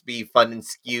supposed to be fun and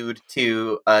skewed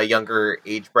to a younger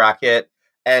age bracket,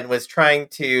 and was trying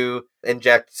to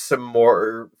inject some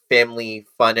more family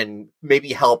fun and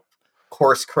maybe help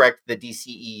course correct the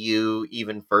DCEU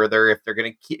even further. If they're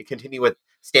going to continue with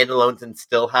standalones and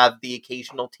still have the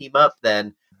occasional team up,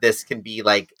 then this can be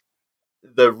like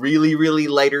the really, really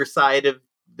lighter side of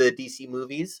the DC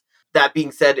movies. That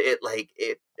being said,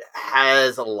 it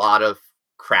has a lot of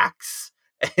cracks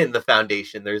in the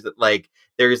foundation. There's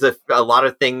a lot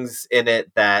of things in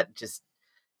it that just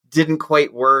didn't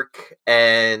quite work,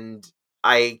 and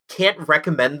I can't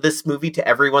recommend this movie to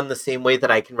everyone the same way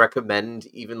that I can recommend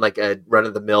even like a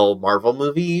run-of-the-mill Marvel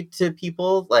movie to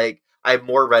people. Like, I'm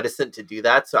more reticent to do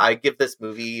that, so I give this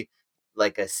movie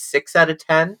like a 6 out of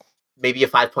 10, maybe a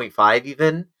 5.5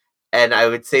 even. And I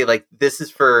would say like this is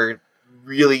for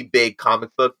really big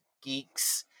comic book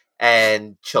geeks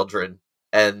and children.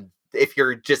 And if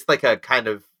you're just like a kind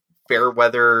of fair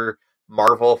weather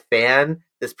Marvel fan,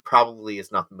 this probably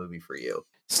is not the movie for you.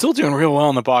 Still doing real well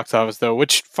in the box office though,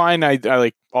 which fine. I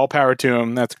like, all power to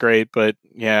him. That's great. But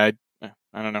yeah,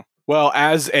 I don't know. Well,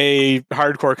 as a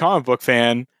hardcore comic book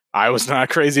fan, I was not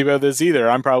crazy about this either.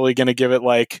 I'm probably going to give it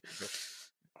like,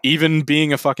 even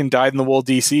being a fucking dyed-in-the-wool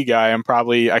DC guy,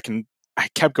 I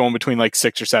kept going between like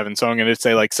 6 or 7, so I'm going to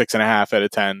say like 6.5 out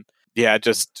of 10. Yeah, I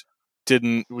just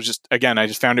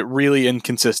found it really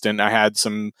inconsistent. I had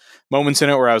some moments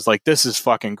in it where I was like, this is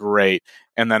fucking great.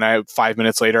 And then 5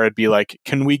 minutes later, I'd be like,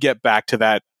 can we get back to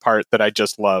that part that I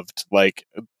just loved? Like,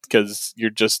 because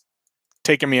you're just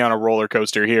taking me on a roller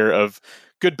coaster here of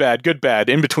good, bad,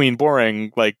 in between,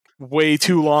 boring, like way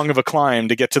too long of a climb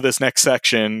to get to this next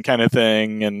section kind of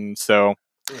thing. And so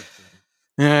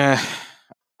I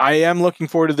am looking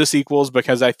forward to the sequels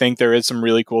because I think there is some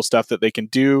really cool stuff that they can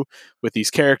do with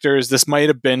these characters. This might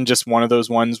have been just one of those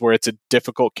ones where it's a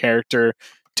difficult character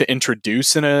to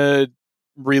introduce in a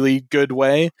really good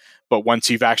way, but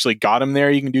once you've actually got him there,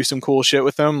 you can do some cool shit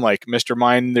with him. Like Mr.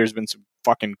 Mind, there's been some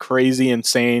fucking crazy,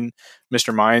 insane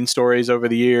Mr. Mind stories over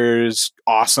the years,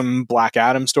 awesome Black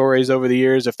Adam stories over the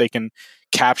years. If they can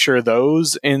capture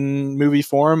those in movie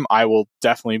form, I will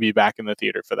definitely be back in the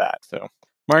theater for that. So,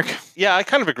 Mark? Yeah, I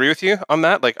kind of agree with you on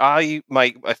that. Like,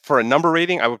 for a number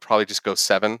rating, I would probably just go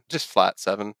 7, just flat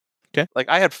 7. Okay. Like,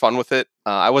 I had fun with it.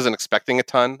 I wasn't expecting a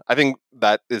ton. I think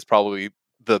that is probably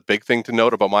the big thing to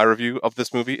note about my review of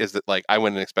this movie is that, like, I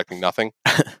went in expecting nothing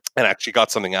and actually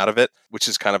got something out of it, which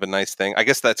is kind of a nice thing. I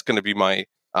guess that's going to be my...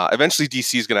 eventually,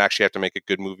 DC is going to actually have to make a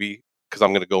good movie because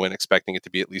I'm going to go in expecting it to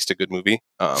be at least a good movie.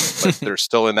 But they're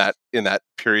still in that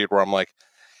period where I'm like,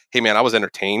 hey, man, I was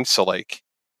entertained. So, like,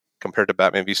 compared to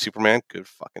Batman v Superman, good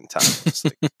fucking times.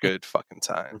 Like, good fucking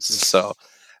times. So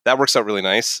that works out really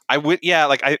nice. I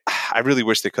really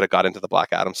wish they could have got into the Black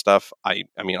Adam stuff. I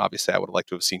mean, obviously, I would like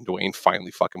to have seen Dwayne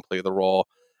finally fucking play the role.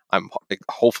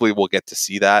 Hopefully we'll get to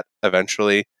see that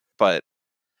eventually. But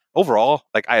overall,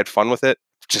 like, I had fun with it.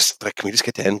 Just like, can we just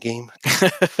get to Endgame?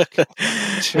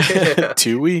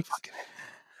 2 weeks.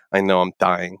 I know, I'm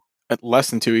dying. Less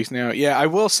than 2 weeks now. Yeah, I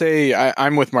will say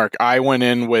I'm with Mark. I went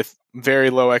in with very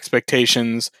low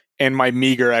expectations, and my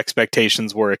meager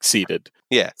expectations were exceeded.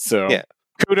 Yeah. So yeah.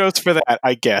 Kudos for that,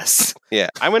 I guess. Yeah,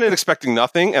 I went in expecting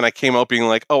nothing, and I came out being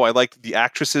like, oh, I liked the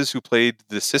actresses who played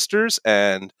the sisters,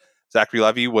 and Zachary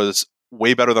Levi was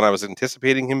way better than I was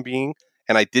anticipating him being,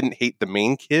 and I didn't hate the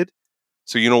main kid.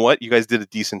 So you know what? You guys did a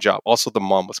decent job. Also, the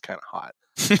mom was kind of hot.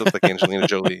 She looked like Angelina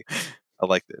Jolie. I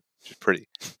liked it. She's pretty.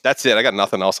 That's it. I got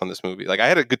nothing else on this movie. Like, I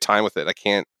had a good time with it.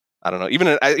 I don't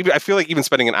know. I feel like even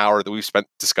spending an hour that we've spent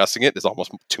discussing it is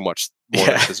almost too much more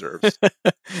than it deserves.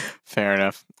 Fair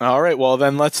enough. All right. Well,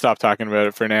 then let's stop talking about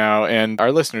it for now, and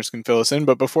our listeners can fill us in.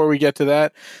 But before we get to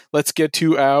that, let's get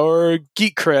to our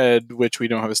Geek Cred, which we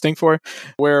don't have a stink for,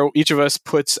 where each of us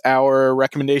puts our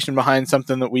recommendation behind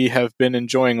something that we have been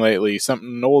enjoying lately.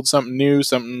 Something old, something new,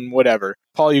 something whatever.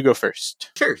 Paul, you go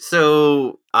first. Sure.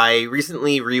 So I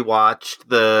recently rewatched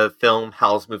the film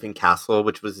Howl's Moving Castle,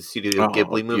 which was a Studio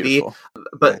Ghibli movie.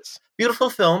 But nice. Beautiful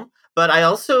film. But I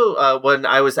also, when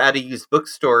I was at a used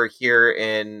bookstore here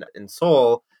in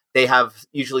Seoul, they have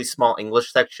usually small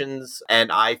English sections, and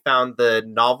I found the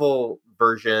novel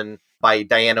version by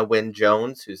Diana Wynne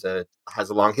Jones, who has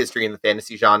a long history in the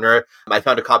fantasy genre. I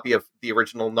found a copy of the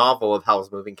original novel of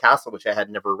Howl's Moving Castle, which I had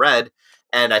never read,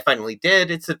 and I finally did.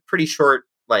 It's a pretty short,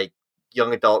 like,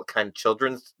 young adult kind of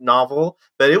children's novel,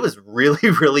 but it was really,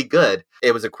 really good.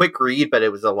 It was a quick read, but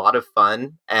it was a lot of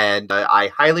fun, and I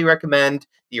highly recommend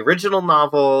the original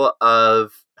novel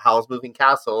of Howl's Moving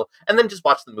Castle, and then just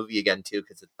watch the movie again too,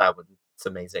 because it's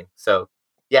amazing. So,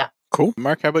 yeah. Cool.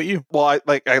 Mark, how about you? Well,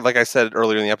 like I said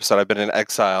earlier in the episode, I've been in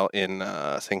exile in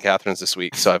St. Catharines this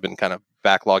week, so I've been kind of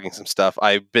backlogging some stuff.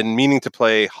 I've been meaning to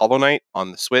play Hollow Knight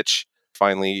on the Switch.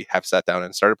 Finally have sat down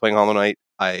and started playing Hollow Knight.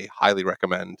 I highly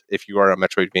recommend, if you are a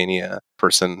Metroidvania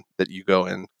person, that you go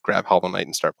and grab Hollow Knight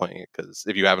and start playing it, because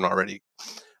if you haven't already,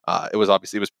 it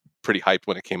was pretty hyped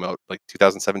when it came out, like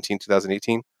 2017,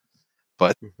 2018.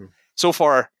 But so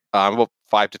far, I'm about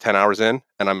 5 to 10 hours in,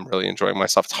 and I'm really enjoying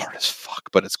myself. It's hard as fuck,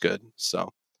 but it's good.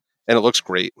 So, and it looks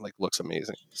great, like, looks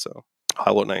amazing. So,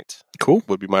 Hollow Knight, cool,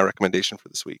 would be my recommendation for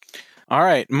this week. All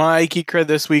right, my Geek Cred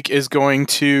this week is going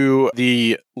to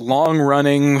the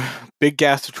long-running, big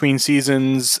gas between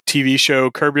seasons TV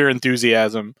show Curb Your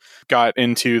Enthusiasm. Got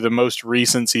into the most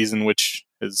recent season, which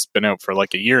has been out for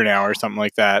like a year now or something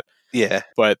like that. Yeah.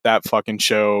 But that fucking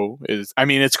show is, I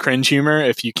mean, it's cringe humor.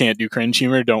 If you can't do cringe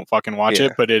humor, don't fucking watch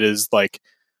it. But it is like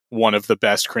one of the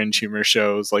best cringe humor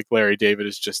shows. Like, Larry David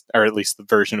is just, or at least the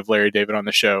version of Larry David on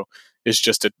the show is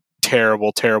just a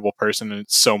terrible, terrible person, and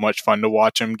it's so much fun to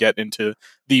watch him get into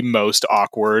the most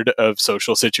awkward of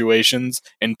social situations,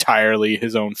 entirely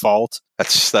his own fault.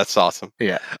 That's awesome.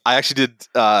 Yeah, I actually did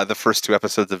the first 2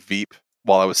 episodes of Veep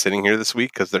while I was sitting here this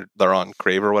week, because they're on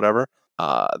Crave or whatever.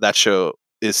 That show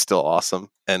is still awesome,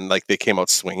 and like, they came out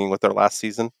swinging with their last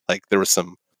season. Like, there was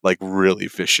some like really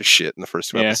vicious shit in the first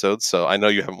 2 episodes. So I know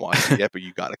you haven't watched it yet, but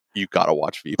you gotta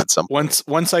watch Veep at some point.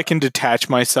 Once I can detach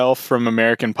myself from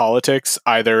American politics,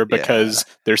 either because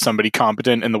there's somebody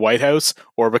competent in the White House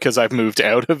or because I've moved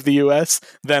out of the US,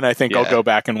 then I think I'll go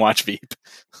back and watch Veep.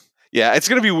 Yeah, it's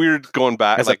gonna be weird going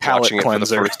back, as like, watching it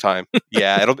cleanser. for the first time.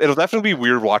 Yeah, it'll definitely be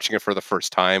weird watching it for the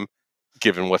first time,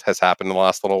 given what has happened in the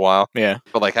last little while. Yeah,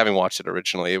 but like, having watched it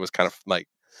originally, it was kind of like,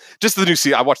 just the new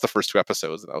season. I watched the first 2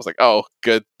 episodes and I was like, oh,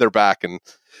 good, they're back and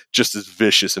just as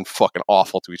vicious and fucking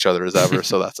awful to each other as ever.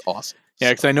 So that's awesome. Yeah,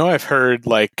 because I know I've heard,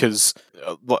 like, because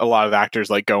a lot of actors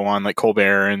like go on like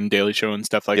Colbert and Daily Show and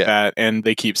stuff like that, and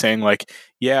they keep saying like,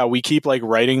 yeah, we keep like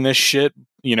writing this shit,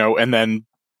 and then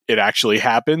it actually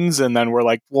happens, and then we're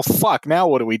like, well, fuck, now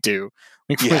what do?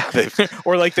 Yeah,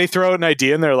 or like they throw out an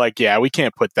idea and they're like, yeah, we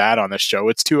can't put that on the show.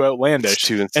 It's too outlandish. It's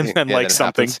too insane. And then like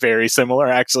something very similar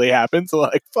actually happens.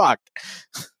 Like, fuck.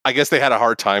 I guess they had a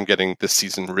hard time getting this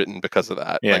season written because of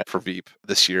that, like for Veep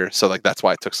this year. So like that's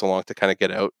why it took so long to kind of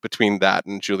get out between that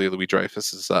and Julia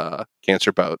Louis-Dreyfus's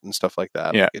cancer bout and stuff like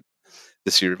that. Yeah. Like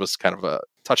this year was kind of a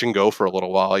touch and go for a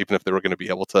little while, even if they were going to be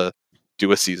able to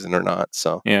do a season or not.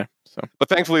 So yeah. But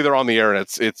thankfully they're on the air and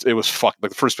it was fucked.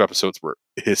 Like the first two episodes were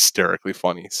hysterically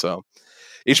funny. So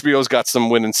HBO's got some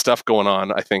winning stuff going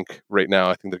on. I think right now,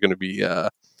 I think they're going to be. I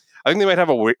think they might have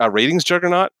a ratings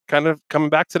juggernaut kind of coming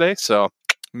back today. So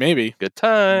maybe good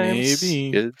times.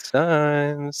 Maybe good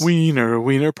times.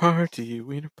 Wiener party.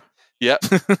 Wiener. Yep.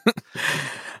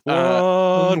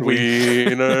 One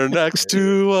wiener next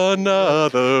to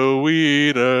another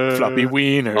wiener. Floppy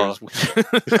wieners.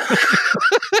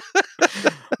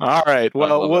 All right.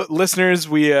 Well, listeners,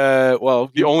 we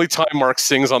the only time Mark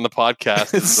sings on the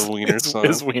podcast is the wiener song.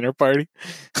 Is Wiener Party.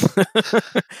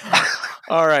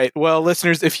 All right. Well,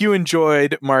 listeners, if you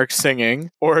enjoyed Mark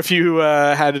singing, or if you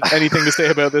had anything to say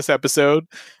about this episode,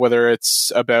 whether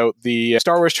it's about the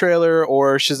Star Wars trailer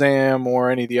or Shazam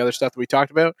or any of the other stuff that we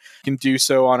talked about, you can do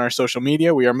so on our social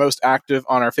media. We are most active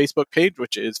on our Facebook page,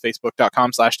 which is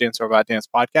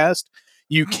facebook.com/dancerobotdancepodcast.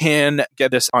 You can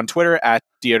get us on Twitter at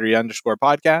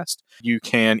 @DRE_podcast. You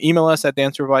can email us at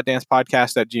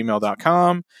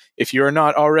dancerobotdancepodcast@gmail.com. If you're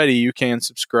not already, you can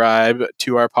subscribe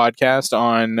to our podcast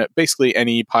on basically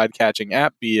any podcatching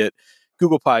app, be it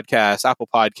Google Podcasts, Apple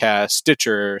Podcasts,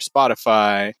 Stitcher,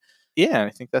 Spotify. Yeah, I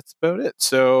think that's about it.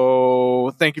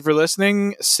 So thank you for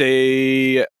listening.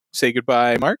 Say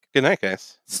goodbye, Mark. Good night,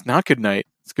 guys. It's not good night.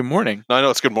 It's good morning. No, I know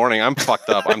it's good morning. I'm fucked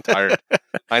up. I'm tired.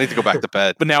 I need to go back to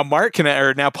bed. But now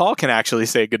now Paul can actually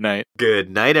say good night. Good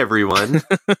night, everyone.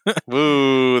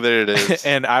 Woo, there it is.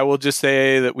 And I will just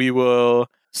say that we will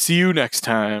see you next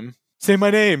time. Say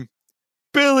my name.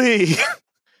 Billy.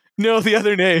 No, the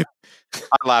other name.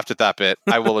 I laughed at that bit.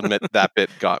 I will admit that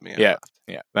bit got me. Yeah,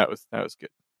 that was good.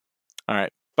 All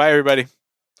right. Bye, everybody.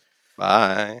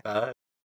 Bye. Bye.